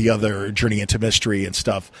the other Journey into Mystery and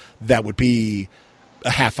stuff that would be a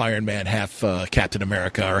half Iron Man, half Captain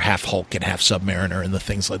America, or half Hulk and half Submariner, and the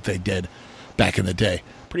things that they did back in the day.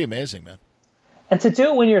 Pretty amazing, man. And to do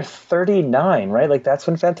it when you're 39, right? Like that's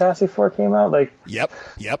when Fantastic Four came out. Like, yep.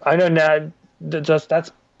 I know now.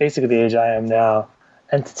 That's basically the age I am now.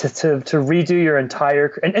 And to redo your entire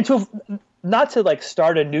and to not to like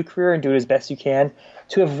start a new career and do it as best you can,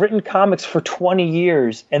 to have written comics for 20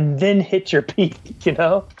 years and then hit your peak, you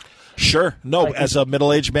know? Sure. No, like, as a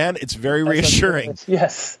middle-aged man, it's very reassuring.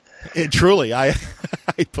 Yes. Truly, I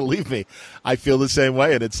believe me, I feel the same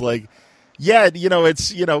way. And it's like, yeah,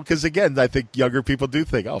 it's, because again, I think younger people do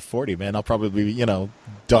think, 40, man, I'll probably be,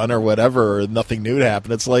 done or whatever, or nothing new to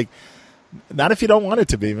happen. It's like, not if you don't want it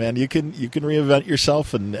to be, man. You can reinvent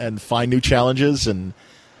yourself and find new challenges. And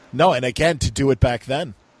again, to do it back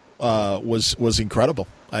then was incredible.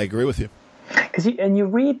 I agree with you.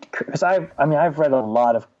 Because I've read a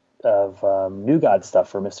lot of New God stuff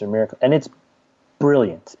for Mr. Miracle, and it's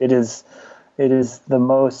brilliant. It is the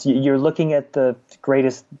most. You're looking at the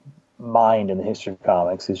greatest mind in the history of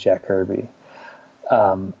comics, who's Jack Kirby,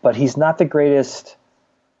 but he's not the greatest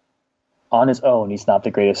on his own. He's not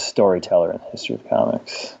the greatest storyteller in the history of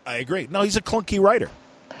comics. I agree. No, he's a clunky writer.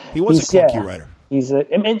 He was a clunky writer. He's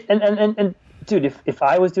and dude, if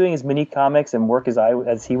I was doing as many comics and work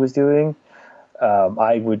as he was doing,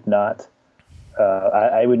 I would not.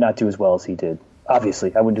 I would not do as well as he did.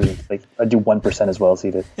 Obviously, I wouldn't do I'd do 1% as well as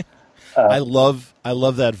he did. I love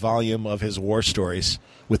that volume of his war stories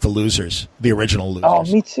with the Losers, the original Losers. Oh,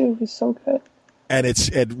 me too. He's so good. And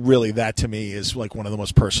it really, that to me is like one of the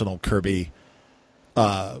most personal Kirby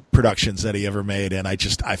productions that he ever made, and I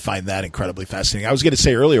find that incredibly fascinating. I was going to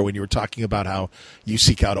say earlier when you were talking about how you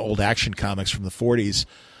seek out old action comics from the 40s,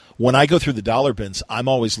 when I go through the dollar bins, I'm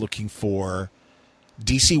always looking for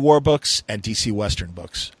DC war books and DC Western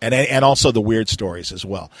books, and also the weird stories as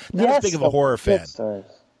well. Not as big of a horror fan,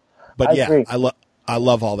 but I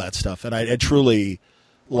love all that stuff, and I truly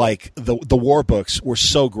like the war books were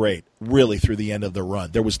so great, really through the end of the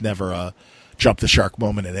run. There was never a jump the shark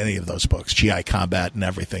moment in any of those books. GI Combat and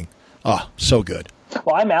everything. Oh, so good.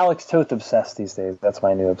 Well, I'm Alex Toth obsessed these days. That's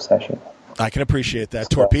my new obsession. I can appreciate that.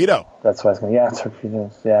 Torpedo. That's what I was going to. Yeah,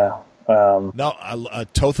 Torpedoes. Yeah.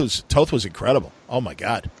 Toth was incredible. Oh my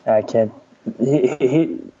God. I can't.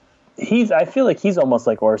 He's. I feel like he's almost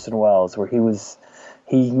like Orson Welles, where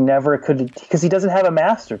he never could, because he doesn't have a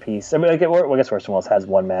masterpiece. I mean, I guess Orson Welles has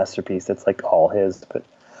one masterpiece that's like all his, but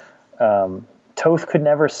Toth could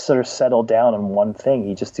never sort of settle down on one thing.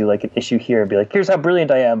 He'd just do like an issue here and be like, here's how brilliant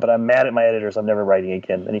I am, but I'm mad at my editors. I'm never writing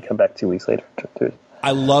again. Then he'd come back 2 weeks later to do it.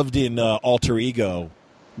 I loved in Alter Ego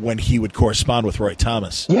when he would correspond with Roy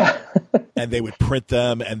Thomas. Yeah. And they would print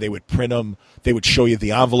them, and they would print them. They would show you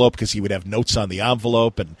the envelope because he would have notes on the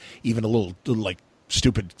envelope and even a little like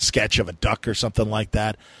stupid sketch of a duck or something like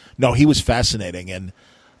that. No, he was fascinating. And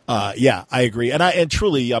yeah, I agree. And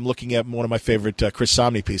truly, I'm looking at one of my favorite Chris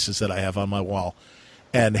Samnee pieces that I have on my wall.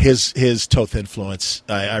 And his Toth influence,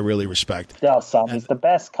 I really respect. Yeah, Samnee's the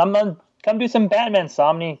best. Come do some Batman,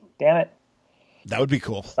 Samnee. Damn it. That would be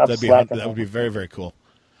cool. That would be very, very cool.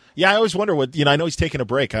 Yeah, I always wonder what, I know he's taking a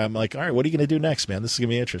break. I'm like, all right, what are you going to do next, man? This is going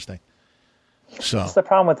to be interesting. So that's the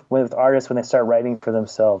problem with artists when they start writing for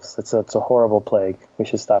themselves. It's a horrible plague. We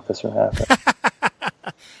should stop this from happening.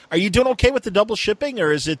 Are you doing okay with the double shipping,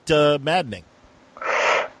 or is it maddening?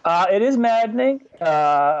 It is maddening.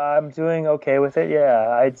 I'm doing okay with it.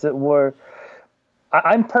 Yeah,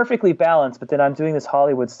 I'm perfectly balanced, but then I'm doing this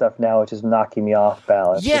Hollywood stuff now, which is knocking me off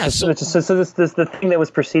balance. Yeah. So the thing that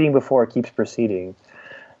was proceeding before keeps proceeding,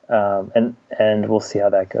 and we'll see how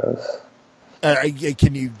that goes.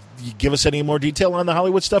 Can you give us any more detail on the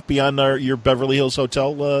Hollywood stuff beyond your Beverly Hills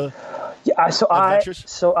Hotel?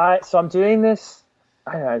 Adventures? I'm doing this.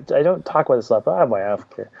 I don't talk about this a lot, but I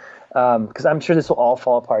don't care. Because I'm sure this will all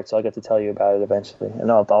fall apart, so I'll get to tell you about it eventually.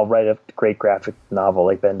 And I'll write a great graphic novel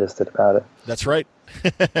like Bendis did about it. That's right.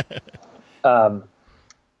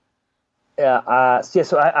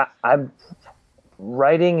 So I'm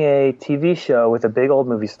writing a TV show with a big old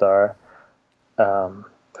movie star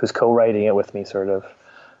who's co-writing it with me, sort of,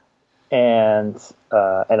 and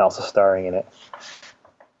also starring in it.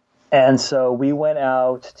 And so we went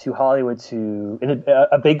out to Hollywood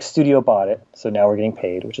a big studio bought it. So now we're getting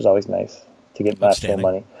paid, which is always nice to get last little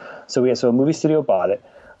money. So a movie studio bought it.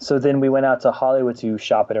 So then we went out to Hollywood to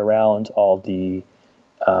shop it around all the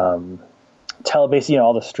basically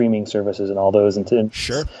all the streaming services and all those.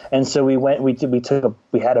 Sure. And so we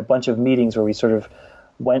had a bunch of meetings where we sort of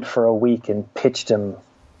went for a week and pitched the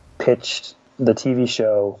TV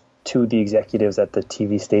show to the executives at the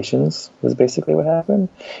TV stations, was basically what happened.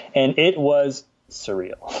 And it was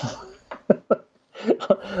surreal.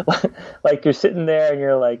 Like you're sitting there and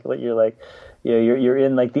you're in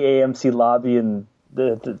like the AMC lobby, and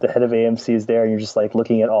the head of AMC is there, and you're just like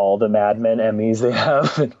looking at all the Mad Men Emmys they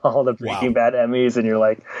have and all the Breaking Bad Emmys, and you're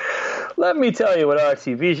like, let me tell you what our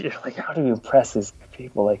TV show. Like, how do you impress these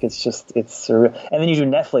people? Like, it's surreal. And then you do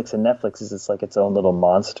Netflix, and Netflix is just like its own little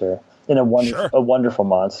monster, a wonderful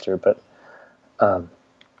monster. But the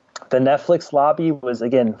Netflix lobby was,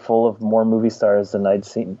 again, full of more movie stars than I'd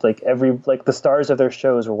seen. Like the stars of their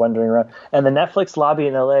shows were wandering around. And the Netflix lobby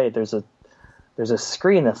in LA, there's a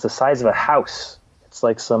screen that's the size of a house. It's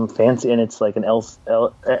like some fancy, and it's like and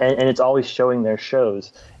it's always showing their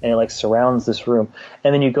shows, and it like surrounds this room.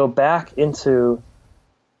 And then you go back to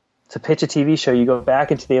pitch a TV show. You go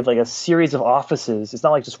back into, they have like a series of offices. It's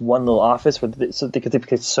not like just one little office,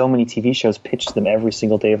 because so many TV shows pitch to them every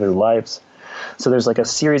single day of their lives. So there's like a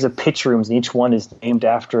series of pitch rooms, and each one is named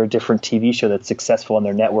after a different TV show that's successful on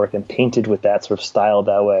their network and painted with that sort of style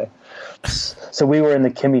that way. So we were in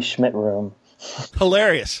the Kimmy Schmidt room.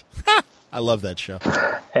 Hilarious. I love that show.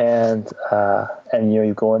 And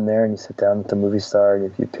you go in there and you sit down with the movie star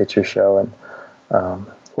and you pitch your show, and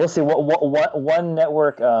we'll see. What one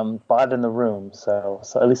network bought in the room, so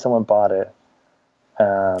at least someone bought it.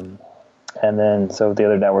 And then so the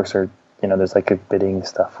other networks are, there's like a bidding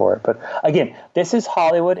stuff for it. But again, this is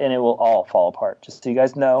Hollywood, and it will all fall apart. Just so you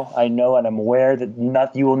guys know, I know, and I'm aware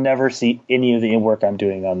that you will never see any of the work I'm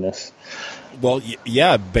doing on this. Well,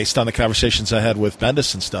 yeah, based on the conversations I had with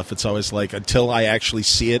Bendis and stuff, it's always like, until I actually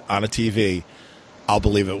see it on a TV, I'll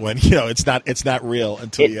believe it. When it's not real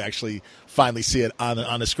until you actually finally see it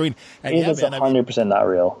on a screen. And it is 100% not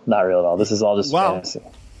real at all. This is all just fantasy.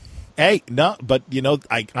 Hey, no, but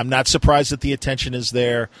I'm not surprised that the attention is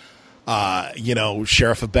there.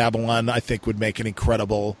 Sheriff of Babylon, I think, would make an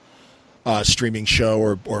incredible streaming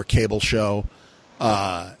show or cable show.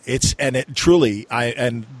 Truly,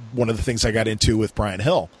 one of the things I got into with Brian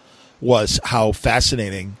Hill was how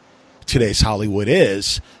fascinating today's Hollywood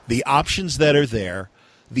is, the options that are there,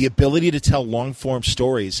 the ability to tell long-form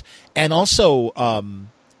stories, and also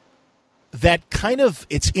that kind of,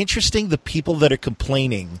 it's interesting, the people that are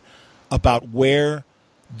complaining about where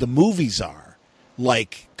the movies are,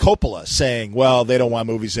 like Coppola saying, well, they don't want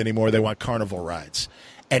movies anymore, they want carnival rides,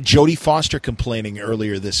 and Jodie Foster complaining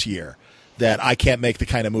earlier this year that I can't make the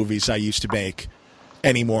kind of movies I used to make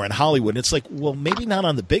anymore in Hollywood. And it's like, well, maybe not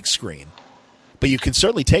on the big screen, but you can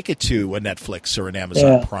certainly take it to a Netflix or an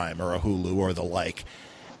Amazon Prime or a Hulu or the like.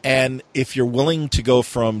 And if you're willing to go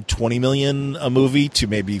from $20 million a movie to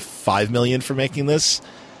maybe $5 million for making this,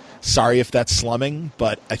 sorry if that's slumming,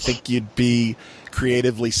 but I think you'd be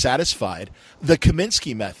creatively satisfied. The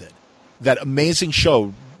Kaminsky Method, that amazing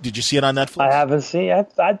show. Did you see it on Netflix? I haven't seen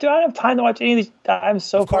it. I don't have time to watch any of these. I'm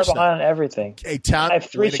so far behind on everything. Hey, Tom, I have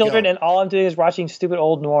 3 children, and all I'm doing is watching stupid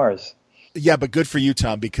old noirs. Yeah, but good for you,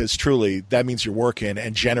 Tom, because truly that means you're working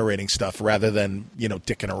and generating stuff rather than,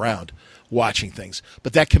 dicking around watching things.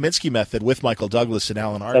 But that Kaminsky Method with Michael Douglas and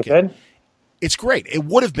Alan Arkin, it's great. It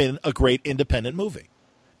would have been a great independent movie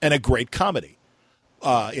and a great comedy,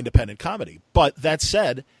 independent comedy. But that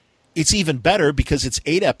said, it's even better because it's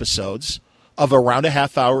 8 episodes of around a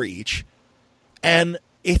half hour each, and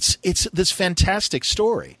it's this fantastic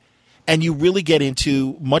story, and you really get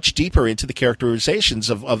much deeper into the characterizations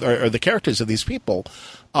of the characters of these people,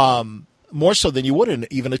 more so than you would in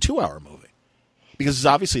even a 2-hour movie, because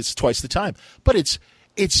obviously it's twice the time. But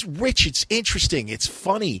it's rich, it's interesting, it's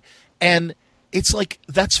funny, and it's like,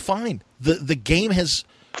 that's fine. The game has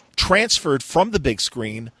transferred from the big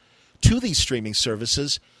screen to these streaming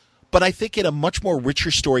services, but I think in a much more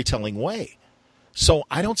richer storytelling way. So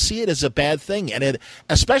I don't see it as a bad thing. And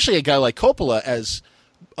especially a guy like Coppola, as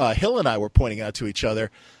Hill and I were pointing out to each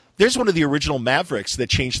other, there's one of the original mavericks that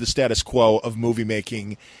changed the status quo of movie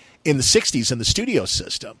making in the 60s in the studio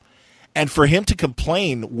system. And for him to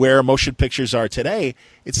complain where motion pictures are today,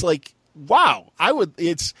 it's like, wow.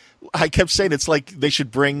 I kept saying it's like they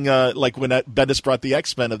should bring, like when Bendis brought the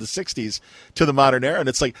X-Men of the 60s to the modern era. And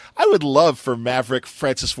it's like, I would love for Maverick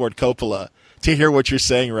Francis Ford Coppola to hear what you're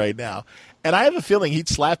saying right now. And I have a feeling he'd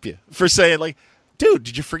slap you for saying, like, dude,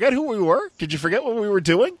 did you forget who we were? Did you forget what we were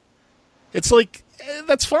doing? It's like,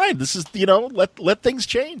 that's fine. This is, let things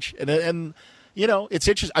change. And it's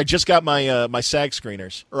interesting. I just got my my SAG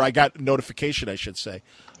screeners, or I got notification, I should say,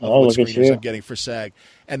 of what screeners I'm getting for SAG.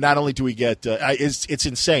 And not only do we get, it's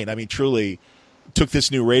insane. I mean, truly, took this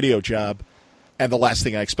new radio job, and the last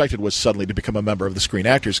thing I expected was suddenly to become a member of the Screen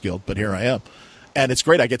Actors Guild, but here I am. And it's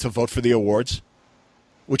great. I get to vote for the awards,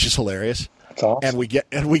 which is hilarious. That's awesome. And we get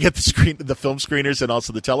the film screeners and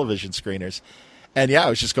also the television screeners. And yeah, I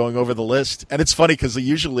was just going over the list, and it's funny because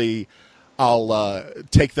usually I'll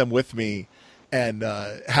take them with me and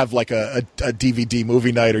have like a DVD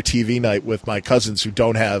movie night or TV night with my cousins who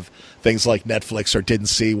don't have things like Netflix or didn't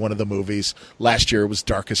see one of the movies. Last year it was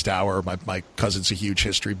Darkest Hour. My cousin's a huge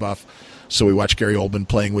history buff, so we watched Gary Oldman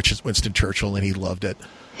playing Winston Churchill, and he loved it.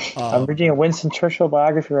 I'm reading a Winston Churchill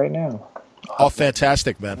biography right now. Oh,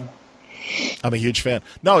 fantastic, man. I'm a huge fan.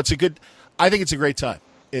 No, I think it's a great time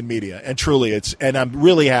in media, and truly and I'm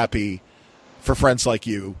really happy for friends like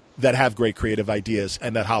you that have great creative ideas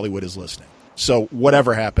and that Hollywood is listening. So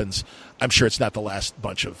whatever happens, I'm sure it's not the last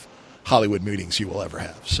bunch of Hollywood meetings you will ever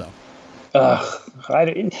have. So, but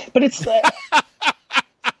it's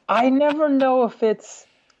I never know if it's.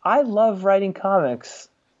 I love writing comics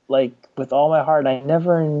like with all my heart. And I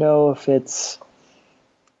never know if it's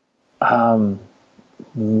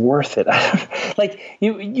worth it. Like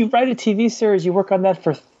you write a TV series, you work on that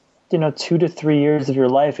for 2 to 3 years of your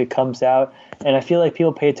life. It comes out, and I feel like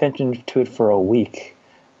people pay attention to it for a week.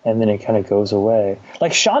 And then it kind of goes away.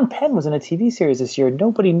 Like Sean Penn was in a TV series this year.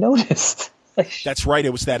 Nobody noticed. That's right.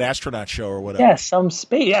 It was that astronaut show or whatever. Yeah, some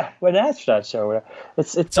space. Yeah, an astronaut show. Or whatever.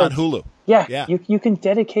 It's like, on Hulu. Yeah. You can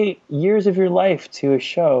dedicate years of your life to a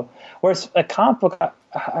show. Whereas a comic book,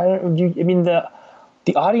 the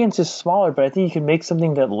audience is smaller, but I think you can make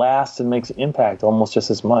something that lasts and makes an impact almost just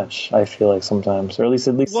as much. I feel like sometimes, or at least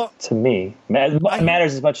to me, it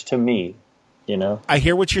matters as much to me. I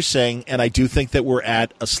hear what you're saying, and I do think that we're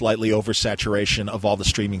at a slightly oversaturation of all the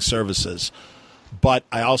streaming services. But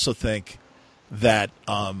I also think that,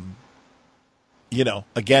 again,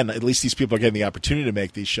 at least these people are getting the opportunity to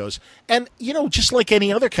make these shows. And, just like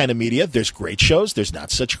any other kind of media, there's great shows. There's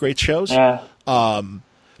not such great shows. Yeah.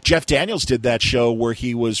 Jeff Daniels did that show where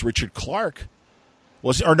he was Richard Clark.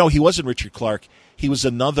 He wasn't Richard Clark. He was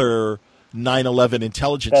another 9/11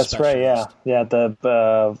 intelligence That's specialist. Right, yeah.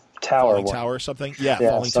 The Tower Falling Tower or something? Yeah,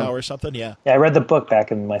 Falling Tower or something, yeah. Yeah, I read the book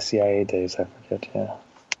back in my CIA days, I forget, yeah.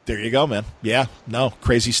 There you go, man. Yeah, no,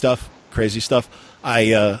 crazy stuff.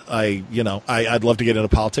 I'd love to get into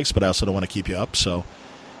politics, but I also don't want to keep you up, so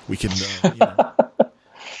we can,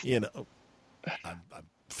 I'm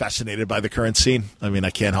fascinated by the current scene. I mean,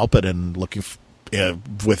 I can't help it, and looking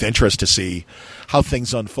with interest to see how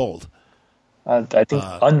things unfold. I think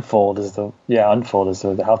unfold is how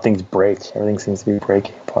things break. Everything seems to be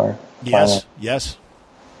breaking apart. Yes. It's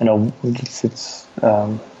going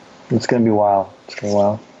to be wild. It's going to be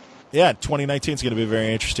wild. Yeah, 2019 is going to be a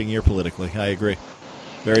very interesting year politically. I agree.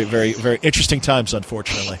 Very, very, very interesting times,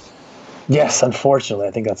 unfortunately. Yes, unfortunately.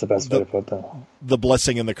 I think that's the best way to put that. The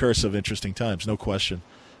blessing and the curse of interesting times, no question.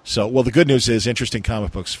 So, well, the good news is interesting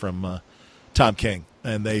comic books from Tom King,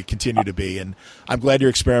 and they continue to be. And I'm glad you're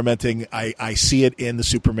experimenting. I see it in the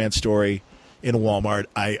Superman story in Walmart.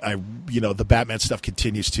 The Batman stuff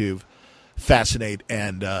continues to fascinate,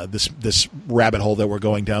 and this rabbit hole that we're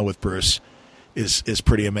going down with Bruce is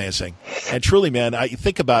pretty amazing. And truly, man, I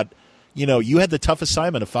think about, you had the tough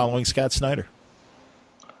assignment of following Scott Snyder.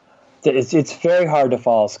 It's very hard to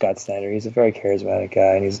follow Scott Snyder. He's a very charismatic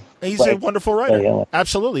guy, and he's a wonderful writer.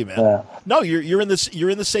 Absolutely, man. Yeah. No, you're in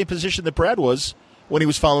the same position that Brad was when he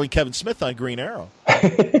was following Kevin Smith on Green Arrow.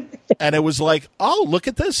 And it was like, oh, look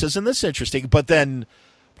at this. Isn't this interesting? But then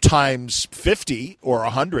times 50 or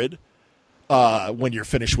 100 when you're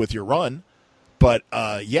finished with your run. But,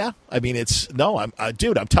 I'm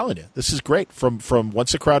telling you, this is great. From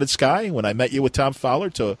Once a Crowded Sky, when I met you with Tom Fowler,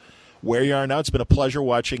 to where you are now, it's been a pleasure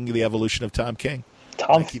watching the evolution of Tom King.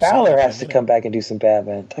 Tom Fowler has to come back and do some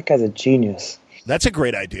Batman. That guy's a genius. That's a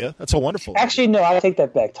great idea. That's a wonderful Actually, no, I take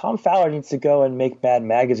that back. Tom Fowler needs to go and make Mad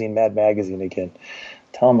Magazine again.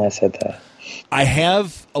 Tell him I said that. I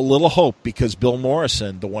have a little hope because Bill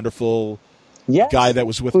Morrison, the wonderful guy that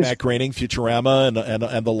was with Matt Groening, Futurama,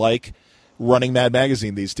 and the like, running Mad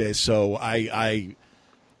Magazine these days. So I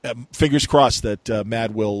fingers crossed that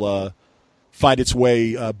Mad will find its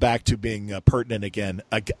way back to being pertinent again.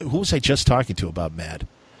 Who was I just talking to about Mad?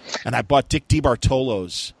 And I bought Dick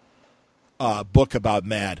DiBartolo's book about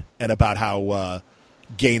Mad and about how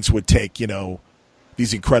Gaines would take,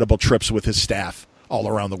 these incredible trips with his staff all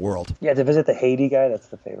around the world. Yeah, to visit the Haiti guy, that's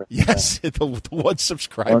the favorite. Yes, the one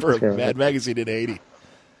subscriber of Mad Magazine in Haiti.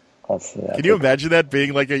 Can you imagine that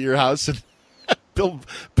being like at your house and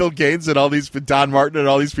Bill Gaines and all these Don Martin and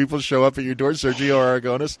all these people show up at your door? Sergio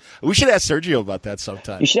Aragonis. We should ask Sergio about that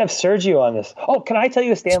sometime. You should have Sergio on this. Oh, can I tell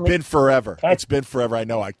you a Stan Lee? It's been forever. It's been forever. I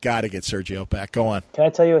know. I got to get Sergio back. Go on. Can I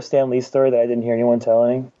tell you a Stan Lee story that I didn't hear anyone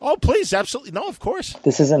telling? Oh, please. Absolutely. No, of course.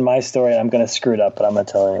 This isn't my story. I'm going to screw it up, but I'm going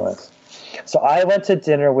to tell it anyways. So I went to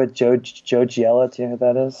dinner with Joe Giella. Do you know who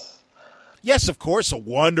that is? Yes, of course. A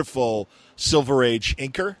wonderful Silver Age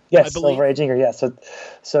inker. Yes, I believe. Silver Age inker. Yeah,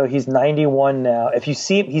 so he's 91 now. If you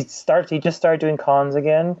see him, he just started doing cons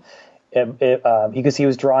again, because he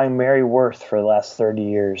was drawing Mary Worth for the last 30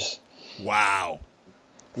 years. Wow.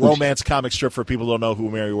 Romance comic strip for people who don't know who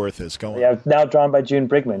Mary Worth is. Go on. Yeah, now drawn by June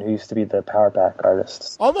Brigman, who used to be the Powerback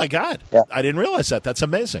artist. Oh my God! Yeah. I didn't realize that. That's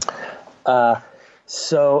amazing. Joe's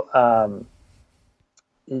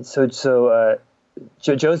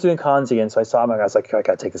doing cons again, so I saw him. I was like, I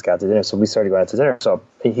gotta take this guy out to dinner. So we started going out to dinner. So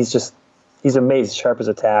he's amazing, sharp as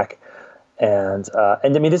a tack, and I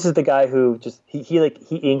mean, this is the guy who just he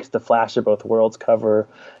inked the Flash of Both Worlds cover.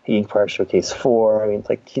 He inked Pirate Showcase 4. I mean,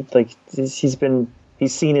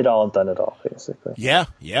 he's seen it all and done it all, basically. Yeah.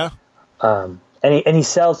 And he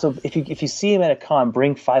sells. So if you see him at a con,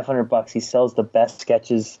 bring $500. He sells the best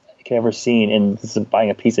sketches you can ever seen, and this is buying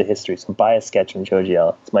a piece of history. So buy a sketch from Joe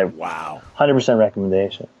Giella. It's my 100%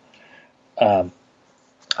 recommendation. I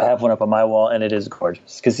have one up on my wall, and it is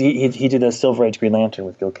gorgeous because he did a Silver Age Green Lantern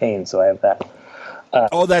with Gil Kane, so I have that.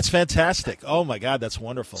 That's fantastic. Oh my God, that's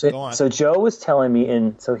wonderful. Go on. So Joe was telling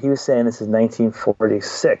me, so he was saying this is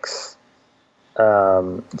 1946.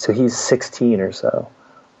 So he's 16 or so.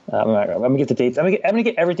 I'm gonna get the dates. I'm gonna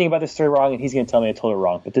get everything about this story wrong, and he's gonna tell me I told it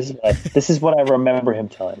wrong. But this is what I remember him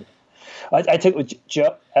telling me. I took with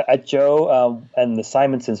Joe and the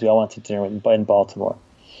Simonsons. We all went to dinner in Baltimore.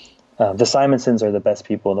 The Simonsons are the best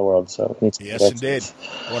people in the world. So yes, indeed,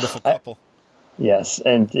 wonderful couple. Yes,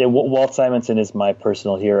 and Walt Simonson is my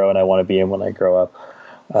personal hero, and I want to be him when I grow up.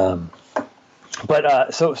 So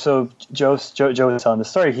Joe was telling the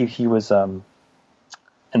story. He was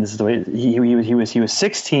and this is the way he was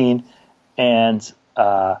 16, and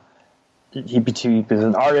he was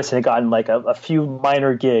an artist and had gotten like a few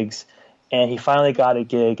minor gigs, and he finally got a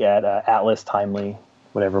gig at Atlas Timely,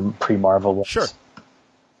 whatever pre-Marvel was. Sure.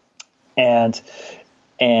 And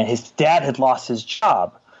his dad had lost his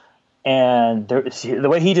job, and the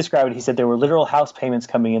way he described it, he said there were literal house payments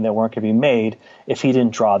coming in that weren't going to be made if he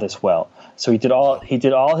didn't draw this well. So he did all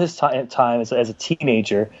his time as a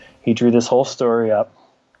teenager. He drew this whole story up.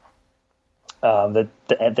 And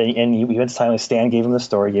he went to time. Stan gave him the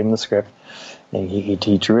story, gave him the script, and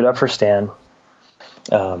he drew it up for Stan.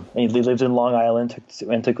 And he lived in Long Island. Took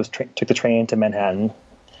the train to Manhattan.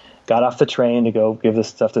 Got off the train to go give this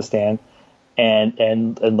stuff to Stan,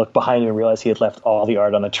 and looked behind him and realized he had left all the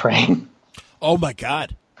art on the train. Oh my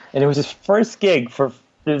God! And it was his first gig it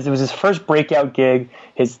was his first breakout gig.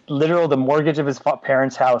 The mortgage of his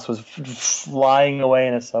parents' house was flying away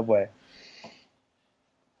in a subway.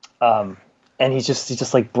 And he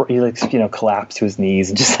collapsed to his knees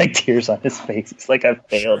and just like tears on his face. He's like, I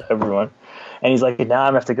failed everyone. And he's like, now I'm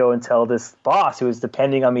gonna have to go and tell this boss who is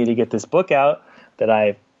depending on me to get this book out that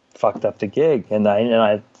I fucked up the gig and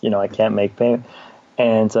I can't make payment.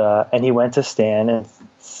 And he went to Stan, and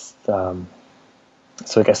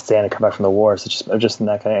so I guess Stan had come back from the war, so just in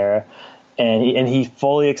that kind of era. And he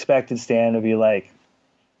fully expected Stan to be like,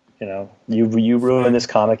 you ruined this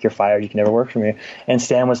comic, you're fired, you can never work for me. And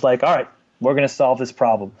Stan was like, all right, we're going to solve this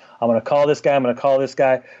problem. I'm going to call this guy.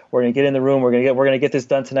 We're going to get in the room. We're going to get this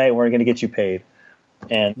done tonight. And we're going to get you paid.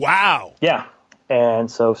 And wow. Yeah. And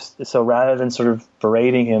so rather than sort of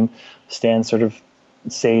berating him, Stan sort of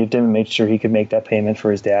saved him and made sure he could make that payment for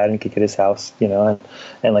his dad and could get his house, and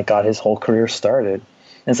like got his whole career started.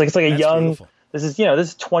 And it's like a young, beautiful. This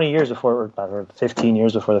is 20 years before, or 15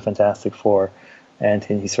 years before the Fantastic Four. And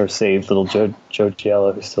he sort of saved little Joe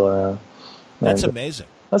Giella, who's still around. That's amazing.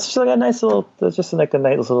 That's just like a nice little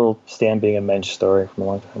Stan being a mensch story from a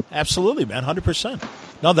long time. Absolutely, man, 100%.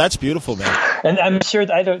 No, that's beautiful, man. And I'm sure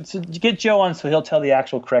so get Joe on so he'll tell the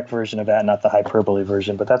actual correct version of that, not the hyperbole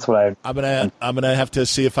version. But that's what I'm gonna have to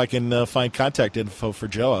see if I can find contact info for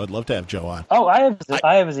Joe. I would love to have Joe on. Oh, I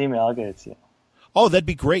have his email. I'll get it to you. Oh, that'd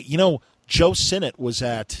be great. Joe Sinnott was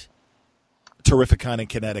at Terrificon in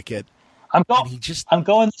Connecticut. I'm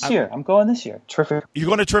going this year. Terrific. You're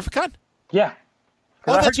going to Terrificon? Yeah.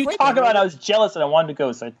 I heard you talk about it. I was jealous and I wanted to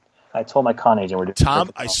go, so I told my con agent we're doing Tom,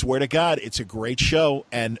 I swear to God, it's a great show,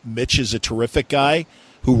 and Mitch is a terrific guy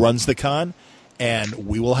who runs the con, and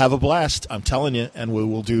we will have a blast, I'm telling you, and we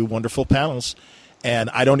will do wonderful panels. And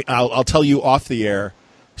I'll tell you off the air,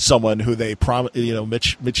 someone who they Mitch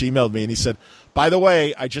emailed me, and he said, by the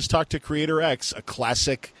way, I just talked to Creator X, a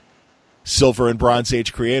classic Silver and Bronze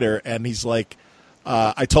Age creator, and he's like,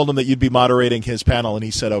 I told him that you'd be moderating his panel, and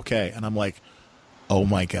he said okay. And I'm like, oh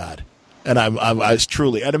my God. And I was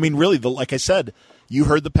truly, and I mean, really, like I said, you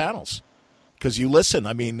heard the panels because you listen.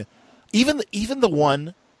 I mean, even the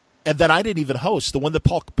one, and that I didn't even host, the one that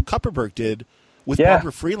Paul Kupperberg did with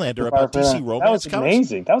Barbara Freelander about DC Romance. That was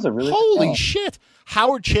amazing. That was a really holy shit.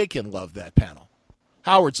 Howard Chaykin loved that panel.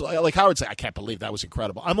 Howard's like, I can't believe that was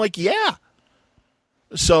incredible. I'm like, yeah.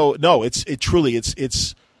 So no, it truly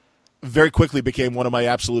very quickly became one of my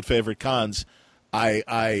absolute favorite cons. I'm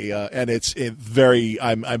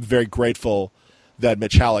very grateful that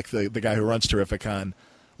Mitch Halleck, the guy who runs Terrificon,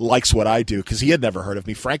 likes what I do, because he had never heard of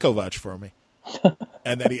me. Franco vouched for me.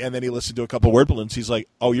 and then he listened to a couple word balloons. He's like,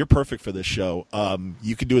 "Oh, you're perfect for this show.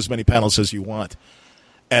 You can do as many panels as you want."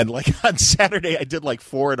 And like on Saturday, I did like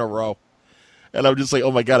 4 in a row, and I'm just like,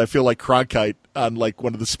 "Oh my god, I feel like Cronkite on like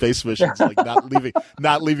one of the space missions, like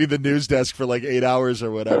not leaving the news desk for like 8 hours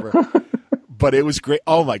or whatever." But it was great.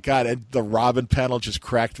 Oh my god, and the Robin panel just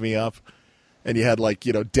cracked me up. And you had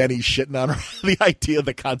Denny shitting on the idea,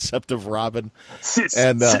 the concept of Robin.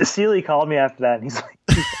 And Seeley called me after that, and he's like,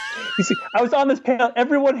 "I was on this panel.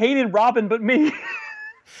 Everyone hated Robin but me."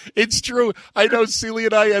 It's true. I know. Seeley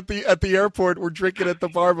and I at the airport were drinking at the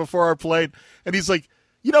bar before our plane, and he's like,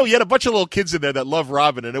 "You had a bunch of little kids in there that love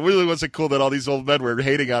Robin, and it really wasn't cool that all these old men were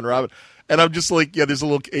hating on Robin." And I'm just like, "Yeah, there's a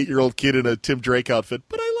little 8-year-old kid in a Tim Drake outfit,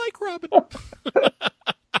 but I like Robin."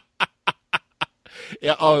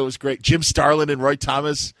 Yeah, it was great. Jim Starlin and Roy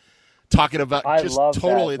Thomas talking about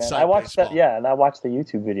total inside I watched baseball. and I watched the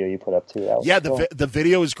YouTube video you put up too. The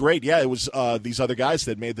video is great. Yeah, it was these other guys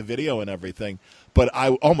that made the video and everything. But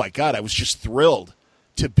oh my god, I was just thrilled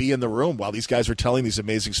to be in the room while these guys were telling these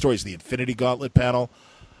amazing stories. The Infinity Gauntlet panel.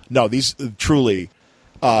 No, these truly,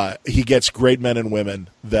 he gets great men and women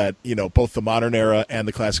that both the modern era and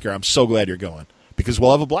the classic era. I'm so glad you're going, because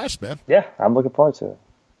we'll have a blast, man. Yeah, I'm looking forward to it.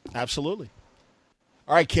 Absolutely.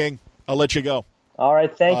 All right, King, I'll let you go. All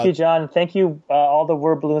right, thank you, John. Thank you, all the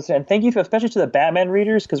word balloons, and thank you especially to the Batman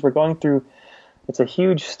readers, because we're going through. It's a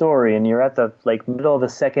huge story, and you're at the middle of the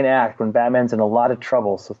second act when Batman's in a lot of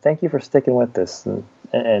trouble. So thank you for sticking with this,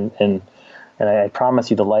 and I promise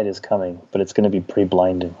you the light is coming, but it's going to be pretty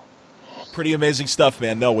blinding. Pretty amazing stuff,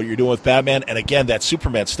 man. No, what you're doing with Batman, and again, that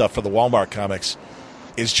Superman stuff for the Walmart comics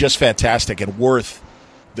is just fantastic and worth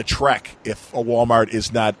the trek. If a Walmart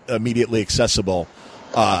is not immediately accessible,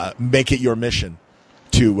 make it your mission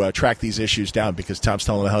to track these issues down, because Tom's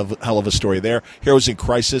telling a hell of a story there. Heroes in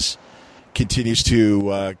Crisis continues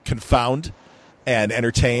to confound and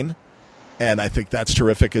entertain, and I think that's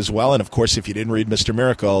terrific as well. And, of course, if you didn't read Mr.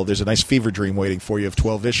 Miracle, there's a nice fever dream waiting for you of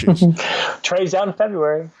 12 issues. Trey's out in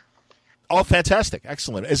February. Oh, fantastic.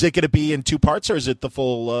 Excellent. Is it going to be in 2 parts, or is it the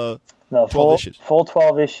full 12 issues? Full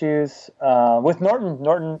 12 issues. With Norton.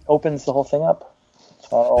 Norton opens the whole thing up.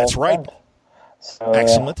 That's right. So,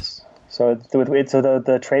 excellent. So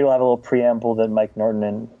the trade will have a little preamble that Mike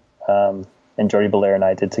Norton and Jordi Belair and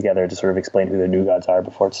I did together to sort of explain who the New Gods are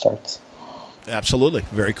before it starts. Absolutely.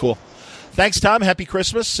 Very cool. Thanks, Tom. Happy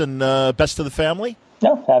Christmas, and best to the family.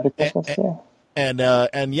 No, happy Christmas to you.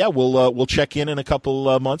 And yeah, we'll check in a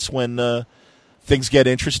couple months when things get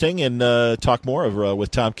interesting, and talk more with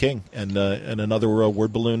Tom King and another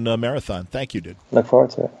word balloon marathon. Thank you, dude. Look forward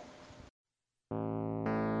to it.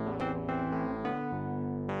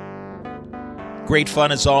 Great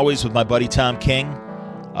fun as always with my buddy Tom King,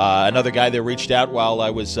 another guy that reached out while I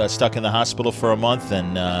was stuck in the hospital for a month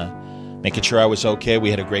and making sure I was okay. We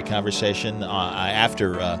had a great conversation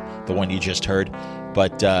after the one you just heard,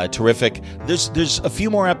 but terrific. There's a few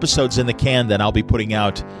more episodes in the can that I'll be putting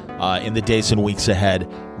out in the days and weeks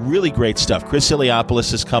ahead. Really great stuff. Chris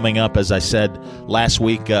Iliopoulos is coming up, as I said last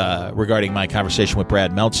week, regarding my conversation with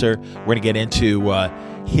Brad Meltzer. We're going to get into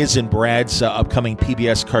his and Brad's upcoming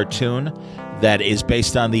PBS cartoon that is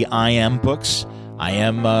based on the I Am books. I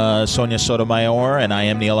Am Sonia Sotomayor and I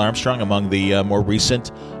Am Neil Armstrong, among the more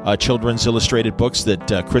recent children's illustrated books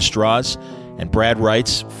that Chris draws and Brad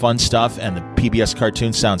writes. Fun stuff, and the PBS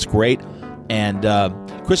cartoon sounds great. And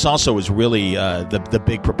Chris also was really the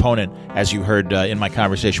big proponent, as you heard in my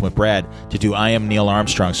conversation with Brad, to do I Am Neil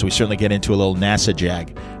Armstrong. So we certainly get into a little NASA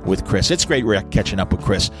jag with Chris. It's great catching up with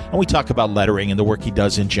Chris. And we talk about lettering and the work he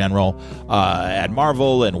does in general at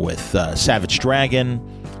Marvel and with Savage Dragon.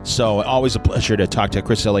 So always a pleasure to talk to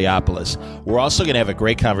Chris Iliopoulos. We're also going to have a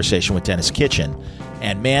great conversation with Dennis Kitchen.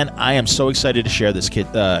 And, man, I am so excited to share this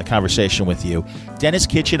conversation with you. Dennis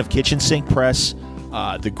Kitchen of Kitchen Sink Press,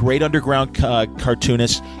 the great underground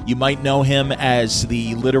cartoonist. You might know him as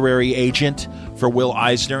the literary agent for Will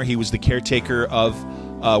Eisner. He was the caretaker of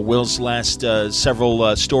Will's last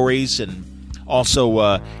several stories, and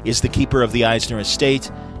also is the keeper of the Eisner estate.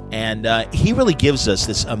 And he really gives us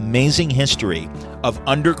this amazing history of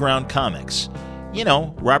underground comics. You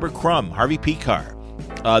know, Robert Crumb, Harvey Pekar,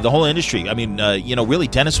 the whole industry. I mean, really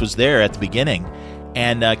Dennis was there at the beginning.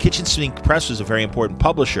 And Kitchen Sink Press was a very important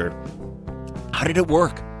publisher. how did it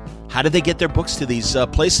work? How did they get their books to these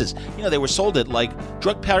places? They were sold at like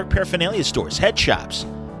drug paraphernalia stores, head shops.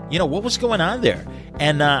 What was going on there?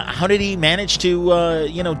 And how did he manage to,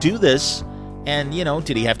 do this? And,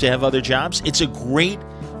 did he have to have other jobs? It's a great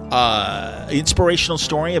inspirational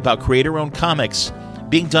story about creator-owned comics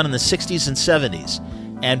being done in the 60s and 70s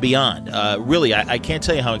and beyond. Really, I can't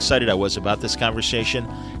tell you how excited I was about this conversation.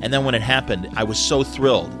 And then when it happened, I was so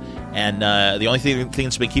thrilled. And the only thing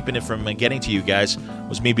that's been keeping it from getting to you guys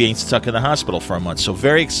was me being stuck in the hospital for a month. So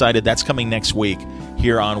very excited. That's coming next week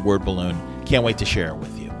here on Word Balloon. Can't wait to share it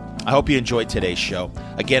with you. I hope you enjoyed today's show.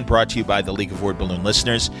 Again, brought to you by the League of Word Balloon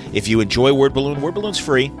listeners. If you enjoy Word Balloon's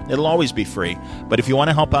free. It'll always be free. But if you want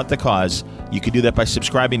to help out the cause, you can do that by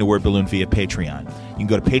subscribing to Word Balloon via Patreon. You can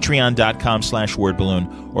go to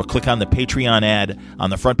patreon.com/wordballoon or click on the Patreon ad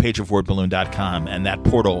on the front page of wordballoon.com, and that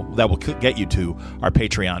portal, that will get you to our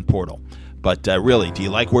Patreon portal. But really, do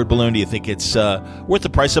you like Word Balloon? Do you think it's worth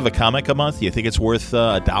the price of a comic a month? Do you think it's worth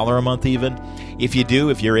 $1 a month even? If you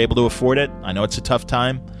do, if you're able to afford it, I know it's a tough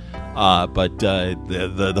time. But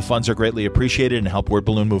the funds are greatly appreciated and help Word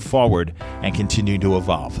Balloon move forward and continue to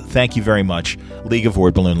evolve. Thank you very much, League of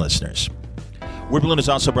Word Balloon listeners. Word Balloon is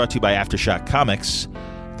also brought to you by Aftershock Comics,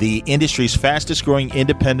 the industry's fastest-growing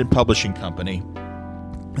independent publishing company.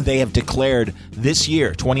 They have declared this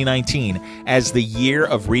year, 2019, as the year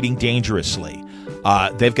of reading dangerously.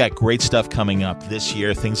 They've got great stuff coming up this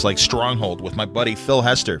year, things like Stronghold with my buddy Phil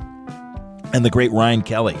Hester and the great Ryan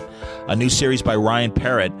Kelly, a new series by Ryan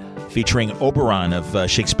Parrott featuring Oberon of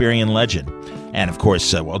Shakespearean legend, and of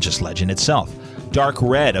course, just legend itself. Dark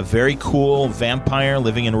Red, a very cool vampire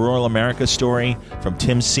living in rural America story from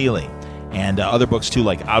Tim Seeley, and other books too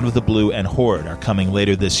like Out of the Blue and Horde are coming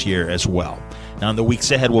later this year as well. Now, in the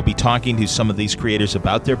weeks ahead, we'll be talking to some of these creators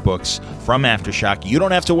about their books from Aftershock. You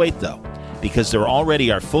don't have to wait, though, because there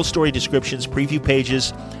already are full story descriptions, preview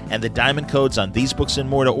pages, and the diamond codes on these books and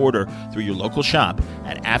more to order through your local shop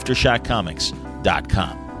at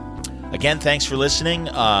AftershockComics.com. Again, thanks for listening.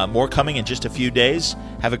 More coming in just a few days.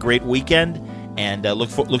 Have a great weekend, and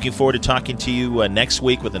looking forward to talking to you next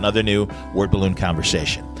week with another new Word Balloon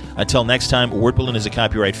conversation. Until next time, Word Balloon is a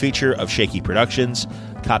copyright feature of Shaky Productions,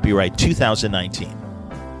 copyright 2019.